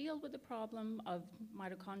 So to deal with the problem of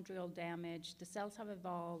mitochondrial damage, the cells have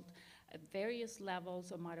evolved various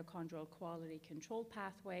levels of mitochondrial quality control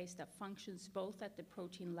pathways that functions both at the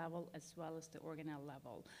protein level as well as the organelle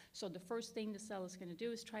level. So the first thing the cell is going to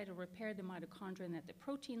do is try to repair the mitochondrion at the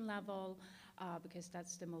protein level because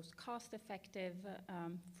that's the most cost-effective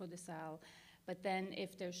for the cell. But then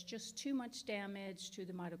if there's just too much damage to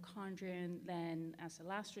the mitochondrion, then as a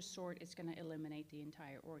last resort, it's going to eliminate the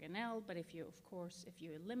entire organelle. But if you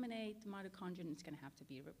eliminate the mitochondrion, it's going to have to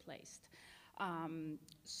be replaced.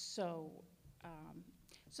 So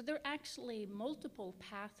there are actually multiple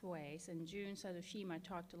pathways, and Jun Sadoshima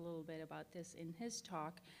talked a little bit about this in his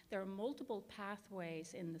talk. There are multiple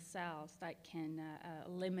pathways in the cells that can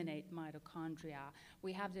eliminate mitochondria.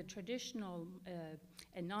 We have the traditional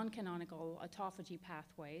and non-canonical autophagy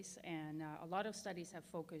pathways, and a lot of studies have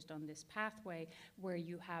focused on this pathway where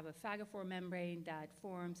you have a phagophore membrane that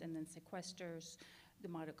forms and then sequesters the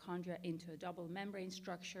mitochondria into a double membrane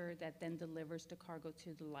structure that then delivers the cargo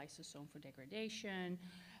to the lysosome for degradation.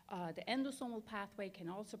 The endosomal pathway can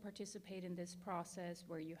also participate in this process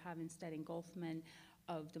where you have instead engulfment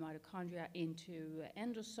of the mitochondria into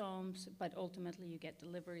endosomes, but ultimately you get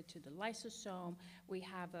delivery to the lysosome. We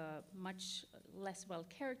have a much less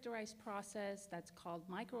well-characterized process that's called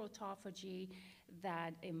microautophagy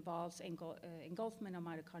that involves engulfment of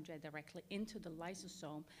mitochondria directly into the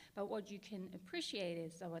lysosome. But what you can appreciate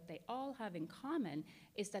is that what they all have in common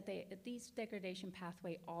is that these degradation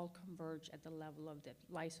pathways all converge at the level of the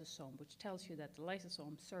lysosome, which tells you that the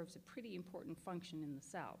lysosome serves a pretty important function in the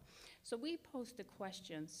cell. So we posed the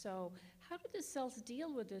question, so how do the cells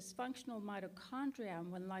deal with this functional mitochondria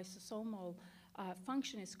when lysosomal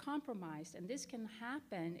function is compromised? And this can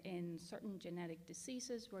happen in certain genetic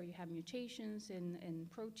diseases where you have mutations in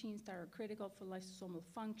proteins that are critical for lysosomal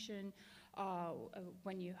function,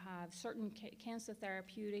 when you have certain cancer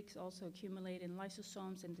therapeutics also accumulate in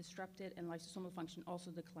lysosomes and disrupt it, and lysosomal function also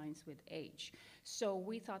declines with age. So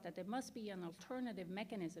we thought that there must be an alternative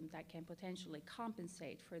mechanism that can potentially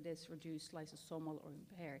compensate for this reduced lysosomal or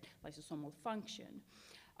impaired lysosomal function.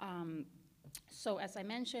 So as I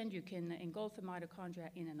mentioned, you can engulf the mitochondria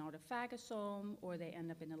in an autophagosome, or they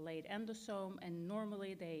end up in a late endosome, and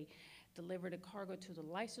normally they deliver the cargo to the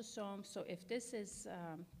lysosome. So if this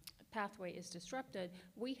pathway is disrupted,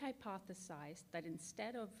 we hypothesized that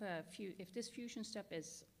instead of, if this fusion step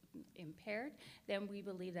is impaired, then we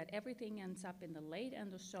believe that everything ends up in the late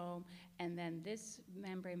endosome, and then this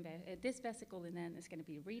membrane, this vesicle then is going to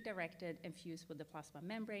be redirected and fused with the plasma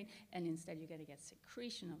membrane, and instead you're going to get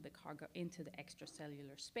secretion of the cargo into the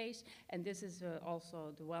extracellular space. And this is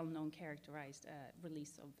also the well-known characterized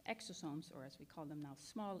release of exosomes, or as we call them now,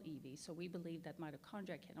 small EVs. So we believe that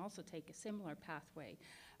mitochondria can also take a similar pathway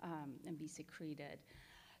and be secreted.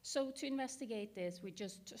 So to investigate this, we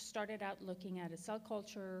just started out looking at a cell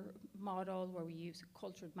culture model where we used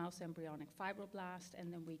cultured mouse embryonic fibroblast,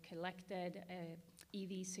 and then we collected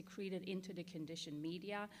EVs secreted into the conditioned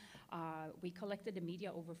media. We collected the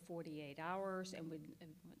media over 48 hours, and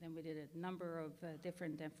then we did a number of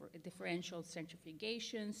different differential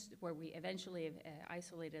centrifugations where we eventually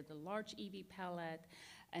isolated the large EV pellet,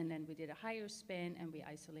 and then we did a higher spin, and we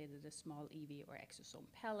isolated a small EV or exosome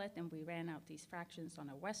pellet, and we ran out these fractions on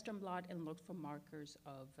a Western blot and looked for markers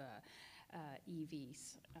of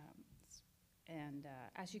EVs.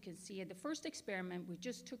 As you can see, at the first experiment, we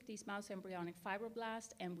just took these mouse embryonic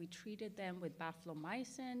fibroblasts and we treated them with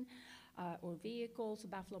baflomycin or vehicles.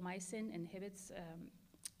 Baflomycin inhibits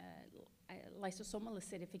lysosomal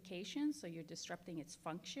acidification, so you're disrupting its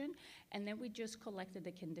function. And then we just collected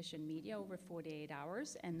the conditioned media over 48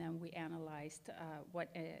 hours, and then we analyzed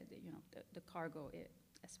the cargo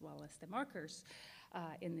as well as the markers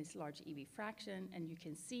in this large EV fraction. And you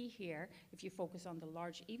can see here, if you focus on the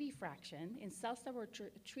large EV fraction, in cells that were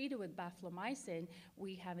treated with baflomycin,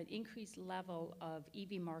 we have an increased level of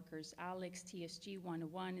EV markers, ALEX,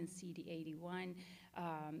 TSG101, and CD81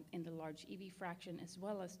 in the large EV fraction, as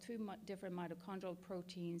well as two different mitochondrial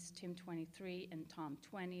proteins, TIM23 and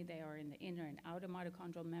TOM20. They are in the inner and outer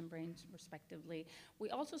mitochondrial membranes, respectively. We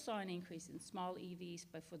also saw an increase in small EVs,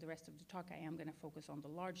 but for the rest of the talk, I am going to focus on the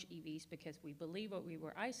large EVs because we believe what we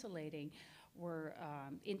were isolating were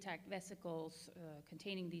intact vesicles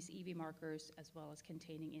containing these EV markers, as well as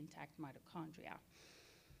containing intact mitochondria.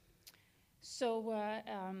 So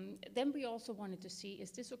then we also wanted to see, is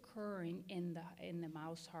this occurring in the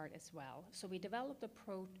mouse heart as well? So we developed a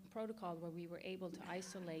protocol where we were able to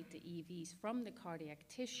isolate the EVs from the cardiac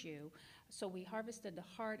tissue. So we harvested the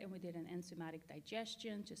heart and we did an enzymatic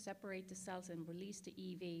digestion to separate the cells and release the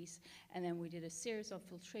EVs. And then we did a series of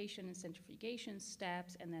filtration and centrifugation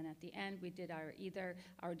steps. And then at the end, we did either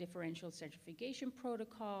our differential centrifugation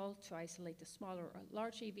protocol to isolate the smaller or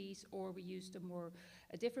large EVs, or we used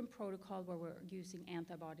a different protocol where we're using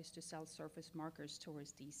antibodies to cell surface markers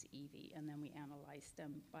towards these EV. And then we analyzed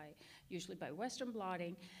them usually by Western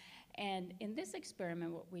blotting. And in this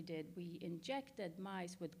experiment, what we did, we injected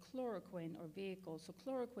mice with chloroquine or vehicle. So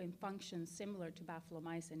chloroquine functions similar to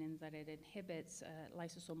baflomycin in that it inhibits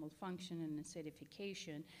lysosomal function and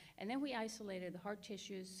acidification. And then we isolated the heart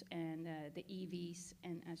tissues and the EVs.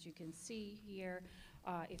 And as you can see here,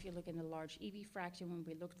 if you look in the large EV fraction, when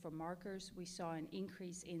we looked for markers, we saw an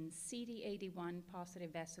increase in CD81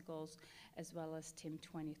 positive vesicles, as well as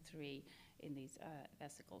TIM23 in these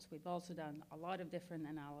vesicles. We've also done a lot of different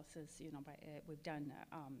analysis, we've done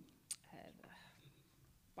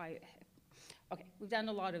we've done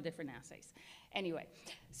a lot of different assays. Anyway,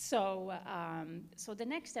 so the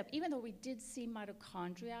next step, even though we did see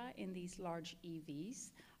mitochondria in these large EVs,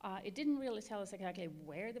 it didn't really tell us exactly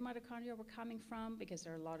where the mitochondria were coming from, because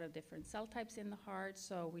there are a lot of different cell types in the heart.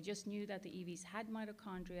 So we just knew that the EVs had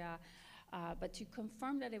mitochondria. But to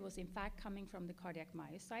confirm that it was in fact coming from the cardiac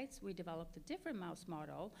myocytes, we developed a different mouse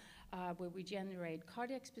model where we generate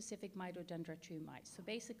cardiac-specific mitochondria 2 mice. So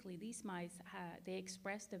basically, these mice, they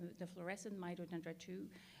express the fluorescent mitochondria 2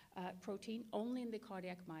 protein only in the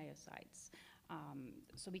cardiac myocytes.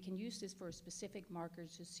 So we can use this for specific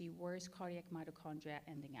markers to see where is cardiac mitochondria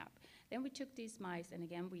ending up. Then we took these mice, and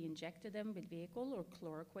again, we injected them with vehicle or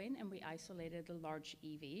chloroquine, and we isolated the large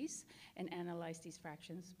EVs and analyzed these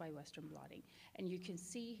fractions by Western blotting. And you can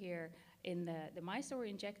see here in the mice that were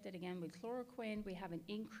injected again with chloroquine, we have an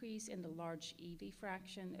increase in the large EV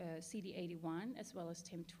fraction, CD81, as well as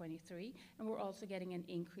TIM23, and we're also getting an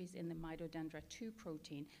increase in the mitochondria 2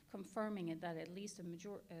 protein, confirming it that at least a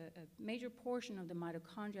major portion of the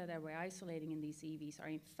mitochondria that we're isolating in these EVs are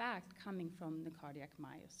in fact coming from the cardiac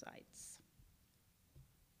myocytes.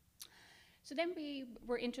 So then we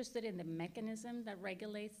were interested in the mechanism that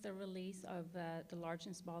regulates the release of the large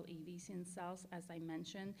and small EVs in cells. As I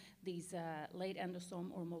mentioned, these late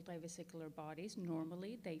endosome or multivesicular bodies,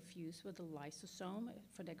 normally they fuse with the lysosome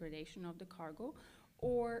for degradation of the cargo,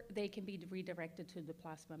 or they can be redirected to the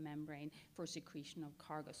plasma membrane for secretion of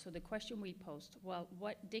cargo. So the question we posed, well,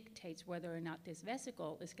 what dictates whether or not this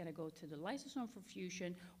vesicle is going to go to the lysosome for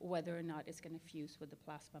fusion, or whether or not it's going to fuse with the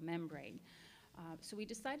plasma membrane? So we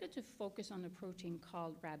decided to focus on a protein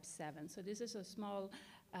called RAB7. So this is a small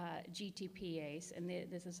GTPase, and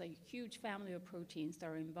this is a huge family of proteins that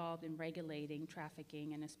are involved in regulating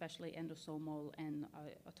trafficking, and especially endosomal and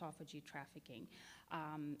autophagy trafficking.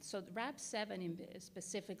 So the RAB7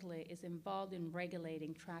 specifically is involved in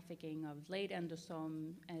regulating trafficking of late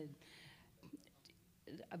endosome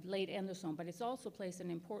but it also plays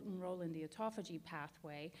an important role in the autophagy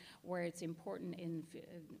pathway, where it's important in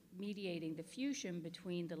mediating the fusion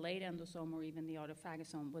between the late endosome or even the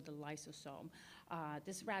autophagosome with the lysosome.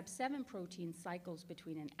 This RAB7 protein cycles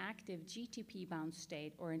between an active GTP-bound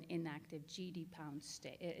state or an inactive GDP-bound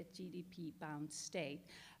state.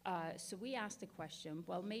 So we asked the question,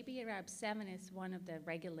 well, maybe RAB7 is one of the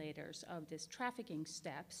regulators of this trafficking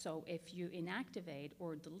step. So if you inactivate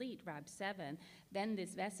or delete RAB7, then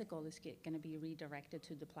this vesicle is going to be redirected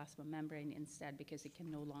to the plasma membrane instead, because it can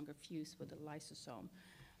no longer fuse with the lysosome.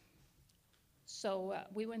 So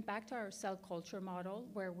we went back to our cell culture model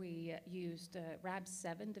where we used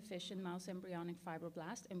RAB7 deficient mouse embryonic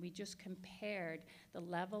fibroblast, and we just compared the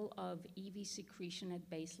level of EV secretion at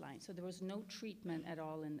baseline. So there was no treatment at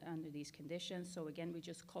all under these conditions. So again, we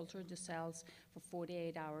just cultured the cells for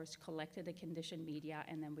 48 hours, collected the conditioned media,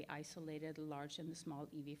 and then we isolated the large and the small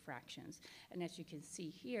EV fractions. And as you can see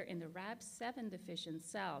here, in the RAB7 deficient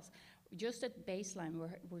cells, just at baseline,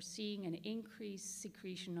 we're seeing an increased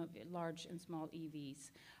secretion of large and small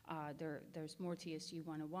EVs. There's more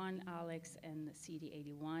TSG101, ALEX, and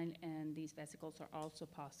CD81, and these vesicles are also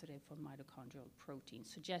positive for mitochondrial protein,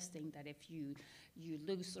 suggesting that if you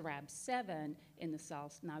lose RAB7 in the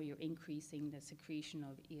cells, now you're increasing the secretion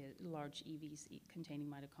of large EVs containing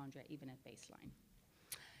mitochondria even at baseline.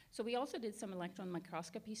 So we also did some electron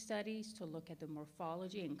microscopy studies to look at the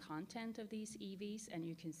morphology and content of these EVs, and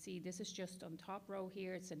you can see this is just on top row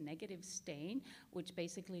here. It's a negative stain, which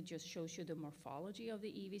basically just shows you the morphology of the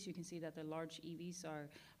EVs. You can see that the large EVs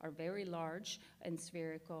are very large and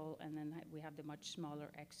spherical, and then we have the much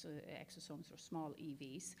smaller exosomes or small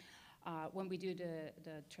EVs. When we do the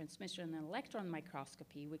transmission and electron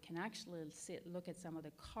microscopy, we can actually look at some of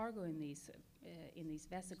the cargo in these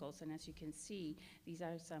vesicles, and as you can see, these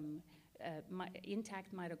are some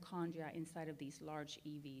intact mitochondria inside of these large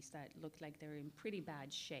EVs that look like they're in pretty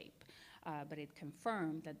bad shape, but it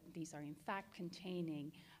confirmed that these are in fact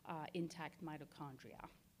containing intact mitochondria.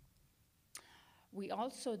 We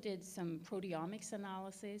also did some proteomics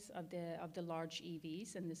analysis of the large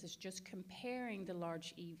EVs, and this is just comparing the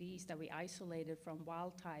large EVs that we isolated from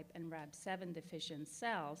wild type and RAB7 deficient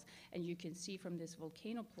cells. And you can see from this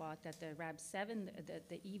volcano plot that the RAB7,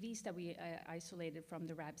 the EVs that we isolated from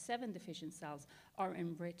the RAB7 deficient cells are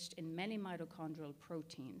enriched in many mitochondrial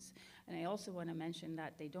proteins. And I also want to mention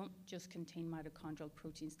that they don't just contain mitochondrial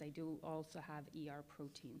proteins, they do also have ER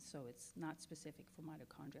proteins, so it's not specific for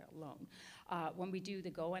mitochondria alone. When we do the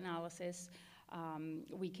GO analysis,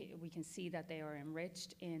 we can see that they are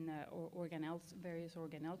enriched in various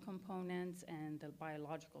organelle components, and the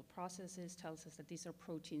biological processes tells us that these are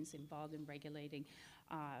proteins involved in regulating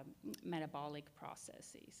metabolic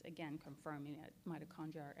processes, again confirming that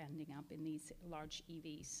mitochondria are ending up in these large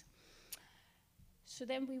EVs. So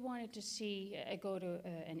then we wanted to see, go to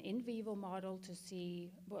an in vivo model to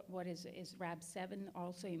see what is RAB7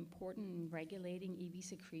 also important in regulating EV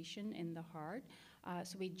secretion in the heart.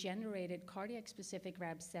 So we generated cardiac-specific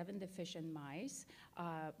RAB7 deficient mice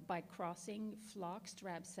by crossing floxed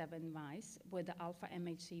RAB7 mice with the alpha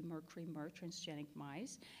MHC mercury MER transgenic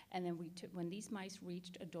mice. And then when these mice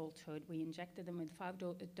reached adulthood, we injected them with 5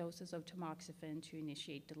 doses of tamoxifen to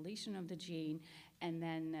initiate deletion of the gene. And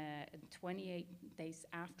then 28 days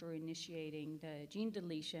after initiating the gene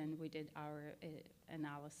deletion, we did our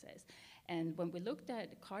analysis. And when we looked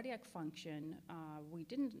at cardiac function, we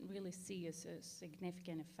didn't really see a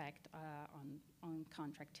significant effect on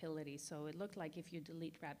contractility. So it looked like if you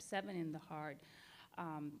delete RAB7 in the heart,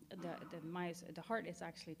 the heart is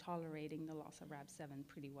actually tolerating the loss of RAB7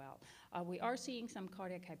 pretty well. We are seeing some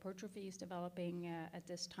cardiac hypertrophy is developing at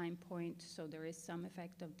this time point, so there is some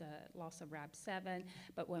effect of the loss of RAB7,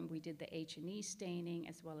 but when we did the H&E staining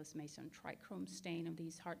as well as Mason trichrome stain of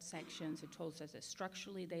these heart sections, it told us that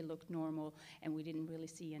structurally they look normal, and we didn't really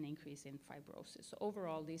see an increase in fibrosis. So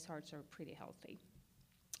overall, these hearts are pretty healthy.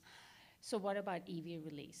 So what about EV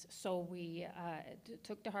release? So we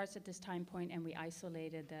took the hearts at this time point, and we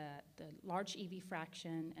isolated the large EV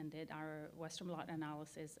fraction and did our Western blot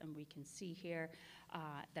analysis, and we can see here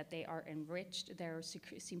that they are enriched. They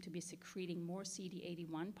seem to be secreting more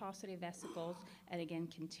CD81 positive vesicles, and again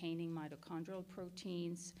containing mitochondrial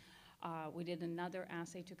proteins. We did another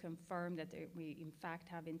assay to confirm that we in fact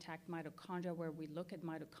have intact mitochondria, where we look at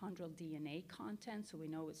mitochondrial DNA content, so we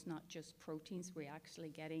know it's not just proteins, we're actually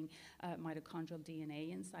getting mitochondrial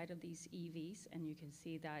DNA inside of these EVs, and you can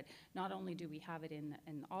see that not only do we have it in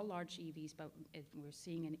all large EVs, but we're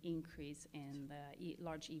seeing an increase in the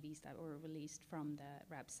large EVs that were released from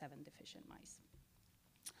the RAB7 deficient mice.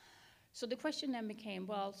 So the question then became,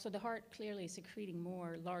 well, so the heart clearly is secreting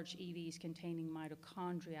more large EVs containing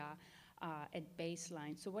mitochondria at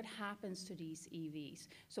baseline. So what happens to these EVs?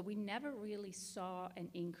 So we never really saw an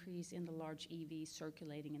increase in the large EVs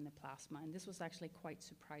circulating in the plasma, and this was actually quite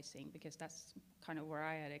surprising because that's kind of where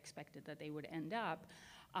I had expected that they would end up.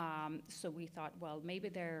 So we thought, well, maybe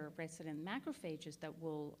they're resident macrophages that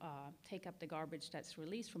will take up the garbage that's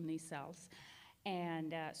released from these cells.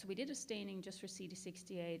 And so we did a staining just for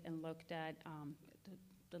CD68 and looked at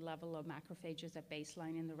the level of macrophages at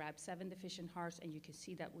baseline in the RAB7 deficient hearts, and you can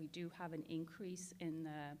see that we do have an increase in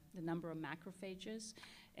the number of macrophages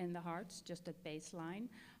in the hearts just at baseline.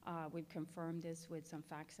 We've confirmed this with some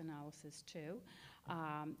FACS analysis too.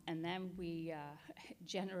 And then we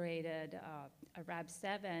generated a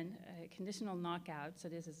RAB7 conditional knockout, so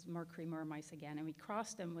this is mercury mur mice again, and we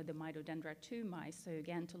crossed them with the mitoDendra 2 mice, so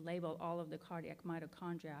again to label all of the cardiac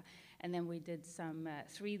mitochondria. And then we did some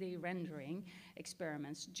 3D rendering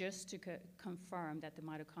experiments just to confirm that the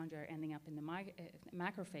mitochondria are ending up in the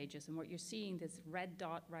macrophages. And what you're seeing, this red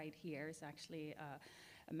dot right here, is actually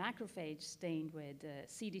a macrophage stained with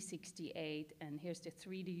CD68, and here's the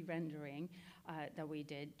 3D rendering that we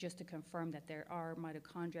did just to confirm that there are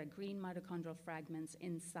mitochondria, green mitochondrial fragments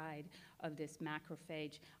inside of this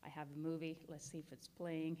macrophage. I have a movie. Let's see if it's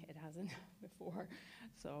playing. It hasn't before.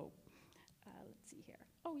 So let's see here.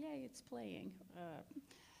 Oh, yay, it's playing.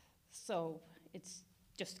 So it's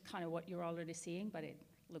just kind of what you're already seeing, but it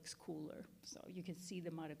looks cooler. So you can see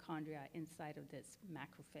the mitochondria inside of this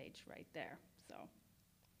macrophage right there.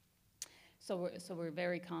 So we're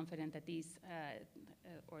very confident that these,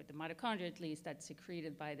 or the mitochondria at least, that's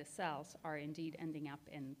secreted by the cells are indeed ending up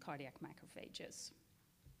in cardiac macrophages.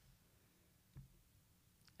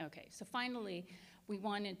 Okay, so finally, we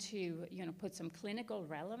wanted to put some clinical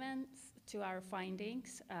relevance to our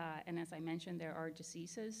findings. And as I mentioned, there are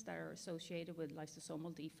diseases that are associated with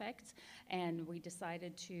lysosomal defects. And we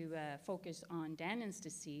decided to focus on Danon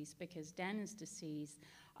disease because Danon disease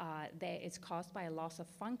it's caused by a loss of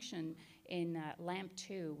function in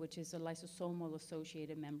LAMP2, which is a lysosomal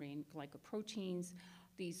associated membrane glycoproteins.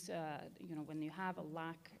 These, when you have a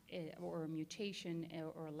lack or a mutation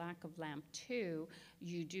or a lack of LAMP2,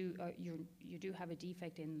 you do have a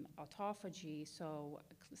defect in autophagy. So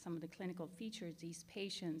some of the clinical features, these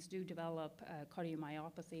patients do develop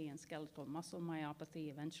cardiomyopathy and skeletal muscle myopathy.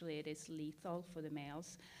 Eventually, it is lethal for the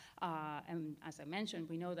males. And as I mentioned,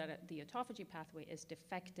 we know that the autophagy pathway is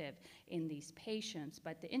defective in these patients.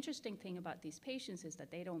 But the interesting thing about these patients is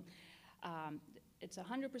that they don't, it's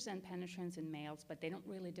 100% penetrance in males, but they don't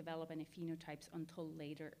really develop any phenotypes until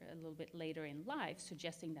later, a little bit later in life,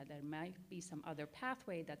 suggesting that there might be some other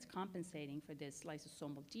pathway that's compensating for this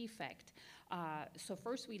lysosomal defect. So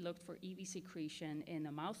first we looked for EV secretion in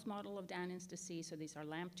a mouse model of Danon disease. So these are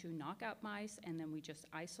LAMP2 knockout mice, and then we just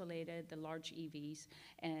isolated the large EVs,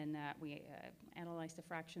 and we analyzed the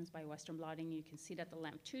fractions by Western blotting. You can see that the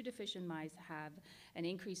LAMP2 deficient mice have an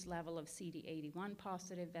increased level of CD81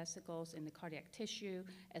 positive vesicles in the cardiac tissue,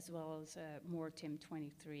 as well as more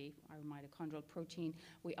TIM23, our mitochondrial protein.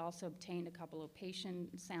 We also obtained a couple of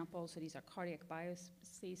patient samples. So these are cardiac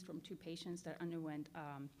biopsies from 2 patients that underwent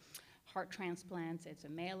heart transplants. It's a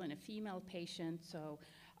male and a female patient. So,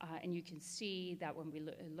 and you can see that when we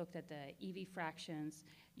looked at the EV fractions,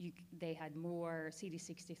 they had more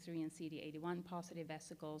CD63 and CD81 positive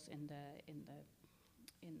vesicles in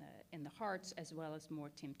the hearts, as well as more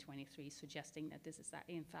TIM23, suggesting that this is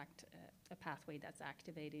in fact a pathway that's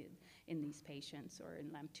activated in these patients or in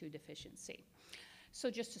LAMP2 deficiency. So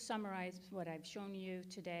just to summarize, what I've shown you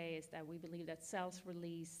today is that we believe that cells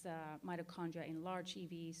release mitochondria in large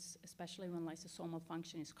EVs, especially when lysosomal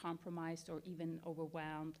function is compromised or even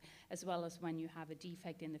overwhelmed, as well as when you have a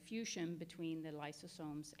defect in the fusion between the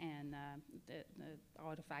lysosomes and the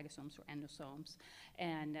autophagosomes or endosomes.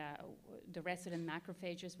 And the resident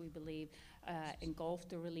macrophages, we believe, engulf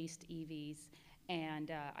the released EVs.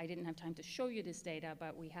 And I didn't have time to show you this data,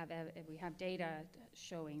 but we have data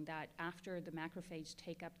showing that after the macrophage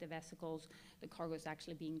take up the vesicles, the cargo is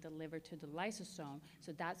actually being delivered to the lysosome.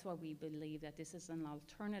 So that's why we believe that this is an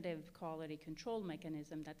alternative quality control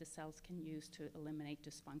mechanism that the cells can use to eliminate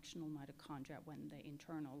dysfunctional mitochondria when the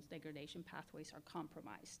internal degradation pathways are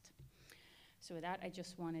compromised. So with that, I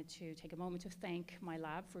just wanted to take a moment to thank my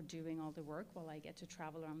lab for doing all the work while I get to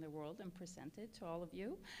travel around the world and present it to all of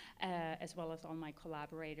you, as well as all my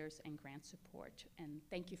collaborators and grant support. And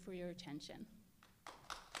thank you for your attention.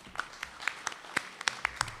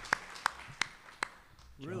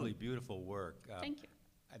 Really beautiful work. Thank you.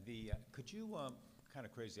 Could you, kind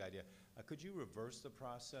of crazy idea, could you reverse the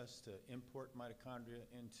process to import mitochondria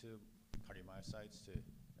into cardiomyocytes to,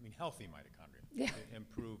 healthy mitochondria, yeah, to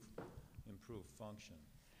improve function?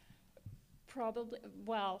 Probably,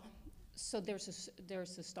 well, so there's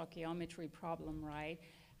a stoichiometry problem, right?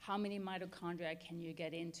 How many mitochondria can you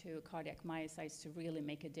get into cardiac myocytes to really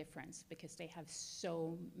make a difference? Because they have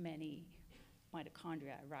so many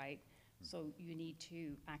mitochondria, right? So you need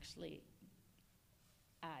to actually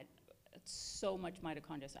add so much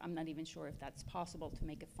mitochondria. So I'm not even sure if that's possible to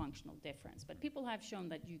make a functional difference. But people have shown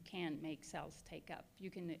that you can make cells take up.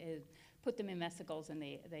 You can put them in vesicles, and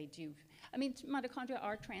they do. I mean, mitochondria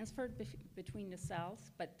are transferred between the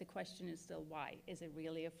cells, but the question is still why? Is it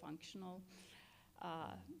really a functional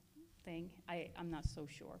thing? I'm not so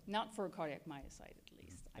sure. Not for cardiac myocyte, at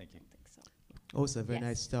least. I don't think so. Also, very Yes.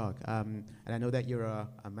 nice talk. And I know that you're a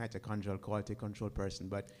mitochondrial quality control person,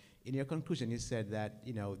 but in your conclusion, you said that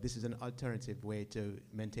this is an alternative way to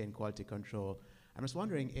maintain quality control. I'm just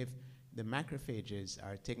wondering if the macrophages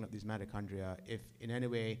are taking up these mitochondria, if in any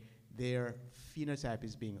way their phenotype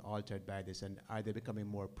is being altered by this, and are they becoming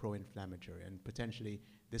more pro-inflammatory? And potentially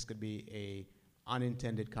this could be a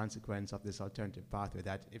unintended consequence of this alternative pathway,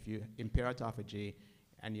 that if you impair autophagy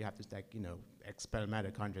and you have to expel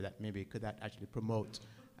mitochondria, that maybe could that actually promote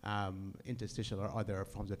interstitial or other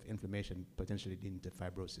forms of inflammation, potentially leading to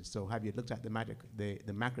fibrosis. So have you looked at the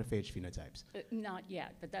macrophage phenotypes? Not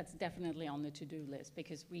yet, but that's definitely on the to-do list,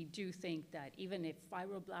 because we do think that even if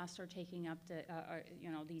fibroblasts are taking up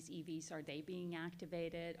these EVs, are they being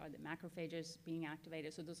activated? Are the macrophages being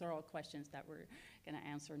activated? So those are all questions that we're going to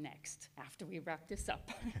answer next after we wrap this up.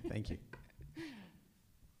 Thank you.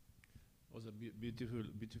 It was a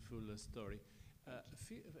beautiful story.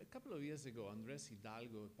 A couple of years ago, Andres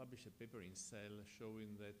Hidalgo published a paper in Cell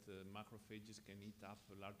showing that macrophages can eat up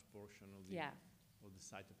a large portion of the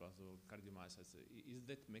cytoplasm of cardiomyocytes. Is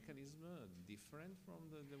that mechanism different from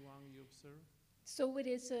the one you observe? So it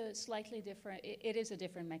is a slightly different, it is a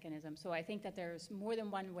different mechanism. So I think that there's more than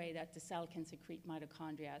one way that the cell can secrete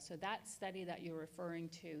mitochondria. So that study that you're referring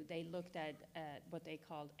to, they looked at what they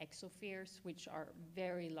called exopheres, which are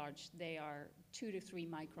very large. They are 2 to 3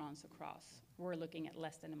 microns across. We're looking at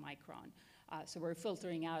less than a micron. So we're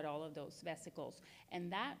filtering out all of those vesicles.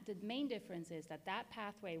 And the main difference is that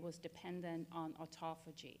pathway was dependent on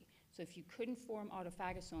autophagy. So if you couldn't form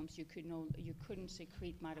autophagosomes, you couldn't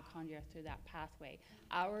secrete mitochondria through that pathway.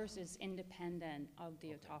 Ours is independent of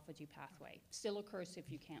the autophagy pathway. Still occurs if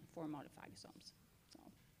you can't form autophagosomes. So.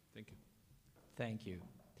 Thank you. Thank you.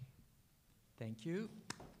 Thank you.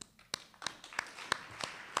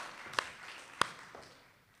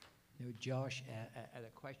 Now, Josh, a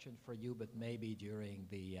question for you, but maybe during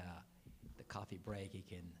the coffee break you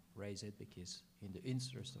can raise it, because in the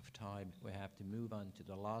interest of time we have to move on to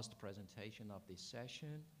the last presentation of this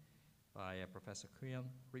session by Professor Kuhn,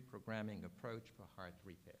 Reprogramming Approach for Heart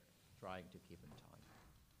Repair, trying to keep in time.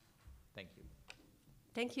 Thank you.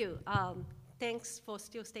 Thank you. Thanks for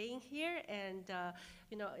still staying here, and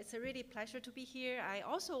it's a really pleasure to be here. I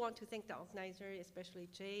also want to thank the organizer, especially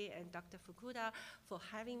Jay and Dr. Fukuda, for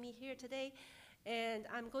having me here today. And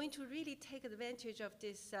I'm going to really take advantage of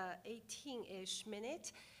this 18-ish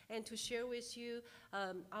minute and to share with you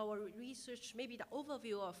our research, maybe the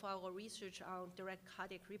overview of our research on direct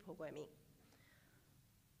cardiac reprogramming.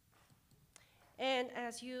 And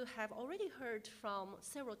as you have already heard from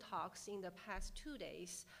several talks in the past 2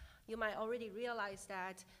 days, you might already realize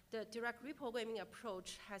that the direct reprogramming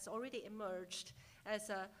approach has already emerged as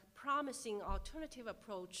a promising alternative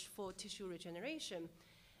approach for tissue regeneration.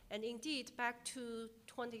 And indeed, back to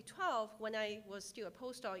 2012, when I was still a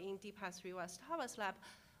postdoc in Deepak Srivastava's lab,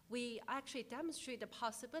 we actually demonstrated the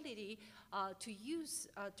possibility to use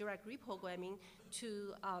direct reprogramming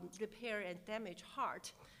to repair and damage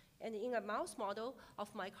heart. And in a mouse model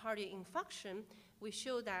of myocardial infarction, we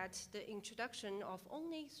show that the introduction of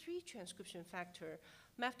only 3 transcription factors,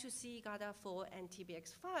 MAF2C, GATA4, and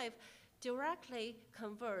TBX5, directly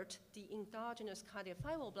convert the endogenous cardiac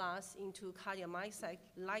fibroblasts into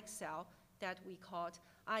cardiomyocyte-like cell that we called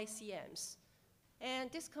ICMs.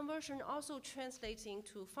 And this conversion also translates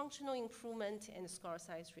into functional improvement and scar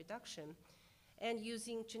size reduction. And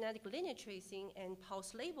using genetic lineage tracing and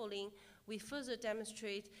pulse labeling, we further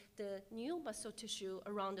demonstrate the new muscle tissue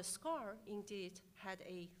around the scar indeed had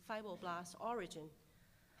a fibroblast origin.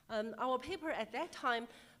 Our paper at that time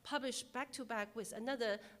published back-to-back with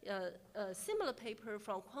another similar paper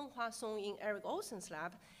from Kwon-Hwa Song in Eric Olson's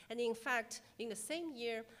lab. And in fact, in the same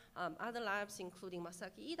year, other labs, including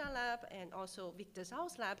Masaki Ida lab and also Victor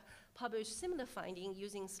Zhao's lab, published similar findings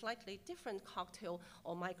using slightly different cocktail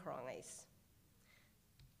or microRNAs.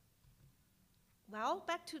 Well,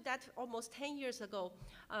 back to that almost 10 years ago,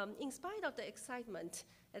 in spite of the excitement,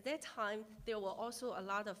 at that time, there were also a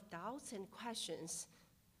lot of doubts and questions.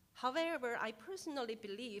 However, I personally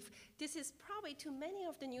believe this is probably to many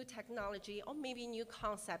of the new technology or maybe new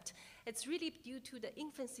concept. It's really due to the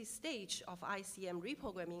infancy stage of ICM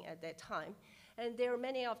reprogramming at that time. And there are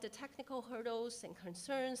many of the technical hurdles and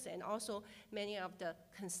concerns and also many of the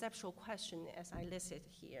conceptual questions as I listed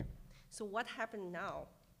here. So what happened now?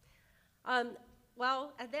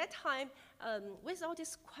 Well, at that time, with all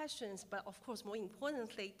these questions, but of course, more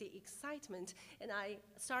importantly, the excitement, and I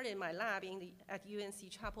started my lab at UNC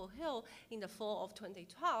Chapel Hill in the fall of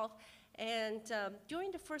 2012. And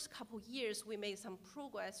during the first couple years, we made some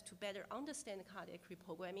progress to better understand cardiac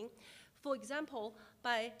reprogramming. For example,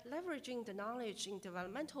 by leveraging the knowledge in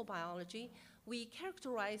developmental biology, we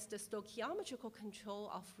characterized the stoichiometrical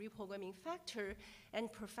control of reprogramming factor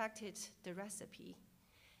and perfected the recipe.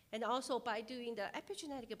 And also by doing the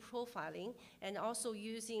epigenetic profiling and also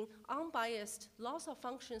using unbiased loss of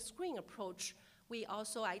function screening approach, we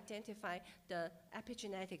also identify the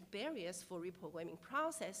epigenetic barriers for reprogramming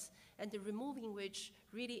process, and the removing which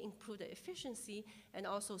really improve the efficiency and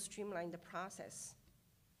also streamline the process.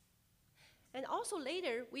 And also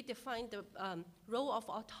later, we defined the role of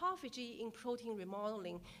autophagy in protein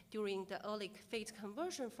remodeling during the early phase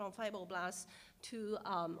conversion from fibroblasts to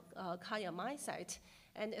cardiomyocyte.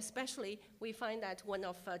 And especially, we find that one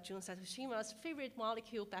of Jun Satoshima's favorite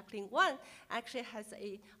molecule, Backlin-1, actually has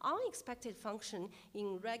an unexpected function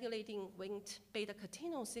in regulating winged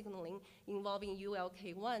beta-catenyl signaling involving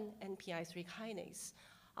ULK1 and PI3 kinase.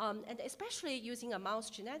 And especially using a mouse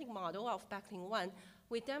genetic model of Backlin-1,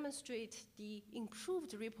 we demonstrate the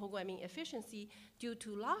improved reprogramming efficiency due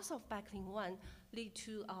to loss of Backlin-1 lead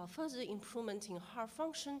to further improvement in heart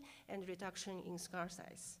function and reduction in scar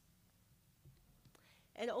size.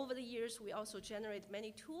 And over the years, we also generate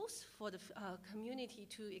many tools for the community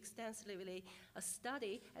to extensively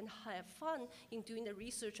study and have fun in doing the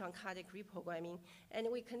research on cardiac reprogramming. And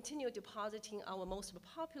we continue depositing our most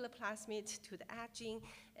popular plasmid to the gene.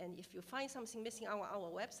 And if you find something missing on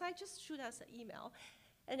our website, just shoot us an email.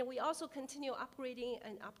 And we also continue upgrading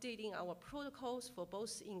and updating our protocols for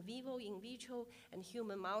both in vivo, in vitro, and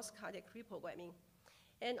human mouse cardiac reprogramming.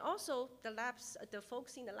 And also, the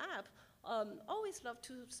folks in the lab always love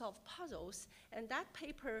to solve puzzles, and that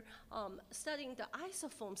paper studying the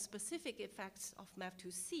isoform-specific effects of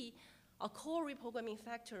MAV2C, a core reprogramming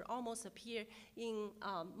factor almost appear in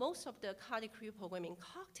most of the cardiac reprogramming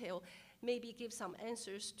cocktail, maybe give some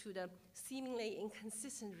answers to the seemingly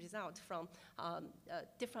inconsistent result from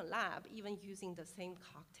different lab, even using the same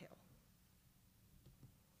cocktail.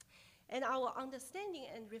 And our understanding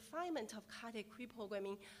and refinement of cardiac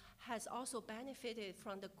reprogramming has also benefited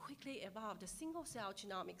from the quickly evolved single-cell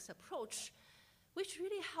genomics approach, which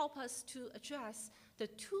really help us to address the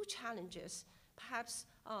two challenges, perhaps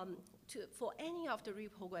for any of the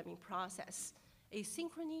reprogramming process,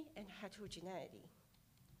 asynchrony and heterogeneity.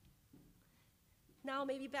 Now,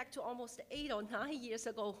 maybe back to almost 8 or 9 years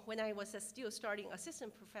ago, when I was still starting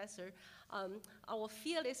assistant professor, our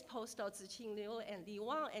fearless postdoc Ziqing Liu and Li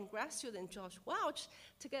Wang and grad student George Welch,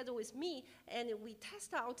 together with me, and we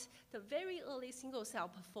test out the very early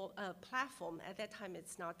single-cell platform. At that time,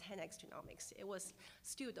 it's not 10x genomics. It was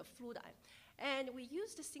still the Fluidigm. And we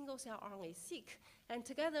used the single-cell RNA-seq, and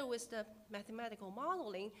together with the mathematical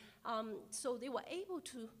modeling, so they were able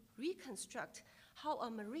to reconstruct how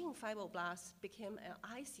a marine fibroblast became an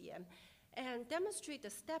ICM and demonstrate the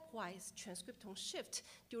stepwise transcriptome shift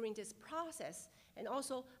during this process, and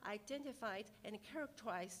also identified and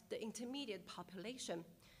characterized the intermediate population.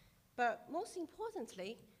 But most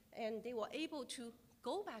importantly, and they were able to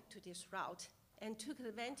go back to this route and took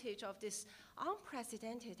advantage of this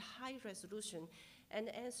unprecedented high resolution and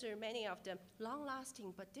answer many of the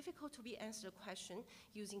long-lasting but difficult to be answered questions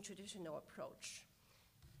using traditional approach.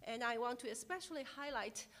 And I want to especially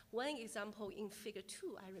highlight one example in figure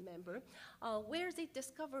 2, I remember, where they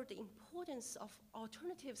discovered the importance of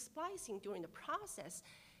alternative splicing during the process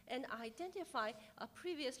and identify a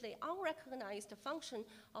previously unrecognized function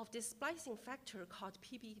of this splicing factor called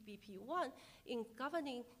PBBP1 in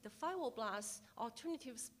governing the fibroblast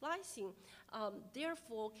alternative splicing,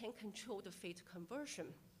 therefore can control the fate conversion.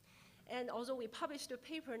 And although we published the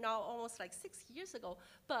paper now almost like 6 years ago,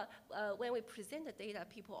 but when we present the data,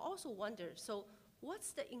 people also wonder, so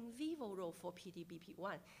what's the in vivo role for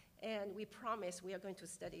PDBP1? And we promise we are going to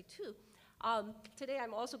study too. Today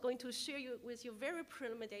I'm also going to share with you very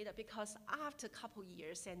preliminary data because after a couple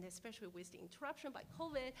years, and especially with the interruption by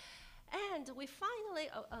COVID, and we finally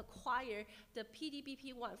acquired the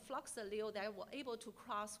PDBP1 flux allele that were able to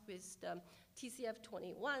cross with the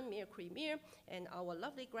TCF21, Mir, and our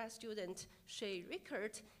lovely grad student, Shay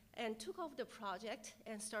Rickert, and took over the project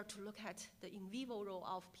and started to look at the in vivo role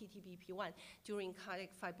of PTBP1 during cardiac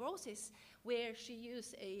fibrosis, where she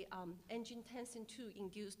used a angiotensin II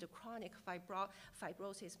induced chronic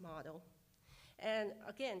fibrosis model. And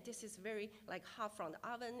again, this is very like hot from the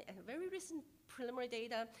oven and very recent preliminary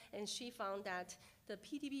data, and she found that the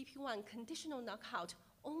PTBP1 conditional knockout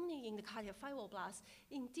only in the cardiac fibroblasts,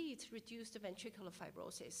 indeed reduce the ventricular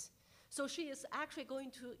fibrosis. So she is actually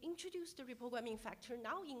going to introduce the reprogramming factor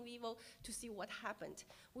now in vivo to see what happened.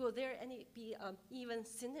 Will there be even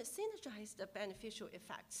synergize the beneficial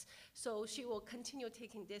effects? So she will continue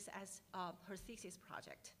taking this as her thesis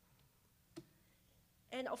project.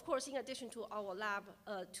 And of course, in addition to our lab,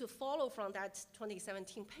 to follow from that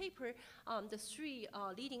 2017 paper, the three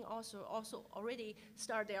leading authors also already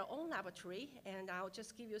start their own laboratory, and I'll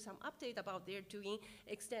just give you some update about their doing,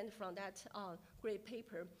 extend from that great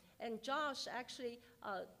paper. And Josh actually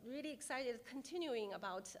really excited continuing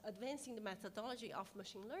about advancing the methodology of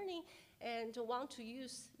machine learning and want to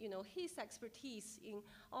use his expertise in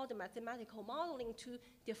all the mathematical modeling to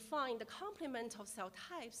define the complement of cell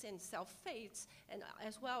types and cell fates, and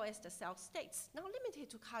as well as the cell states, not limited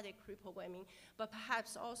to cardiac reprogramming, but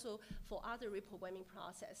perhaps also for other reprogramming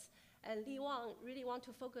process. And Li Wang really want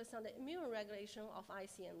to focus on the immune regulation of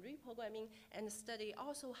ICM reprogramming and study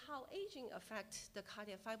also how aging affects the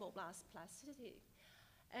cardiac fibroblast plasticity.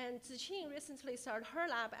 And Ziqing recently started her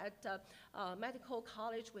lab at Medical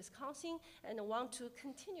College, Wisconsin, and want to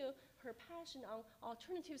continue her passion on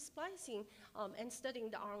alternative splicing and studying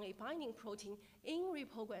the RNA binding protein in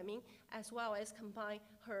reprogramming, as well as combine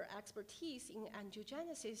her expertise in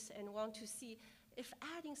angiogenesis and want to see if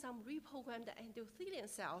adding some reprogrammed endothelial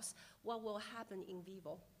cells, what will happen in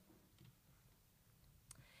vivo.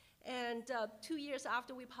 And 2 years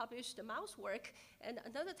after we published the mouse work, and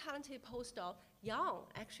another talented postdoc, Yang,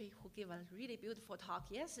 actually, who gave a really beautiful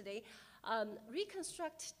talk yesterday,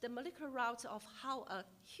 reconstruct the molecular route of how a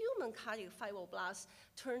human cardiac fibroblast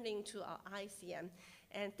turned into an ICM.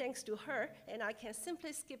 And thanks to her, and I can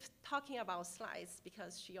simply skip talking about slides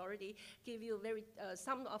because she already gave you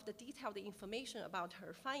some of the detailed information about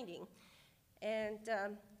her finding. And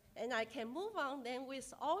I can move on then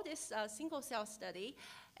with all this single cell study.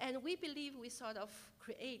 And we believe we sort of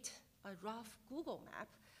create a rough Google map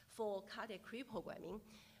for cardiac reprogramming,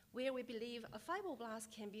 where we believe a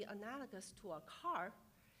fibroblast can be analogous to a car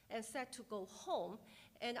and set to go home.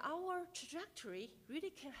 And our trajectory really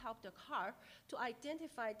can help the car to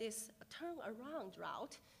identify this turnaround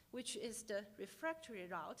route, which is the refractory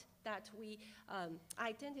route that we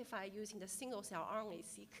identify using the single-cell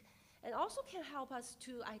RNA-seq, and also can help us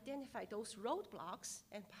to identify those roadblocks,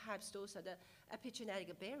 and perhaps those are the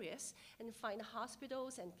epigenetic barriers, and find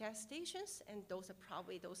hospitals and gas stations, and those are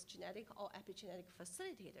probably those genetic or epigenetic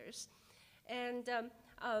facilitators. And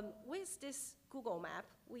with this Google map,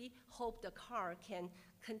 we hope the car can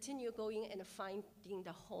continue going and finding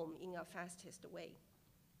the home in a fastest way.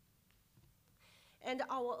 And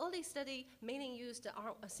our early study mainly used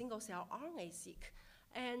a single-cell RNA-seq.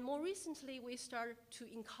 And more recently, we started to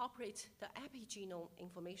incorporate the epigenome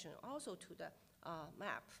information also to the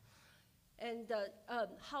map. And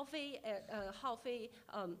Haofei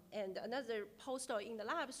and another postdoc in the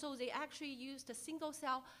lab, so they actually used the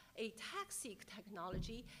single-cell ATAC-seq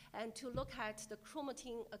technology and to look at the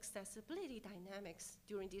chromatin accessibility dynamics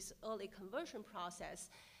during this early conversion process.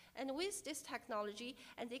 And with this technology,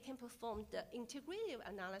 and they can perform the integrative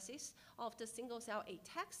analysis of the single-cell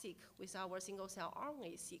ATAC-seq with our single-cell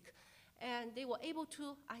RNA-seq. And they were able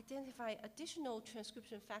to identify additional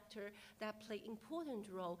transcription factor that play important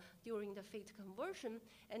role during the fate conversion.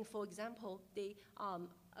 And for example, they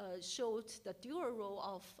showed the dual role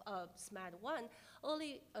of SMAD1,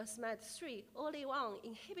 SMAD3, early on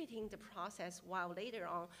inhibiting the process while later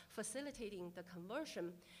on facilitating the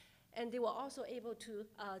conversion. And they were also able to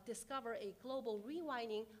discover a global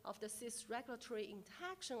rewinding of the cis regulatory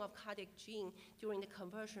interaction of cardiac gene during the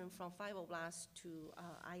conversion from fibroblasts to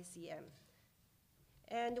ICM.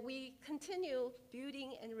 And we continue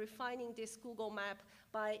building and refining this Google map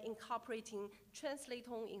by incorporating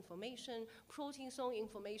translation information, protein zone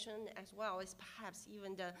information, as well as perhaps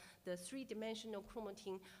even the three-dimensional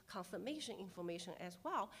chromatin conformation information as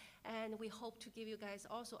well. And we hope to give you guys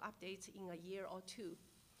also updates in a year or two.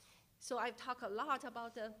 So I've talked a lot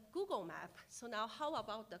about the Google map. So now how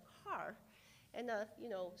about the car? And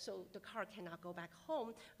so the car cannot go back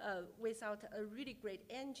home without a really great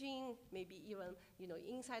engine, maybe even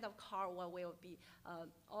inside of car where will be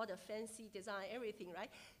all the fancy design, everything, right?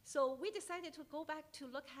 So we decided to go back to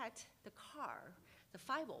look at the car, the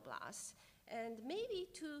fibroblast, and maybe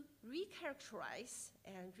to recharacterize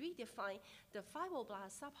and redefine the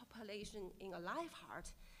fibroblast subpopulation in a live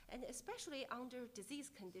heart, and especially under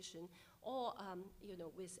disease condition or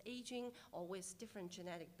with aging or with different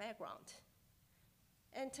genetic background.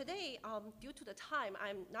 And today, due to the time,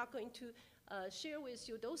 I'm not going to share with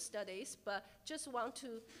you those studies, but just want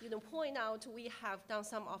to point out we have done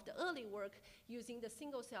some of the early work using the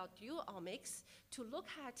single-cell dual-omics to look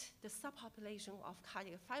at the subpopulation of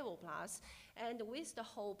cardiac fibroblasts, and with the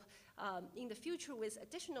hope in the future with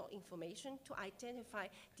additional information to identify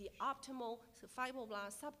the optimal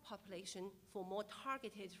fibroblast subpopulation for more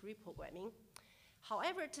targeted reprogramming.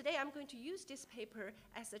 However, today I'm going to use this paper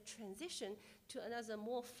as a transition to another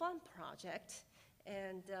more fun project,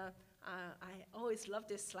 and I always love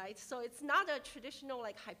this slide. So it's not a traditional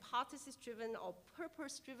like hypothesis-driven or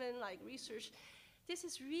purpose-driven like research. This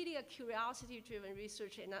is really a curiosity-driven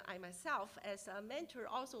research, and I myself, as a mentor,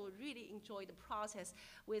 also really enjoy the process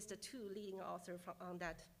with the two leading authors on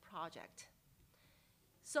that project.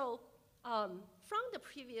 So from the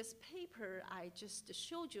previous paper, I just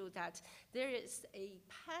showed you that there is a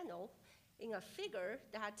panel in a figure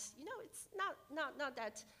that, it's not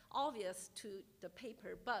that obvious to the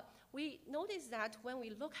paper, but we noticed that when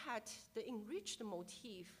we look at the enriched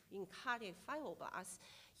motif in cardiac fibroblasts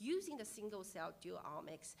using the single-cell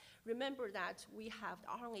dual-omics, remember that we have the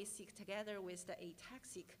RNA-seq together with the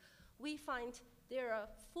ataxic, we find there are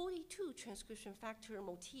 42 transcription factor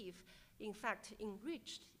motifs, in fact,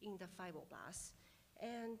 enriched in the fibroblasts.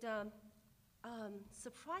 And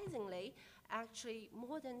surprisingly, actually,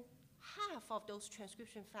 more than half of those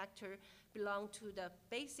transcription factors belong to the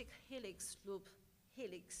basic helix loop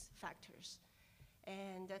helix factors.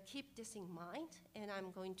 And keep this in mind, and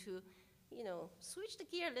I'm going to switch the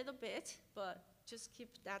gear a little bit, but just keep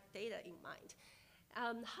that data in mind.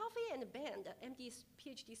 Harvey and Ben, the MD,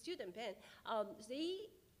 PhD student Ben, they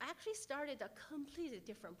actually started a completely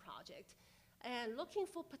different project and looking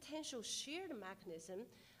for potential shared mechanism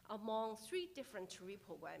among 3 different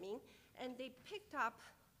reprogramming, and they picked up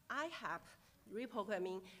IHAP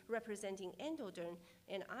reprogramming representing endoderm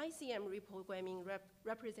and ICM reprogramming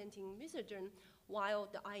representing mesoderm, while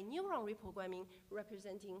the iNeuron reprogramming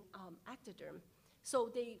representing ectoderm.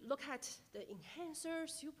 So they look at the enhancer,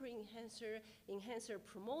 super enhancer, enhancer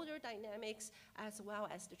promoter dynamics, as well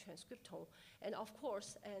as the transcriptome. And of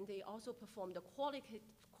course, and they also perform the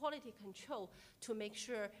quality control to make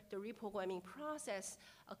sure the reprogramming process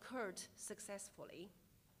occurred successfully.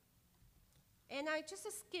 And I just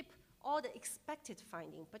skip all the expected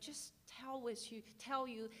finding, but just tell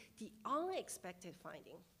you the unexpected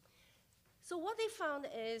finding. So what they found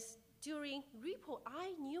is during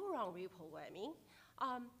iNeuron reprogramming,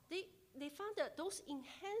 they found that those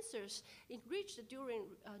enhancers enriched during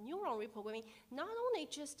neuron reprogramming, not only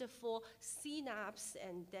just for synapse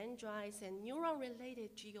and dendrites and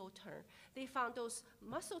neuron-related geoturn, they found those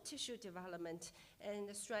muscle tissue development and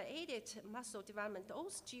the striated muscle development,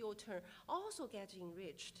 those geoturn also get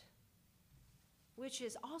enriched, which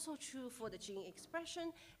is also true for the gene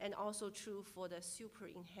expression and also true for the super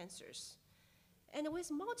enhancers. And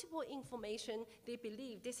with multiple information, they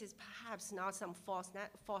believe this is perhaps not some false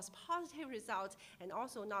positive result, and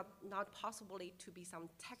also not possibly to be some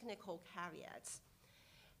technical caveats.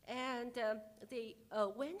 And they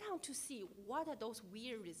went on to see what are those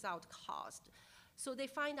weird results caused. So they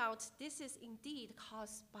find out this is indeed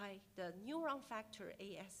caused by the neuron factor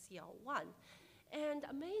ASCL1. And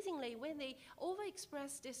amazingly, when they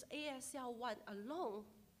overexpress this ASCL1 alone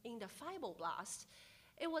in the fibroblast,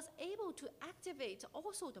 it was able to activate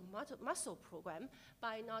also the muscle program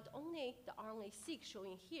by not only the RNA-seq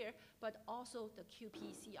showing here, but also the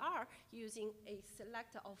qPCR using a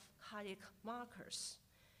select of cardiac markers.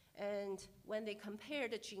 And when they compare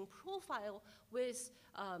the gene profile with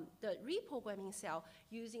the reprogramming cell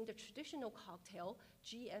using the traditional cocktail,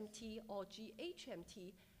 GMT or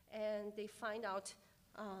GHMT, and they find out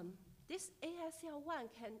this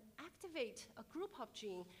ASCL1 can activate a group of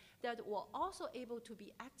genes that were also able to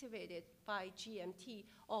be activated by GMT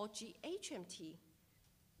or GHMT.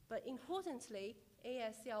 But importantly,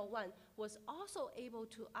 ASCL1 was also able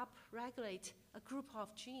to upregulate a group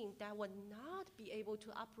of genes that would not be able to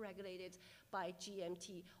upregulate it by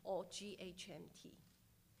GMT or GHMT.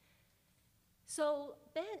 So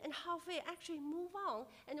Ben and Harvey actually move on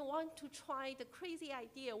and want to try the crazy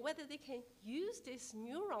idea whether they can use this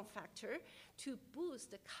neuron factor to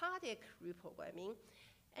boost the cardiac reprogramming.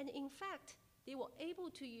 And in fact, they were able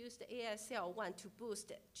to use the ASCL1 to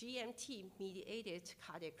boost GMT-mediated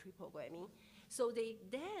cardiac reprogramming. So they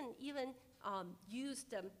then even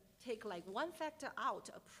take like one factor out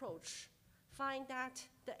approach, find that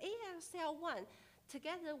the ASCL1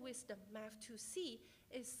 together with the MAF2C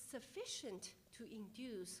is sufficient to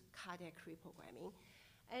induce cardiac reprogramming.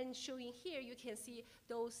 And showing here, you can see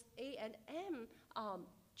those A and M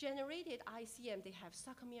generated ICM, they have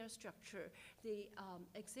sarcomere structure. They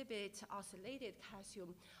exhibit oscillated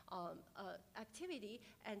calcium activity,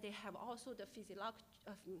 and they have also the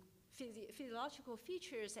physiological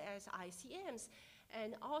features as ICMs.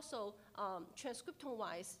 And also,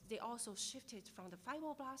 transcriptome-wise, they also shifted from the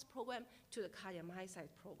fibroblast program to the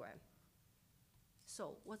cardiomyocyte program.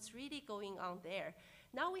 So what's really going on there?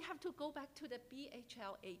 Now we have to go back to the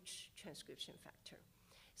BHLH transcription factor.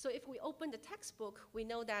 So if we open the textbook, we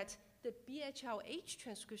know that the BHLH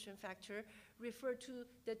transcription factor refer to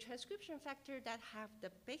the transcription factor that have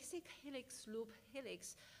the basic helix loop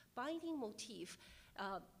helix binding motif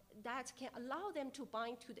that can allow them to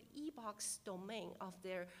bind to the E-box domain of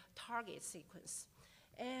their target sequence.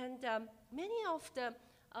 And many of the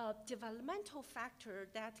developmental factors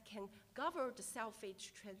that can govern the cell phase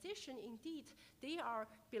transition, indeed, they are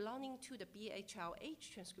belonging to the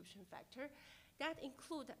BHLH transcription factor that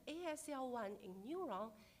include ASL1 in neuron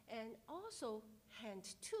and also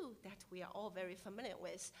HAND2 that we are all very familiar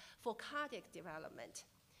with for cardiac development.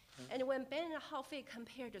 And when Ben and Haofei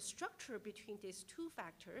compared the structure between these two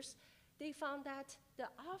factors, they found that the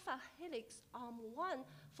alpha helix arm 1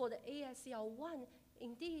 for the ASL1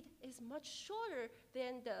 indeed is much shorter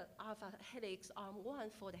than the alpha helix arm 1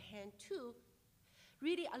 for the HAND2,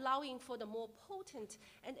 really allowing for the more potent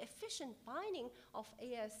and efficient binding of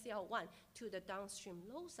ASL1 to the downstream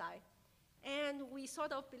loci. And we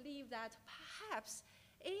sort of believe that perhaps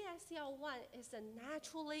ASL1 is a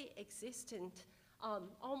naturally existent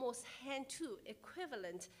almost HAND2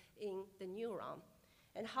 equivalent in the neuron.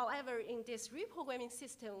 And however, in this reprogramming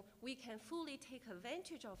system, we can fully take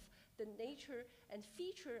advantage of the nature and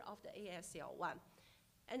feature of the ASL1.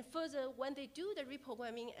 And further, when they do the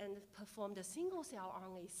reprogramming and perform the single-cell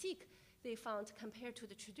RNA-seq, they found compared to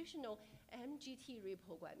the traditional MGT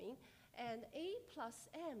reprogramming and A plus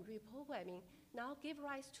M reprogramming now give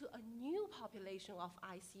rise to a new population of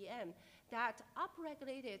ICM that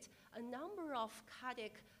upregulated a number of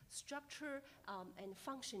cardiac structure and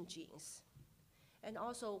function genes. And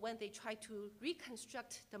also, when they try to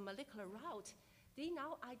reconstruct the molecular route, they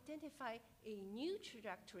now identify a new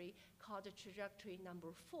trajectory called the trajectory number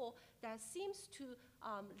 4 that seems to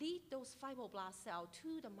lead those fibroblast cells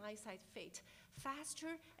to the myocyte fate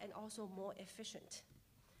faster and also more efficient.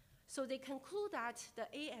 So they conclude that the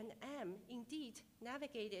A and M indeed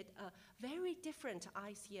navigated a very different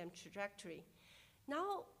ICM trajectory.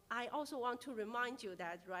 Now, I also want to remind you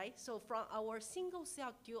that, right, so from our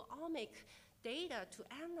single-cell duomic data to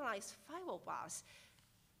analyze fibroblasts,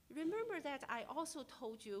 remember that I also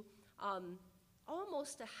told you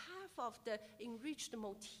almost half of the enriched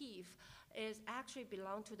motif is actually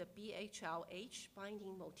belong to the BHLH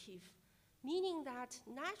binding motif, meaning that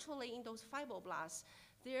naturally in those fibroblasts,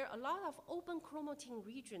 there are a lot of open chromatin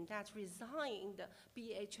region that reside in the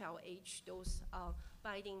BHLH, those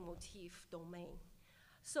binding motif domain.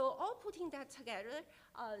 So all putting that together,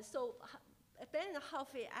 Ben and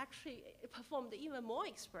Haofei actually performed even more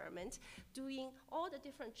experiments, doing all the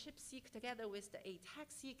different ChIP-seq together with the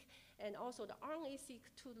ATAC-seq and also the RNA-seq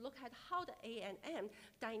to look at how the A and M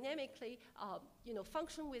dynamically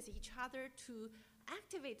function with each other to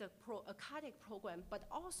activate a cardiac program, but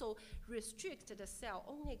also restrict the cell,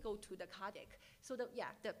 only go to the cardiac. So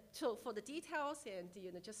so for the details and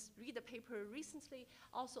just read the paper recently,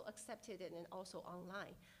 also accepted and also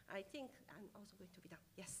online. I think I'm also going to be done,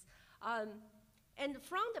 yes. And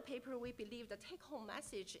from the paper, we believe the take-home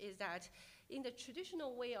message is that in the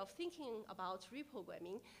traditional way of thinking about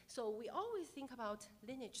reprogramming, so we always think about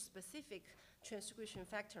lineage-specific transcription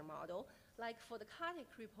factor model, like for the cardiac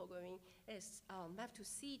reprogramming is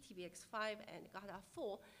MAP2C, TBX5, and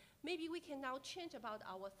GATA4. Maybe we can now change about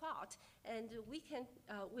our thought, and we can,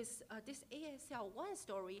 with this ASL1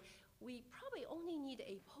 story, we probably only need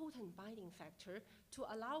a potent binding factor to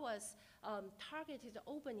allow us targeted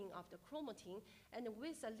opening of the chromatin, and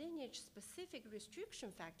with a lineage-specific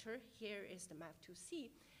restriction factor, here is the MAP2C.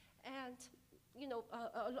 And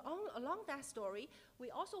along that story, we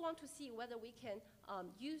also want to see whether we can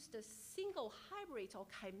use the single hybrid or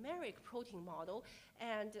chimeric protein model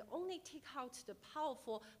and only take out the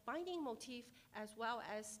powerful binding motif as well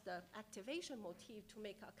as the activation motif to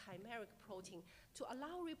make a chimeric protein to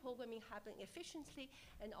allow reprogramming happen efficiently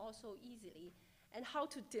and also easily. And how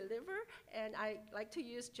to deliver, and I like to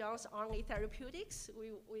use John's RNA therapeutics.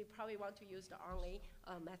 We probably want to use the RNA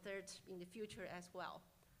method in the future as well.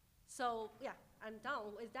 So yeah, I'm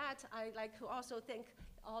done with that. I'd like to also thank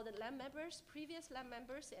all the lab members, previous lab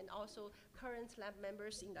members, and also current lab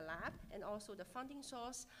members in the lab, and also the funding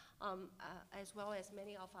source, as well as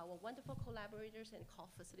many of our wonderful collaborators and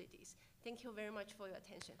co-facilities. Thank you very much for your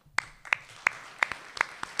attention.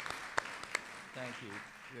 Thank you.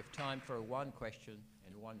 We have time for one question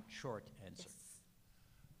and one short answer.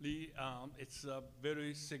 Lee, it's a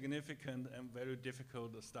very significant and very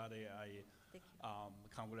difficult study. I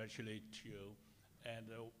congratulate you. And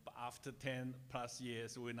after 10 plus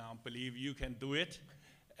years, we now believe you can do it.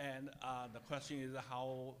 And the question is,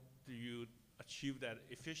 how do you achieve that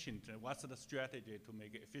efficiently? What's the strategy to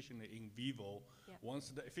make it efficiently in vivo? Yeah. Once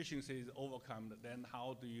the efficiency is overcome, then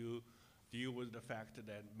how do you deal with the fact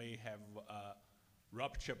that may have a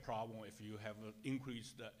rupture problem? If you have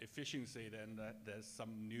increased the efficiency, then there's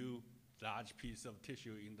some new large piece of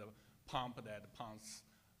tissue in the pump that pumps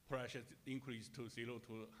pressure increase to 0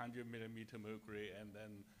 to 100 millimeter mercury, and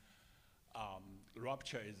then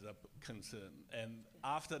rupture is a concern. And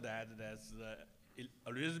after that, there's the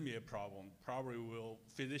arrhythmia problem. Probably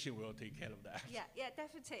physician will take care of that. Yeah,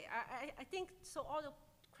 definitely. I think so. All the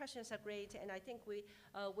questions are great, and I think we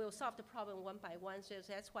will solve the problem one by one. So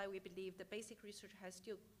that's why we believe the basic research has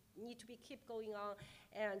still need to be keep going on,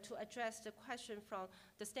 and to address the question from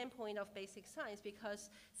the standpoint of basic science, because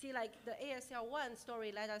see, like the ASL1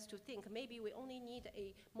 story led us to think maybe we only need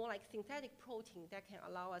a more like synthetic protein that can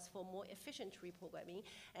allow us for more efficient reprogramming.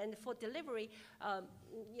 And for delivery,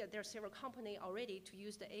 there are several companies already to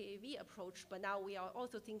use the AAV approach, but now we are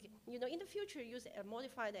also thinking, in the future, use a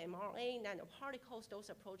modified mRNA, nanoparticles, those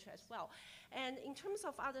approaches as well. And in terms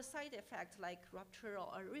of other side effects like rupture or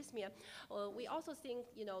arrhythmia, we also think,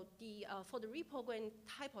 for the reprogram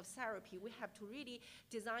type of therapy, we have to really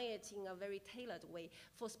design it in a very tailored way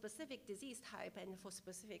for specific disease type and for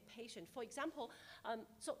specific patient. For example,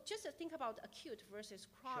 so just think about acute versus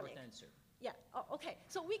chronic. Short answer. Yeah. Okay.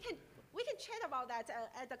 So we can chat about that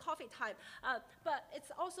at the coffee time. But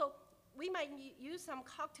it's also, we might use some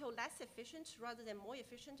cocktail less efficient rather than more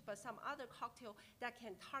efficient, but some other cocktail that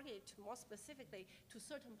can target more specifically to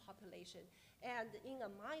certain population, and in a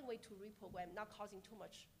mind way to reprogram, not causing too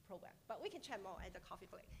much program. But we can chat more at the coffee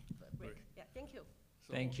break. Yeah, thank you.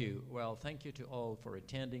 Thank you. Well, thank you to all for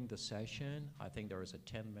attending the session. I think there is a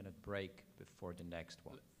 10-minute break before the next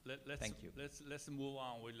one. Thank you. Let's move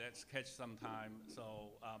on. Let's catch some time.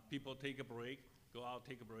 So people take a break. Go out,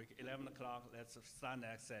 take a break. 11 o'clock, let's start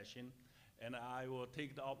next session. And I will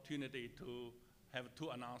take the opportunity to have two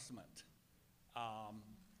announcements.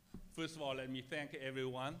 First of all, let me thank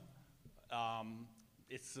everyone.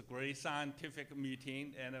 It's a great scientific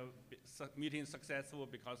meeting, and a meeting successful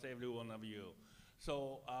because every one of you.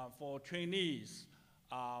 So for trainees,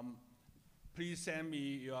 please send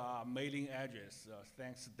me your mailing address.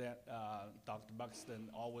 Thanks that Dr. Buxton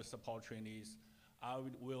always support trainees. I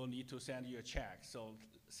will need to send you a check. So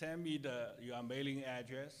send me your mailing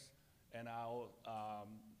address, and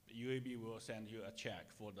UAB will send you a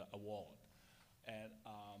check for the award. And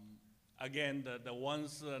again, the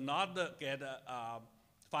ones not get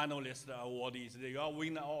finalist awardees, they are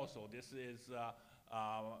winner also. This is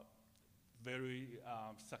a very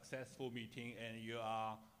successful meeting, and you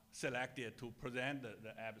are selected to present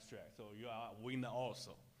the abstract. So you are a winner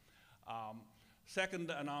also. Second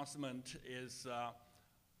announcement is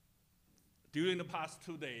during the past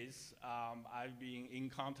 2 days, I've been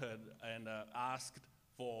encountered and asked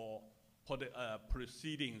for put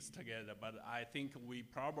proceedings together, but I think we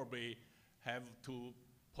probably have to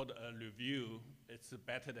put a review. It's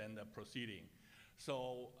better than the proceeding.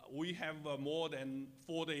 So we have more than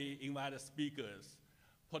 40 invited speakers.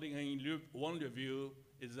 Putting in one review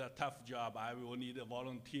is a tough job. I will need a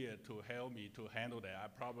volunteer to help me to handle that. I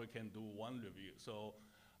probably can do one review. So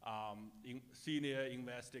senior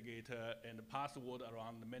investigator and the password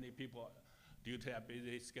around many people due to a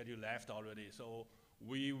busy schedule left already. So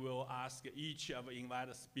we will ask each of the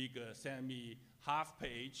invited speakers send me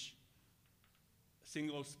half-page,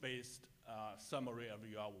 single-spaced summary of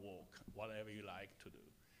your work, whatever you like to do.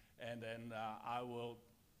 And then I will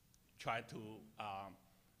try to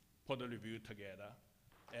put a review together.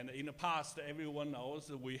 And in the past, everyone knows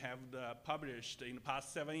we have published, in the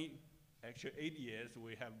past 8 years,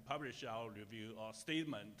 we have published our review or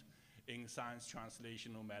statement in Science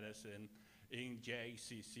Translational Medicine, in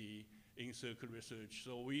JACC, in Circuit Research.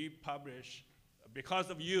 So we publish, because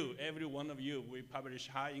of you, every one of you, we publish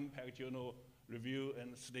high-impact journal review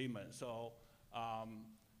and statement. So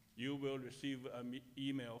you will receive an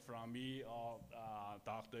email from me or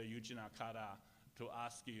Dr. Eugene Akata to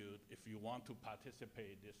ask you if you want to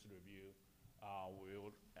participate in this review.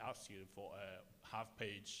 We'll ask you for a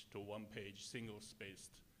half-page to one-page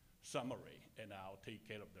single-spaced summary, and I'll take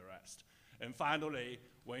care of the rest. And finally,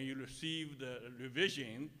 when you receive the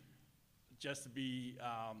revision, just be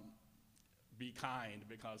kind,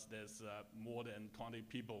 because there's more than 20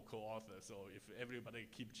 people co-author, so if everybody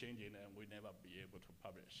keep changing, then we never be able to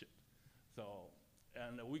publish it. So,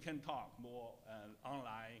 and we can talk more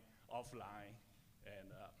online, offline, and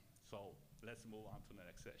so let's move on to the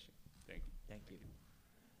next session. Thank you. Thank you.